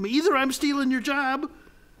 I mean, either I'm stealing your job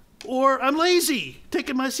or I'm lazy,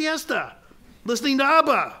 taking my siesta, listening to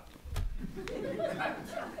ABBA.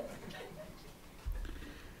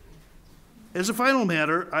 As a final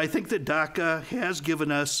matter, I think that DACA has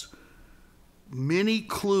given us many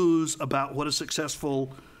clues about what a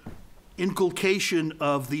successful inculcation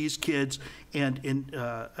of these kids and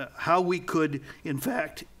how we could, in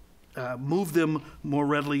fact, move them more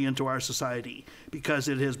readily into our society, because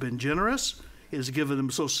it has been generous. It has given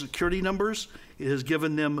them Social Security numbers. It has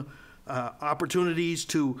given them opportunities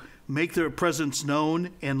to make their presence known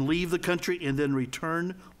and leave the country and then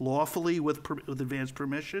return lawfully with advance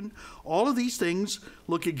permission. All of these things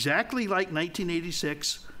look exactly like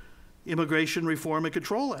 1986 Immigration Reform and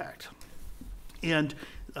Control Act. And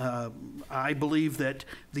I believe that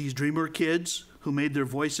these dreamer kids who made their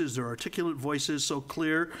voices, their articulate voices so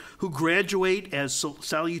clear, who graduate as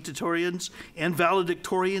salutatorians and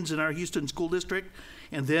valedictorians in our Houston School District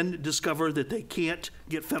and then discover that they can't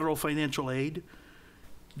get federal financial aid,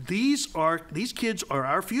 these kids are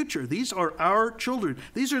our future. These are our children.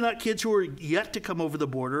 These are not kids who are yet to come over the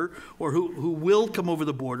border or who will come over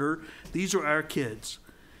the border. These are our kids.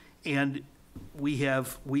 And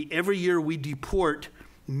every year we deport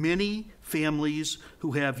many families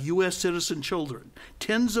who have U.S. citizen children,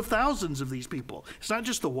 tens of thousands of these people. It's not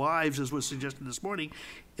just the wives, as was suggested this morning,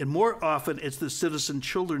 and more often it's the citizen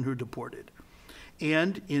children who are deported.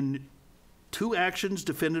 And in 2 actions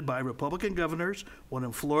defended by Republican governors, one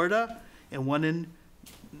in Florida and one in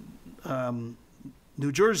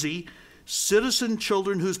New Jersey, citizen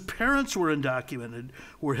children whose parents were undocumented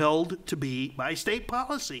were held to be, by state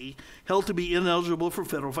policy, held to be ineligible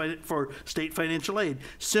for state financial aid.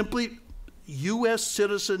 Simply U.S.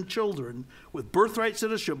 citizen children with birthright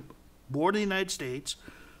citizenship born in the United States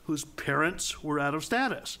whose parents were out of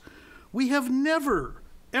status. We have never,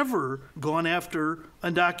 ever gone after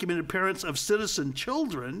undocumented parents of citizen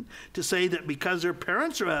children to say that because their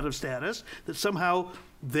parents are out of status, that somehow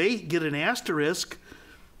they get an asterisk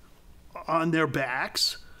on their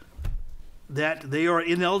backs, that they are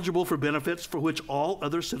ineligible for benefits for which all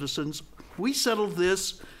other citizens. We settled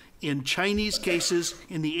this in Chinese cases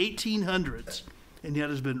in the 1800s, and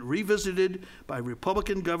yet has been revisited by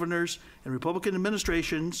Republican governors and Republican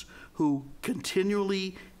administrations who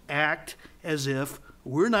continually act as if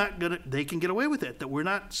they can get away with it, that we're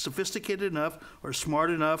not sophisticated enough or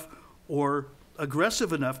smart enough or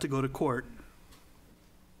aggressive enough to go to court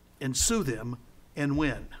and sue them and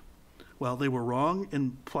win. Well, they were wrong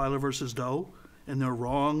in Plyler versus Doe, and they're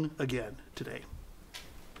wrong again today.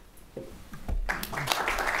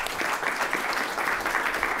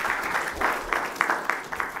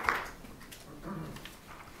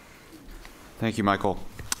 Thank you, Michael.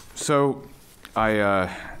 So I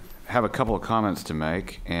have a couple of comments to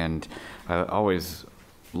make, and I always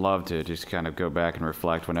love to just kind of go back and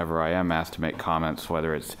reflect whenever I am asked to make comments,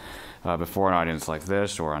 whether it's before an audience like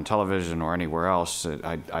this or on television or anywhere else.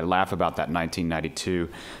 I laugh about that 1992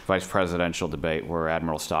 vice presidential debate where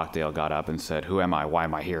Admiral Stockdale got up and said, "Who am I? Why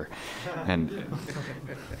am I here?" And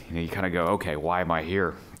you kind of go, okay, why am I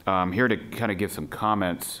here? I'm here to kind of give some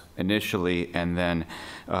comments initially and then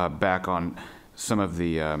back on some of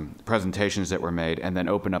the presentations that were made and then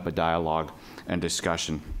open up a dialogue and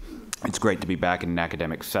discussion. It's great to be back in an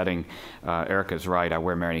academic setting. Erica's right, I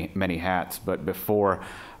wear many hats, but before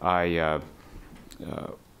I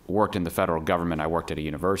worked in the federal government, I worked at a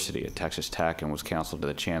university at Texas Tech and was counselor to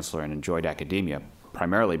the chancellor and enjoyed academia,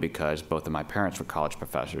 primarily because both of my parents were college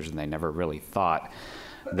professors and they never really thought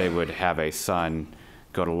they would have a son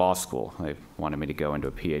go to law school. They wanted me to go into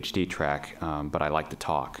a PhD track, but I like to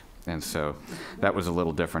talk. And so that was a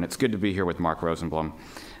little different. It's good to be here with Mark Rosenblum.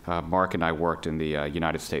 Mark and I worked in the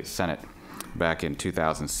United States Senate back in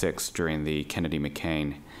 2006 during the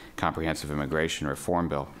Kennedy-McCain Comprehensive Immigration Reform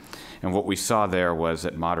Bill. And what we saw there was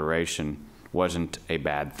that moderation wasn't a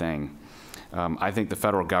bad thing. I think the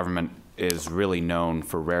federal government is really known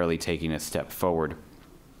for rarely taking a step forward.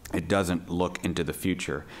 It doesn't look into the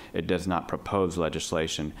future. It does not propose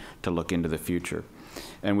legislation to look into the future.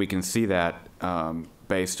 And we can see that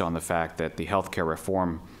based on the fact that the healthcare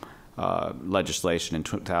reform legislation in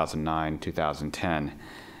 2009, 2010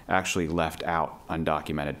 actually left out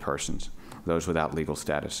undocumented persons, those without legal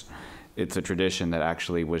status. It's a tradition that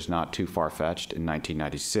actually was not too far-fetched. In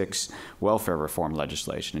 1996, welfare reform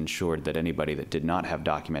legislation ensured that anybody that did not have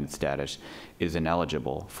documented status is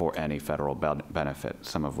ineligible for any federal benefit,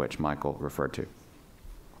 some of which Michael referred to.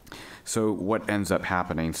 So what ends up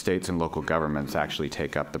happening, states and local governments actually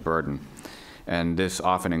take up the burden. And this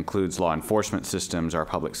often includes law enforcement systems, our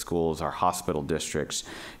public schools, our hospital districts,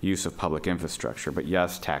 use of public infrastructure. But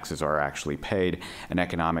yes, taxes are actually paid, and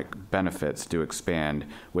economic benefits do expand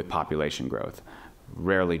with population growth.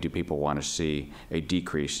 Rarely do people want to see a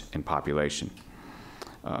decrease in population.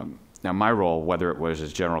 Now, my role, whether it was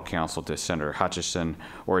as general counsel to Senator Hutchison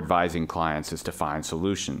or advising clients, is to find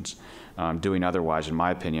solutions. Doing otherwise, in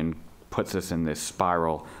my opinion, puts us in this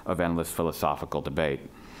spiral of endless philosophical debate,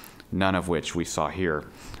 none of which we saw here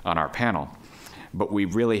on our panel. But we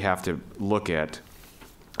really have to look at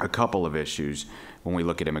a couple of issues when we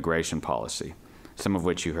look at immigration policy, some of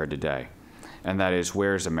which you heard today. And that is,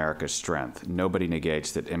 where's America's strength? Nobody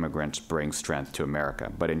negates that immigrants bring strength to America.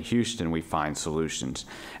 But in Houston, we find solutions.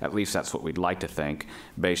 At least that's what we'd like to think,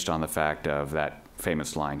 based on the fact of that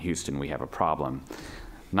famous line, Houston, we have a problem.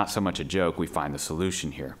 Not so much a joke, we find the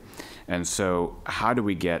solution here. And so how do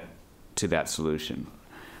we get to that solution?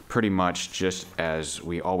 Pretty much just as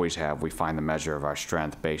we always have, we find the measure of our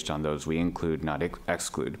strength based on those we include, not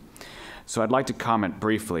exclude. So I'd like to comment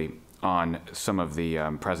briefly on some of the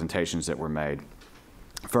presentations that were made.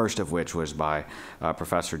 First of which was by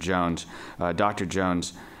Professor Jones. Dr.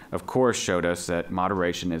 Jones, of course, showed us that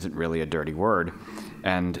moderation isn't really a dirty word.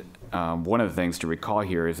 And one of the things to recall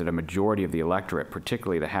here is that a majority of the electorate,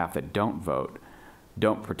 particularly the half that don't vote,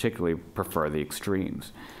 don't particularly prefer the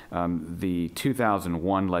extremes. The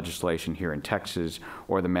 2001 legislation here in Texas,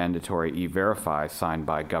 or the mandatory E-Verify signed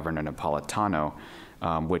by Governor Napolitano,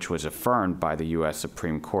 which was affirmed by the U.S.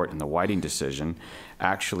 Supreme Court in the Whiting decision,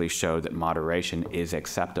 actually showed that moderation is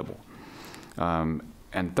acceptable.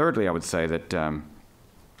 And thirdly, I would say that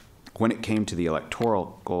when it came to the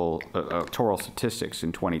electoral statistics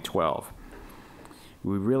in 2012,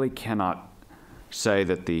 we really cannot say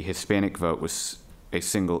that the Hispanic vote was a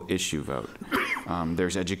single issue vote.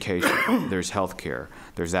 There's education, there's healthcare,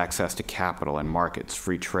 there's access to capital and markets,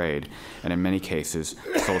 free trade, and in many cases,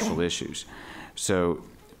 social issues. So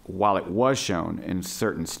while it was shown in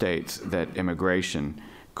certain states that immigration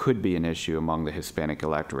could be an issue among the Hispanic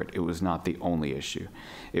electorate, it was not the only issue.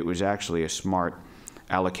 It was actually a smart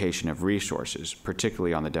allocation of resources,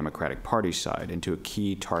 particularly on the Democratic Party side, into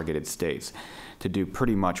key targeted states to do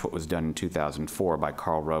pretty much what was done in 2004 by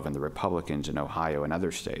Karl Rove and the Republicans in Ohio and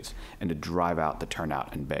other states, and to drive out the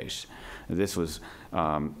turnout and base. This was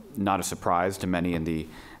not a surprise to many in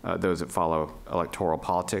those that follow electoral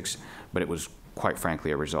politics, but it was quite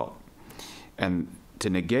frankly a result. And to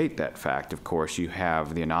negate that fact, of course, you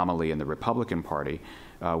have the anomaly in the Republican Party,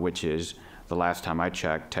 which is, the last time I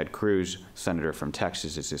checked, Ted Cruz, senator from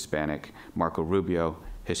Texas, is Hispanic, Marco Rubio,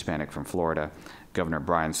 Hispanic from Florida, Governor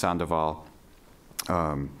Brian Sandoval,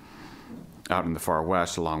 out in the far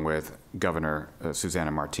west, along with Governor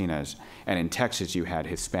Susana Martinez. And in Texas, you had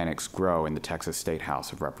Hispanics grow in the Texas State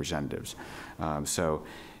House of Representatives. So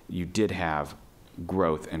you did have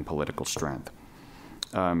growth in political strength.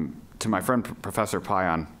 To my friend Professor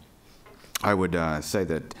Payan, I would say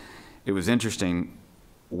that it was interesting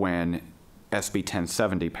when SB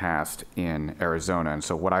 1070 passed in Arizona. And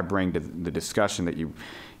so what I bring to the discussion that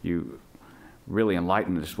you really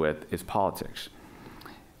enlightened us with is politics.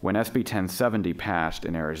 When SB 1070 passed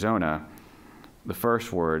in Arizona, the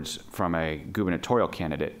first words from a gubernatorial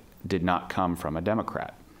candidate did not come from a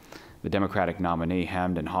Democrat. The Democratic nominee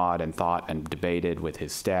hemmed and hawed and thought and debated with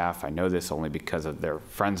his staff. I know this only because of their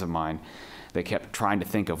friends of mine. They kept trying to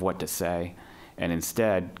think of what to say. And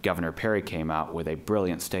instead, Governor Perry came out with a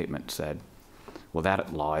brilliant statement, said, well,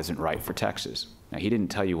 that law isn't right for Texas. Now, he didn't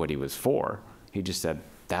tell you what he was for. He just said,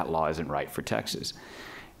 that law isn't right for Texas.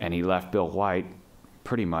 And he left Bill White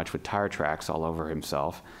pretty much with tire tracks all over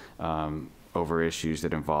himself over issues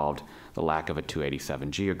that involved the lack of a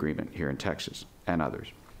 287G agreement here in Texas and others.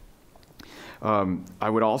 I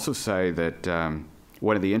would also say that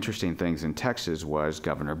one of the interesting things in Texas was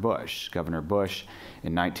Governor Bush. Governor Bush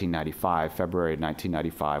in 1995, February of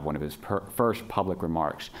 1995, one of his first public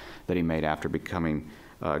remarks that he made after becoming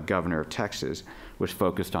governor of Texas was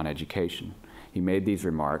focused on education. He made these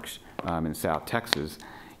remarks in South Texas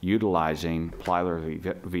utilizing Plyler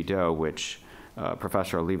v. Doe, which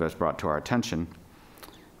Professor Olivas brought to our attention.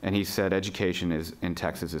 And he said education in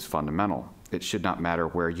Texas is fundamental. It should not matter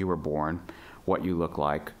where you were born, what you look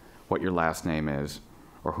like, what your last name is,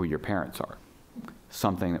 or who your parents are.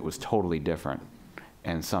 Something that was totally different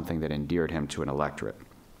and something that endeared him to an electorate.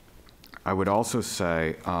 I would also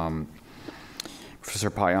say Professor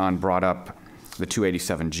Payan brought up the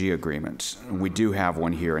 287G agreements. We do have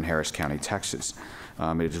one here in Harris County, Texas.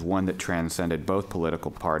 It is one that transcended both political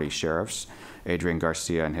party sheriffs, Adrian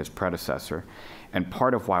Garcia and his predecessor, and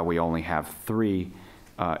part of why we only have 3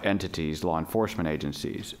 entities, law enforcement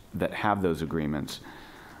agencies, that have those agreements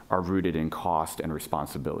are rooted in cost and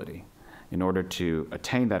responsibility. In order to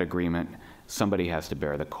attain that agreement, somebody has to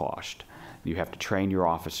bear the cost. You have to train your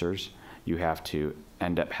officers, you have to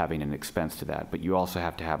end up having an expense to that, but you also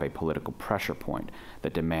have to have a political pressure point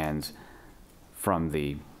that demands from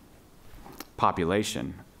the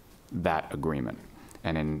population that agreement.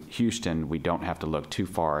 And in Houston, we don't have to look too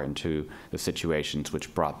far into the situations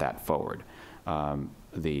which brought that forward.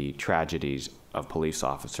 The tragedies of police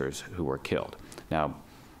officers who were killed. Now,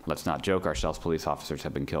 let's not joke ourselves, police officers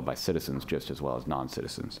have been killed by citizens just as well as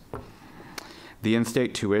non-citizens. The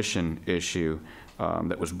in-state tuition issue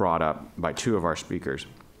that was brought up by 2 of our speakers,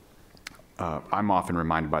 I'm often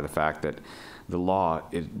reminded by the fact that the law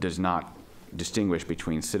does not distinguish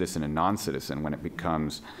between citizen and non-citizen when it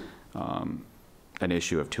becomes an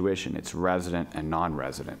issue of tuition. It's resident and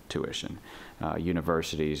non-resident tuition.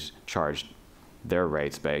 Universities charge their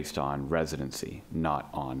rates based on residency, not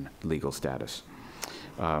on legal status.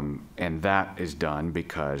 And that is done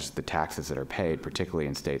because the taxes that are paid, particularly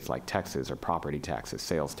in states like Texas, are property taxes,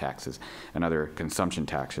 sales taxes, and other consumption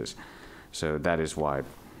taxes. So that is why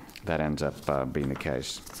that ends up being the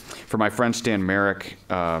case. For my friend Stan Merrick,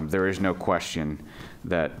 there is no question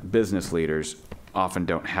that business leaders often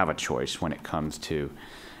don't have a choice when it comes to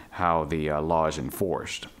how the law is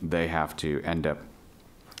enforced. They have to end up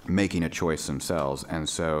making a choice themselves. And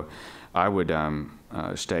so I would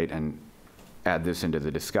state and add this into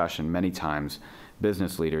the discussion. Many times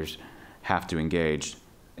business leaders have to engage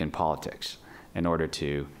in politics in order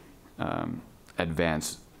to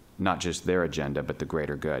advance not just their agenda, but the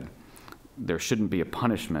greater good. There shouldn't be a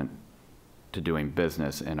punishment to doing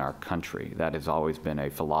business in our country. That has always been a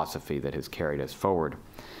philosophy that has carried us forward.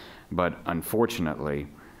 But unfortunately,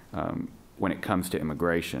 when it comes to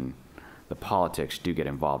immigration, the politics do get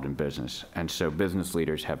involved in business. And so business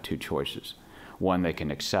leaders have two choices. One, they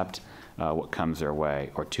can accept what comes their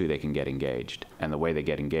way, or two, they can get engaged. And the way they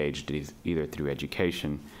get engaged is either through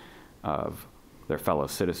education of their fellow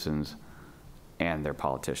citizens and their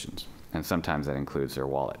politicians. And sometimes that includes their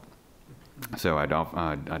wallet. So I'd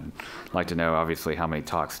like to know, obviously, how many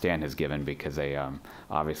talks Stan has given, because they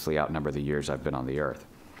obviously outnumber the years I've been on the earth.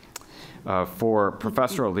 For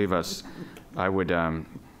Professor Olivas, I would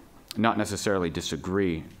not necessarily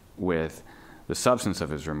disagree with the substance of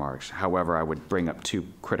his remarks. However, I would bring up two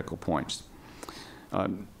critical points.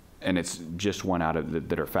 And it's just one out of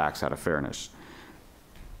that are facts out of fairness.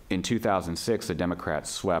 In 2006, the Democrats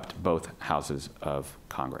swept both houses of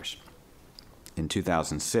Congress. In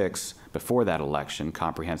 2006, before that election,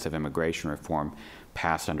 comprehensive immigration reform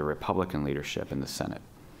passed under Republican leadership in the Senate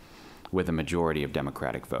with a majority of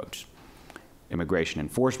Democratic votes. Immigration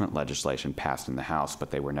enforcement legislation passed in the House,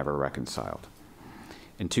 but they were never reconciled.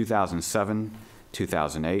 In 2007,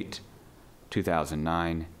 2008,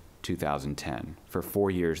 2009, 2010, for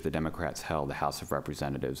 4 years, the Democrats held the House of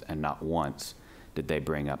Representatives, and not once did they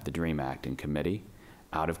bring up the DREAM Act in committee,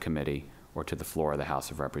 out of committee, or to the floor of the House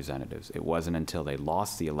of Representatives. It wasn't until they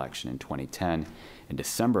lost the election in 2010, in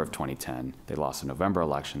December of 2010, they lost the November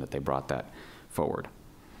election, that they brought that forward.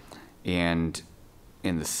 And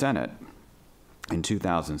in the Senate, in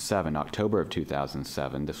 2007, October of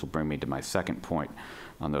 2007, this will bring me to my second point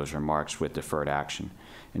on those remarks with deferred action.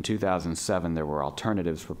 In 2007, there were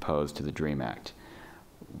alternatives proposed to the DREAM Act,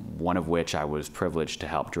 one of which I was privileged to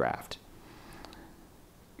help draft.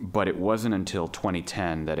 But it wasn't until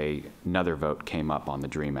 2010 that another vote came up on the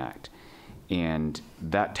DREAM Act, and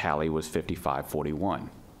that tally was 55-41.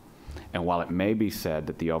 And while it may be said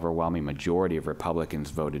that the overwhelming majority of Republicans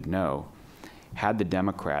voted no, had the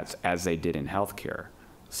Democrats, as they did in healthcare,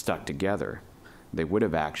 stuck together, they would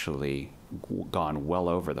have actually gone well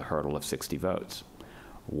over the hurdle of 60 votes.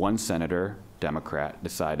 One senator, Democrat,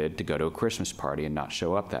 decided to go to a Christmas party and not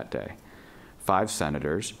show up that day. 5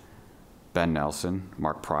 senators, Ben Nelson,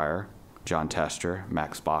 Mark Pryor, John Tester,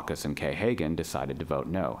 Max Baucus, and Kay Hagan, decided to vote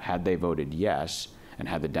no. Had they voted yes, and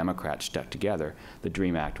had the Democrats stuck together, the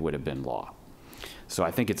DREAM Act would have been law. So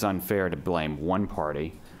I think it's unfair to blame one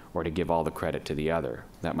party or to give all the credit to the other.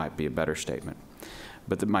 That might be a better statement.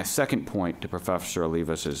 But my second point to Professor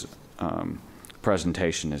Olivas'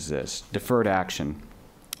 presentation is this. Deferred action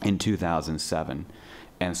in 2007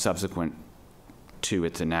 and subsequent to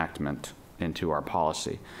its enactment into our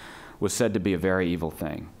policy was said to be a very evil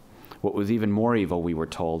thing. What was even more evil, we were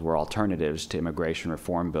told, were alternatives to immigration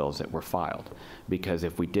reform bills that were filed. Because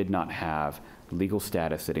if we did not have legal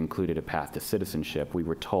status that included a path to citizenship, we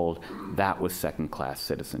were told that was second-class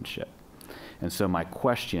citizenship. And so my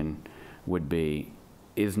question would be,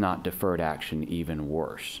 is not deferred action even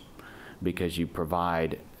worse? Because you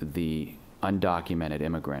provide the undocumented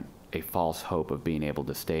immigrant a false hope of being able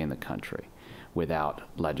to stay in the country without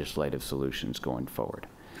legislative solutions going forward.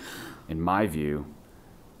 In my view,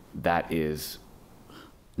 that is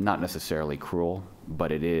not necessarily cruel,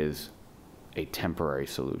 but it is a temporary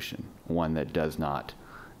solution, one that does not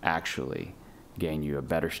actually gain you a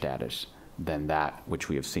better status than that which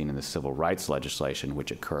we have seen in the civil rights legislation,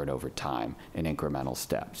 which occurred over time in incremental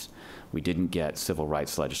steps. We didn't get civil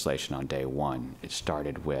rights legislation on day one. It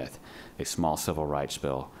started with a small civil rights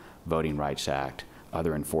bill, Voting Rights Act,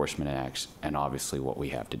 other enforcement acts, and obviously what we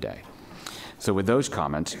have today. So with those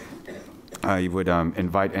comments, I would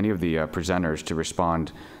invite any of the presenters to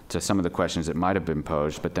respond to some of the questions that might have been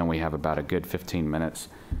posed, but then we have about a good 15 minutes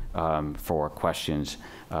for questions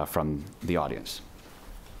from the audience.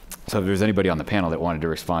 So if there's anybody on the panel that wanted to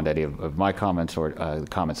respond to any of my comments or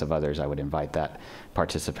comments of others, I would invite that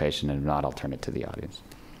participation, and if not, I'll turn it to the audience.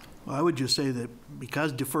 Well, I would just say that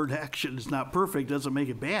because deferred action is not perfect doesn't make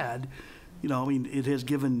it bad. You know, I mean, it has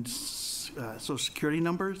given Social Security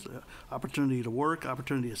numbers, opportunity to work,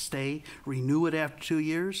 opportunity to stay, renew it after 2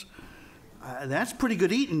 years. That's pretty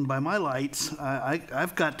good eating by my lights,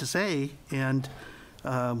 I've got to say. And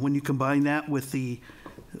when you combine that with the,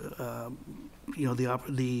 you know,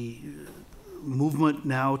 the movement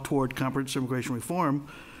now toward comprehensive immigration reform,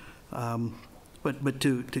 but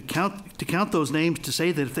to count those names, to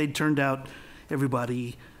say that if they'd turned out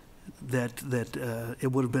everybody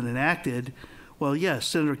it would have been enacted. Well, yes,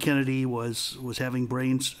 Senator Kennedy was having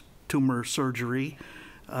brain tumor surgery.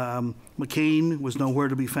 McCain was nowhere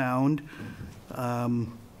to be found.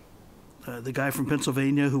 The guy from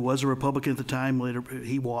Pennsylvania, who was a Republican at the time, later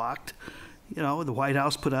he walked. You know, the White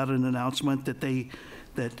House put out an announcement that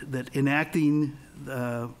that enacting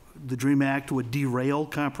the DREAM Act would derail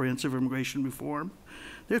comprehensive immigration reform.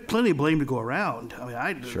 There's plenty of blame to go around.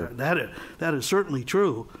 I mean, Sure. that is certainly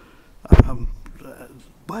true.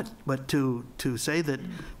 But to say that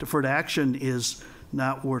deferred action is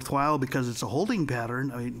not worthwhile because it's a holding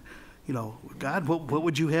pattern, I mean, you know, God, what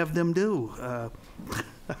would you have them do?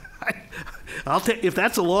 I'll take, if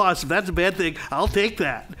that's a loss, if that's a bad thing, I'll take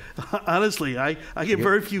that. Honestly, I get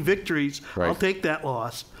very few victories. Right. I'll take that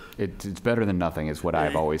loss. It's better than nothing, is what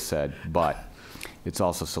I've always said, but it's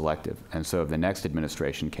also selective. And so if the next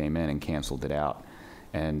administration came in and canceled it out,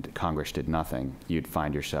 and Congress did nothing, you'd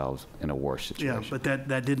find yourselves in a worse situation. Yeah, but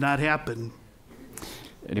that did not happen.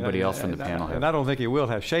 Anybody else from the panel have? And I don't think it will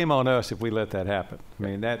have. Shame on us if we let that happen. I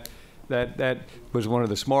mean, that was one of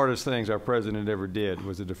the smartest things our president ever did,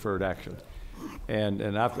 was a deferred action.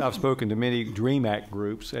 And I've spoken to many DREAM Act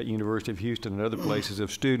groups at University of Houston and other places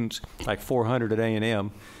of students, like 400 at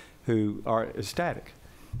A&M, who are ecstatic.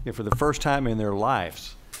 And for the first time in their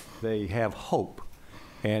lives, they have hope.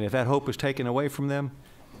 And if that hope is taken away from them,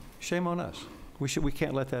 shame on us. We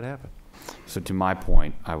can't let that happen. So to my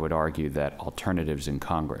point, I would argue that alternatives in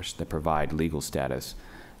Congress that provide legal status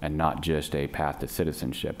and not just a path to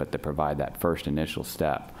citizenship, but that provide that first initial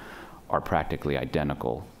step, are practically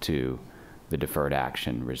identical to the deferred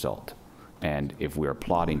action result. And if we're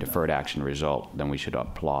applauding deferred action result, then we should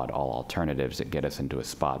applaud all alternatives that get us into a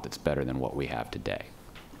spot that's better than what we have today.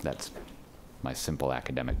 That's my simple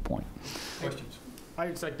academic point. Questions? I'd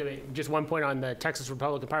just like to make just one point on the Texas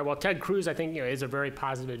Republican Party. Well, Ted Cruz, I think, is a very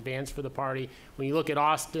positive advance for the party. When you look at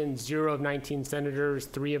Austin, 0 of 19 senators,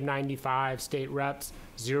 3 of 95 state reps,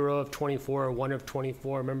 0 of 24, 1 of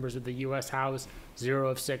 24 members of the U.S. House, 0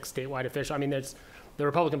 of 6 statewide officials. I mean, the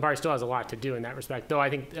Republican Party still has a lot to do in that respect. Though I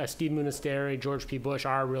think Steve Munisteri, George P. Bush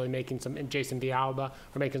are really making some, and Jason Villalba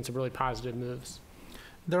are making some really positive moves.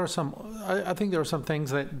 There are some, I think there are some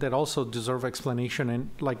things that also deserve explanation, and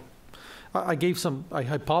like, I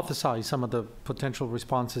hypothesized some of the potential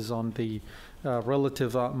responses on the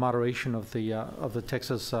relative moderation of the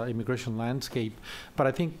Texas immigration landscape, but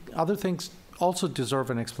I think other things also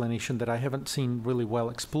deserve an explanation that I haven't seen really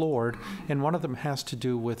well explored, and one of them has to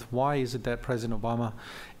do with why is it that President Obama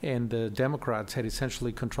and the Democrats had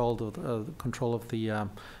essentially control of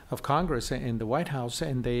Congress and the White House,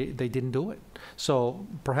 and they didn't do it. So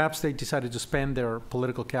perhaps they decided to spend their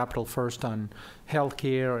political capital first on health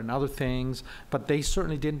care and other things, but they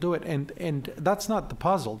certainly didn't do it. And that's not the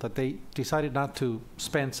puzzle, that they decided not to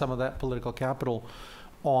spend some of that political capital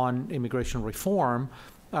on immigration reform,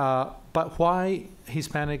 but why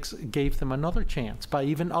Hispanics gave them another chance by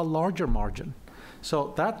even a larger margin.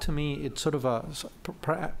 So that, to me, it's sort of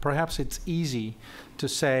perhaps it's easy to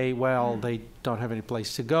say, well, they don't have any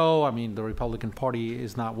place to go. I mean, the Republican Party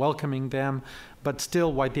is not welcoming them, but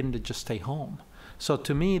still, why didn't it just stay home? So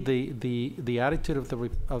to me, the attitude of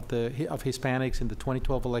Hispanics in the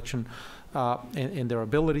 2012 election and their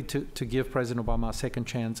ability to give President Obama a second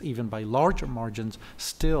chance, even by larger margins,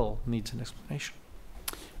 still needs an explanation.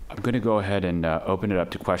 I'm going to go ahead and open it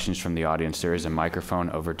up to questions from the audience. There is a microphone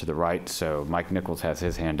over to the right, so Mike Nichols has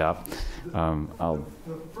his hand up. The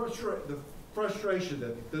frustration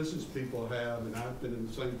that business people have, and I've been in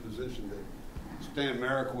the same position that Stan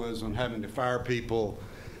Merrick was on having to fire people,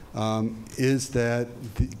 is that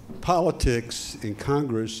the politics in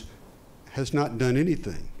Congress has not done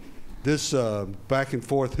anything. This back and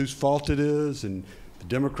forth, whose fault it is, and the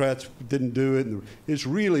Democrats didn't do it, and it's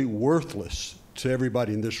really worthless to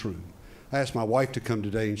everybody in this room. I asked my wife to come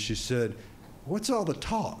today, and she said, "What's all the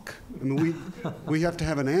talk? I mean, we have to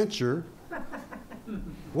have an answer.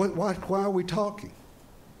 Why are we talking?"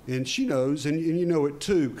 And she knows, and you know it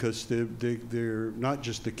too, because they're not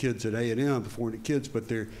just the kids at A&M, the 400 kids, but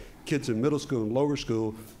they're kids in middle school and lower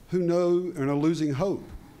school who know and are losing hope.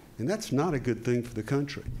 And that's not a good thing for the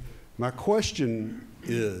country. My question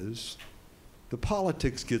is, the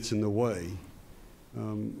politics gets in the way.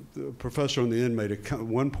 The professor on the end made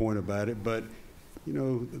one point about it, but you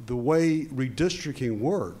know, the way redistricting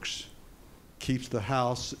works keeps the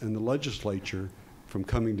House and the legislature from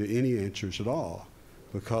coming to any answers at all.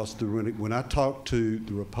 Because when I talk to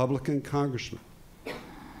the Republican congressmen,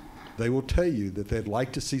 they will tell you that they'd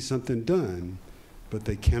like to see something done, but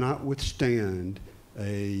they cannot withstand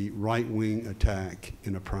a right-wing attack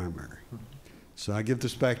in a primary. So I give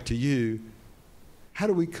this back to you. how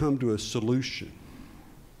do we come to a solution?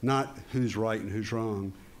 Not who's right and who's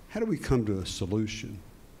wrong. How do we come to a solution?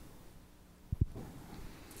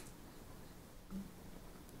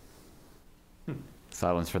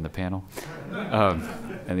 Silence from the panel.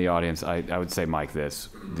 And the audience, I would say, Mike, this.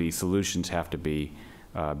 The solutions have to be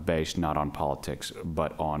based not on politics,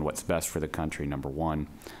 but on what's best for the country, number one.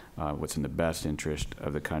 What's in the best interest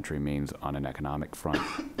of the country means on an economic front,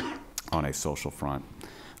 on a social front,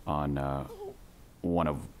 on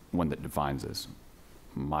one that defines us.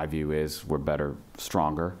 My view is we're better,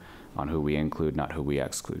 stronger on who we include, not who we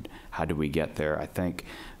exclude. How do we get there? I think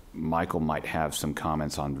Michael might have some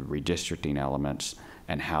comments on redistricting elements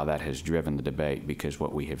and how that has driven the debate, because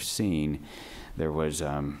what we have seen, there was,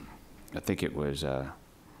 I think it was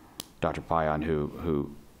Dr. Payan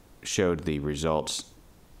who showed the results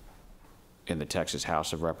in the Texas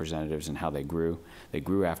House of Representatives and how they grew. They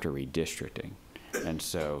grew after redistricting. And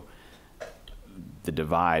so the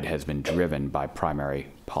divide has been driven by primary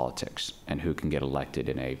politics and who can get elected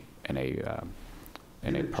in a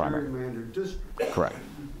primary. Correct.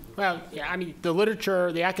 Well, yeah, I mean, the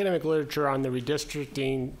literature, the academic literature on the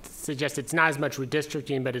redistricting suggests it's not as much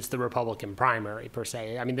redistricting, but it's the Republican primary per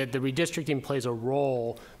se. I mean, the redistricting plays a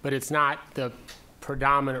role, but it's not the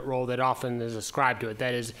predominant role that often is ascribed to it.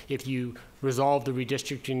 That is, if you resolve the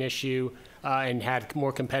redistricting issue and had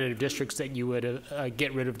more competitive districts, that you would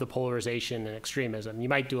get rid of the polarization and extremism. You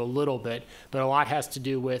might do a little bit, but a lot has to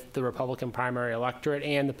do with the Republican primary electorate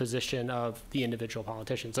and the position of the individual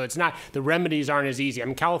politician. So it's not, the remedies aren't as easy. I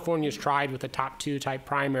mean, California's tried with a top two type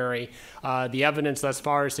primary. The evidence thus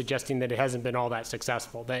far is suggesting that it hasn't been all that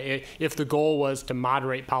successful. That if the goal was to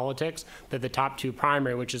moderate politics, that the top two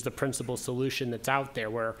primary, which is the principal solution that's out there,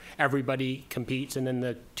 where everybody competes and then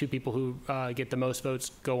the two people who get the most votes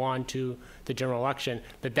go on to the general election,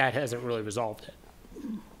 that hasn't really resolved it.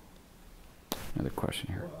 Another question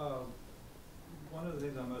here. One of the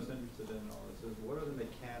things I'm most interested in all this is what are the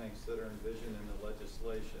mechanics that are envisioned in the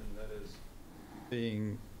legislation that is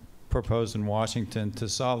being proposed in Washington to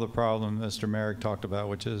solve the problem Mr. Merrick talked about,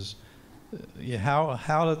 which is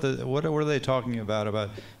what are they talking about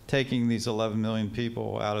taking these 11 million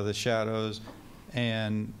people out of the shadows,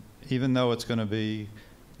 and even though it's going to be,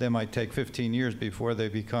 they might take 15 years before they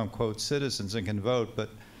become, quote, citizens and can vote, but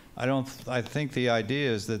I think the idea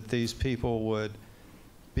is that these people would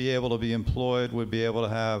be able to be employed, would be able to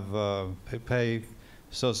have pay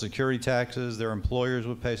Social Security taxes, their employers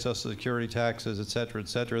would pay Social Security taxes, et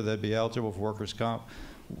cetera, they'd be eligible for workers' comp.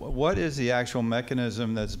 What is the actual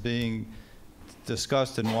mechanism that's being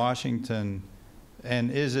discussed in Washington, and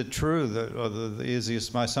is it true that, or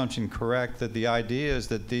is my assumption correct, that the idea is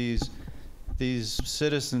that these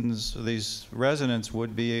citizens, these residents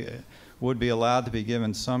would be allowed to be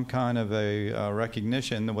given some kind of a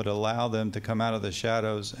recognition that would allow them to come out of the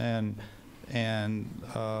shadows and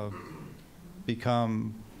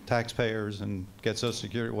become taxpayers and get Social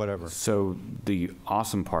Security, whatever. So the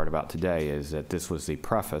awesome part about today is that this was the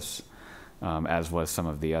preface, as was some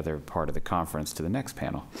of the other part of the conference, to the next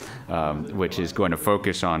panel, which is going to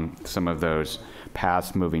focus on some of those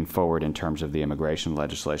paths moving forward in terms of the immigration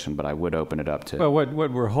legislation, but I would open it up to... Well,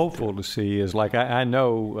 what we're hopeful to see is, like, I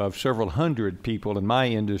know of several hundred people in my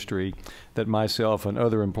industry that myself and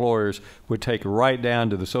other employers would take right down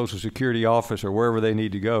to the Social Security office or wherever they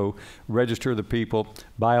need to go, register the people,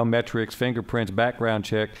 biometrics, fingerprints, background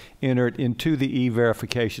check, enter it into the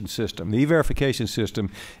e-verification system. The e-verification system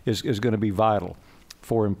is going to be vital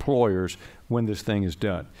for employers when this thing is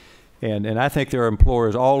done. And I think there are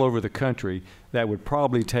employers all over the country that would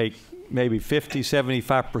probably take maybe 50,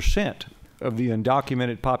 75% of the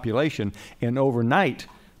undocumented population and overnight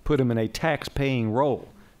put them in a tax-paying role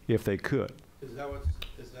if they could. Is that what's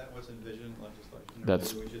envisioned in legislation?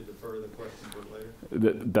 That's, maybe we should defer the question for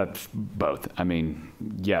later? That's both. I mean,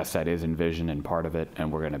 yes, that is envisioned and part of it,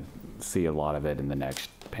 and we're going to see a lot of it in the next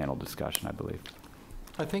panel discussion, I believe.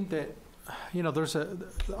 I think that, you know, there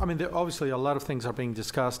obviously a lot of things are being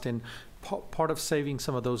discussed, and part of saving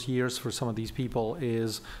some of those years for some of these people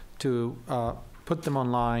is to put them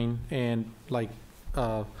online, and like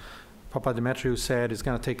Papa Demetriou said, it's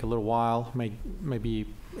going to take a little while, maybe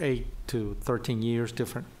 8 to 13 years,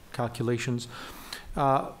 different calculations.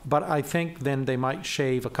 But I think then they might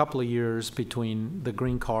shave a couple of years between the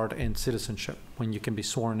green card and citizenship when you can be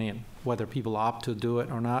sworn in. Whether people opt to do it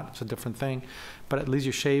or not, it's a different thing. But at least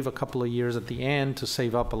you shave a couple of years at the end to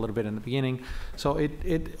save up a little bit in the beginning. So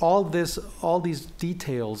all these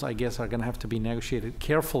details, I guess, are going to have to be negotiated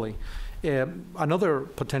carefully. Another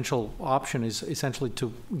potential option is essentially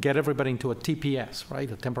to get everybody into a TPS, right,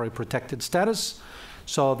 a temporary protected status,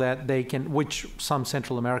 so that they can, which some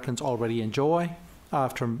Central Americans already enjoy,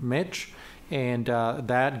 after Mitch. And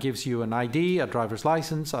that gives you an ID, a driver's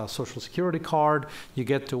license, a social security card. You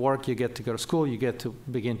get to work, you get to go to school, you get to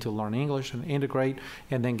begin to learn English and integrate,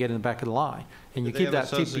 and then get in the back of the line. And you Do keep they have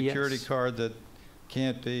that a social TPS. security card that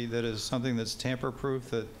can't be, that is something that's tamper-proof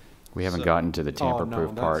that? We haven't gotten to the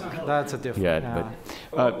tamper-proof part That's a different. yet, yeah.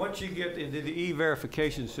 but Once you get into the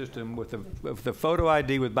e-verification system with the photo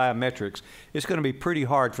ID with biometrics, it's going to be pretty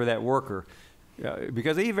hard for that worker.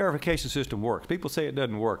 Because the e-verification system works. People say it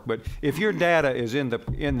doesn't work, but if your data is in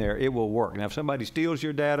there, it will work. Now, if somebody steals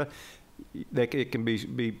your data, it can be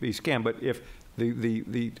scammed. But if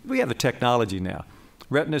we have the technology now,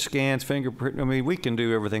 retina scans, fingerprint. I mean, we can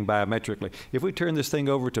do everything biometrically. If we turn this thing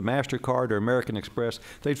over to MasterCard or American Express,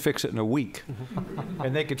 they'd fix it in a week,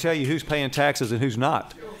 and they could tell you who's paying taxes and who's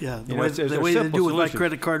not. Yeah, the You know, way, it's the a way they simple do with my solution.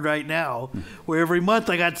 credit card right now, where every month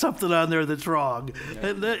I got something on there that's wrong.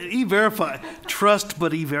 E-Verify, trust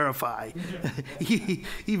but E-Verify.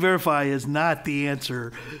 E-Verify is not the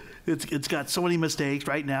answer. It's got so many mistakes.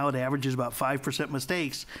 Right now it averages about 5%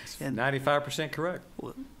 mistakes. And 95% correct.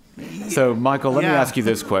 So, Michael, let me Yeah. ask you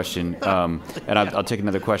this question, and I'll take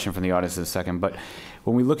another question from the audience in a second. But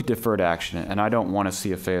when we look at deferred action, and I don't want to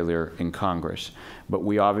see a failure in Congress, but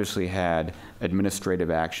we obviously had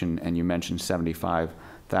administrative action, and you mentioned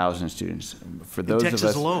 75,000 students. For those Texas of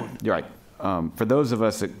us, alone. You're right. For those of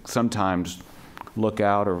us that sometimes look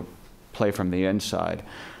out or play from the inside,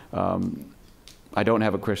 I don't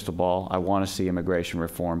have a crystal ball. I want to see immigration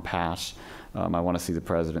reform pass. I want to see the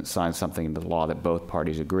president sign something into law that both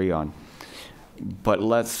parties agree on. But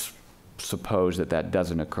let's suppose that that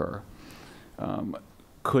doesn't occur.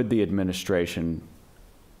 Could the administration,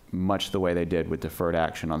 much the way they did with deferred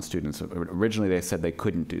action on students, originally they said they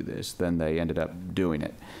couldn't do this, then they ended up doing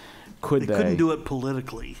it. Could they couldn't do it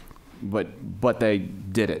politically. But they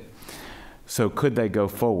did it. So could they go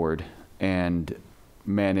forward and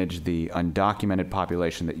manage the undocumented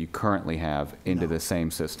population that you currently have into the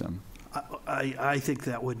same system? I think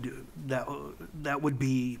that would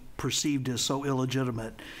be perceived as so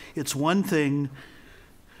illegitimate. It's one thing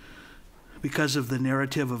because of the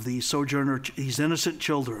narrative of these these innocent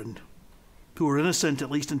children who are innocent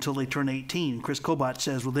at least until they turn 18. Chris Kobach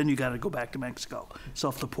says, well, then you got to go back to Mexico,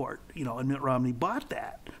 self-deport. And Mitt Romney bought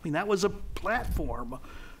that. I mean, that was a platform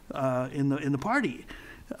in the party.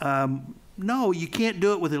 No, you can't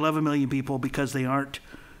do it with 11 million people because they aren't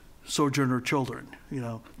sojourner children.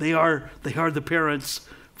 They are the parents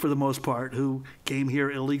for the most part who came here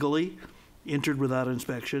illegally, entered without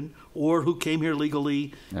inspection, or who came here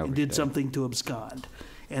legally and did something to abscond.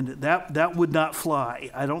 And that would not fly.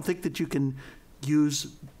 I don't think that you can use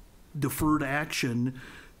deferred action.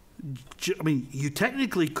 I mean, you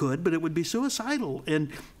technically could, but it would be suicidal.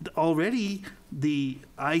 And already the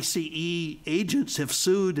ICE agents have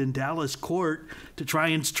sued in Dallas court to try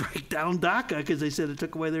and strike down DACA because they said it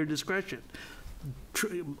took away their discretion.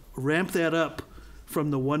 Ramp that up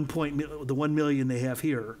from the 1 million they have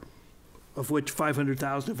here, of which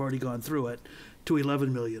 500,000 have already gone through it, to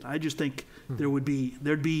 11 million. I just think there'd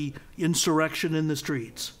be insurrection in the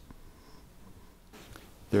streets. Are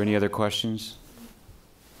there any other questions?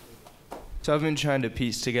 So I've been trying to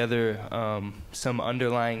piece together some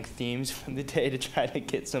underlying themes from the day to try to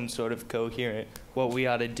get some sort of coherent, what we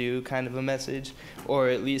ought to do kind of a message, or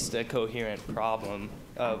at least a coherent problem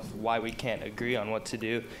of why we can't agree on what to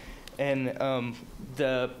do. And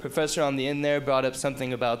the professor on the end there brought up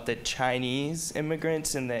something about the Chinese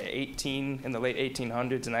immigrants in the late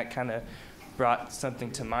 1800s, and that kind of brought something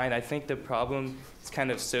to mind. I think the problem is kind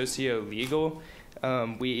of socio-legal.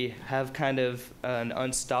 We have kind of an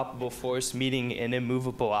unstoppable force meeting an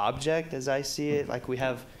immovable object, as I see it. Like we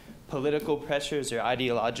have political pressures or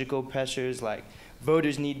ideological pressures, like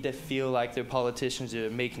voters need to feel like their politicians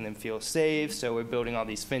are making them feel safe, so we're building all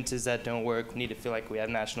these fences that don't work. We need to feel like we have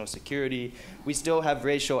national security. We still have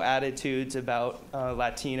racial attitudes about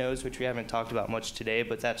Latinos, which we haven't talked about much today,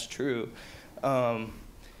 but that's true.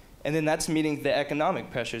 And then that's meeting the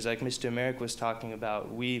economic pressures like Mr. Merrick was talking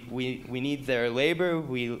about. We need their labor.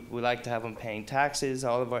 We like to have them paying taxes,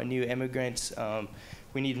 all of our new immigrants.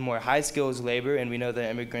 We need more high skills labor, and we know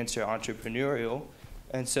that immigrants are entrepreneurial.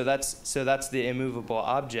 And so that's the immovable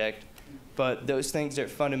object. But those things are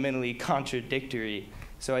fundamentally contradictory.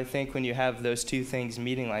 So I think when you have those two things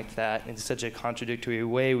meeting like that in such a contradictory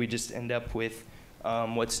way, we just end up with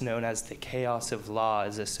what's known as the chaos of law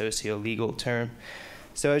as a socio-legal term.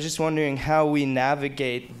 So I was just wondering how we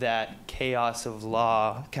navigate that chaos of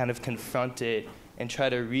law, kind of confront it, and try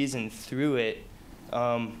to reason through it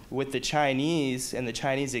With the Chinese and the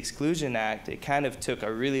Chinese Exclusion Act, it kind of took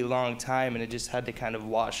a really long time, and it just had to kind of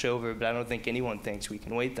wash over, but I don't think anyone thinks we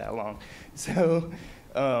can wait that long. So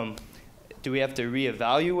do we have to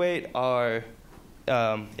reevaluate our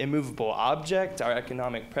immovable object, our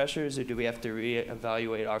economic pressures, or do we have to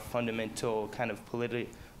reevaluate our fundamental kind of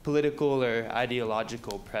political or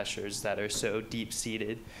ideological pressures that are so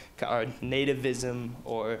deep-seated, our nativism,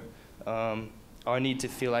 or our need to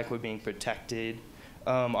feel like we're being protected,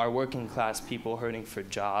 our working class people hurting for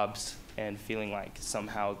jobs and feeling like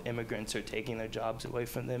somehow immigrants are taking their jobs away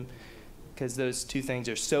from them, because those two things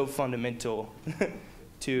are so fundamental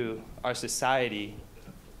to our society,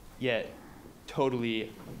 yet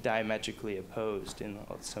totally diametrically opposed in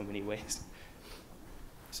so many ways.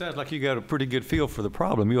 Sounds like you got a pretty good feel for the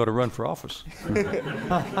problem. You ought to run for office.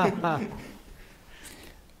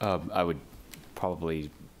 I would probably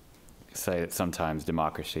say that sometimes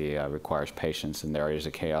democracy requires patience, and there is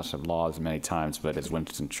a chaos of laws many times, but as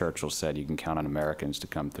Winston Churchill said, you can count on Americans to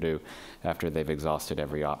come through after they've exhausted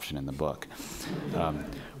every option in the book.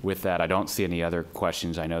 With that, I don't see any other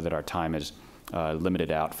questions. I know that our time is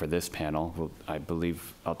limited out for this panel. I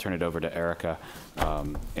believe I'll turn it over to Erica,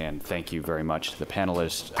 and thank you very much to the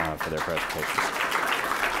panelists for their presentations.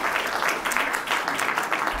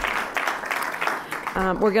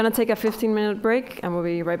 We're going to take a 15-minute break, and we'll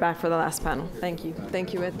be right back for the last panel. Thank you.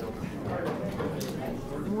 Thank you, Ed.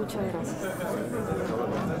 Muchas gracias.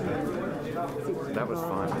 That was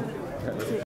fun.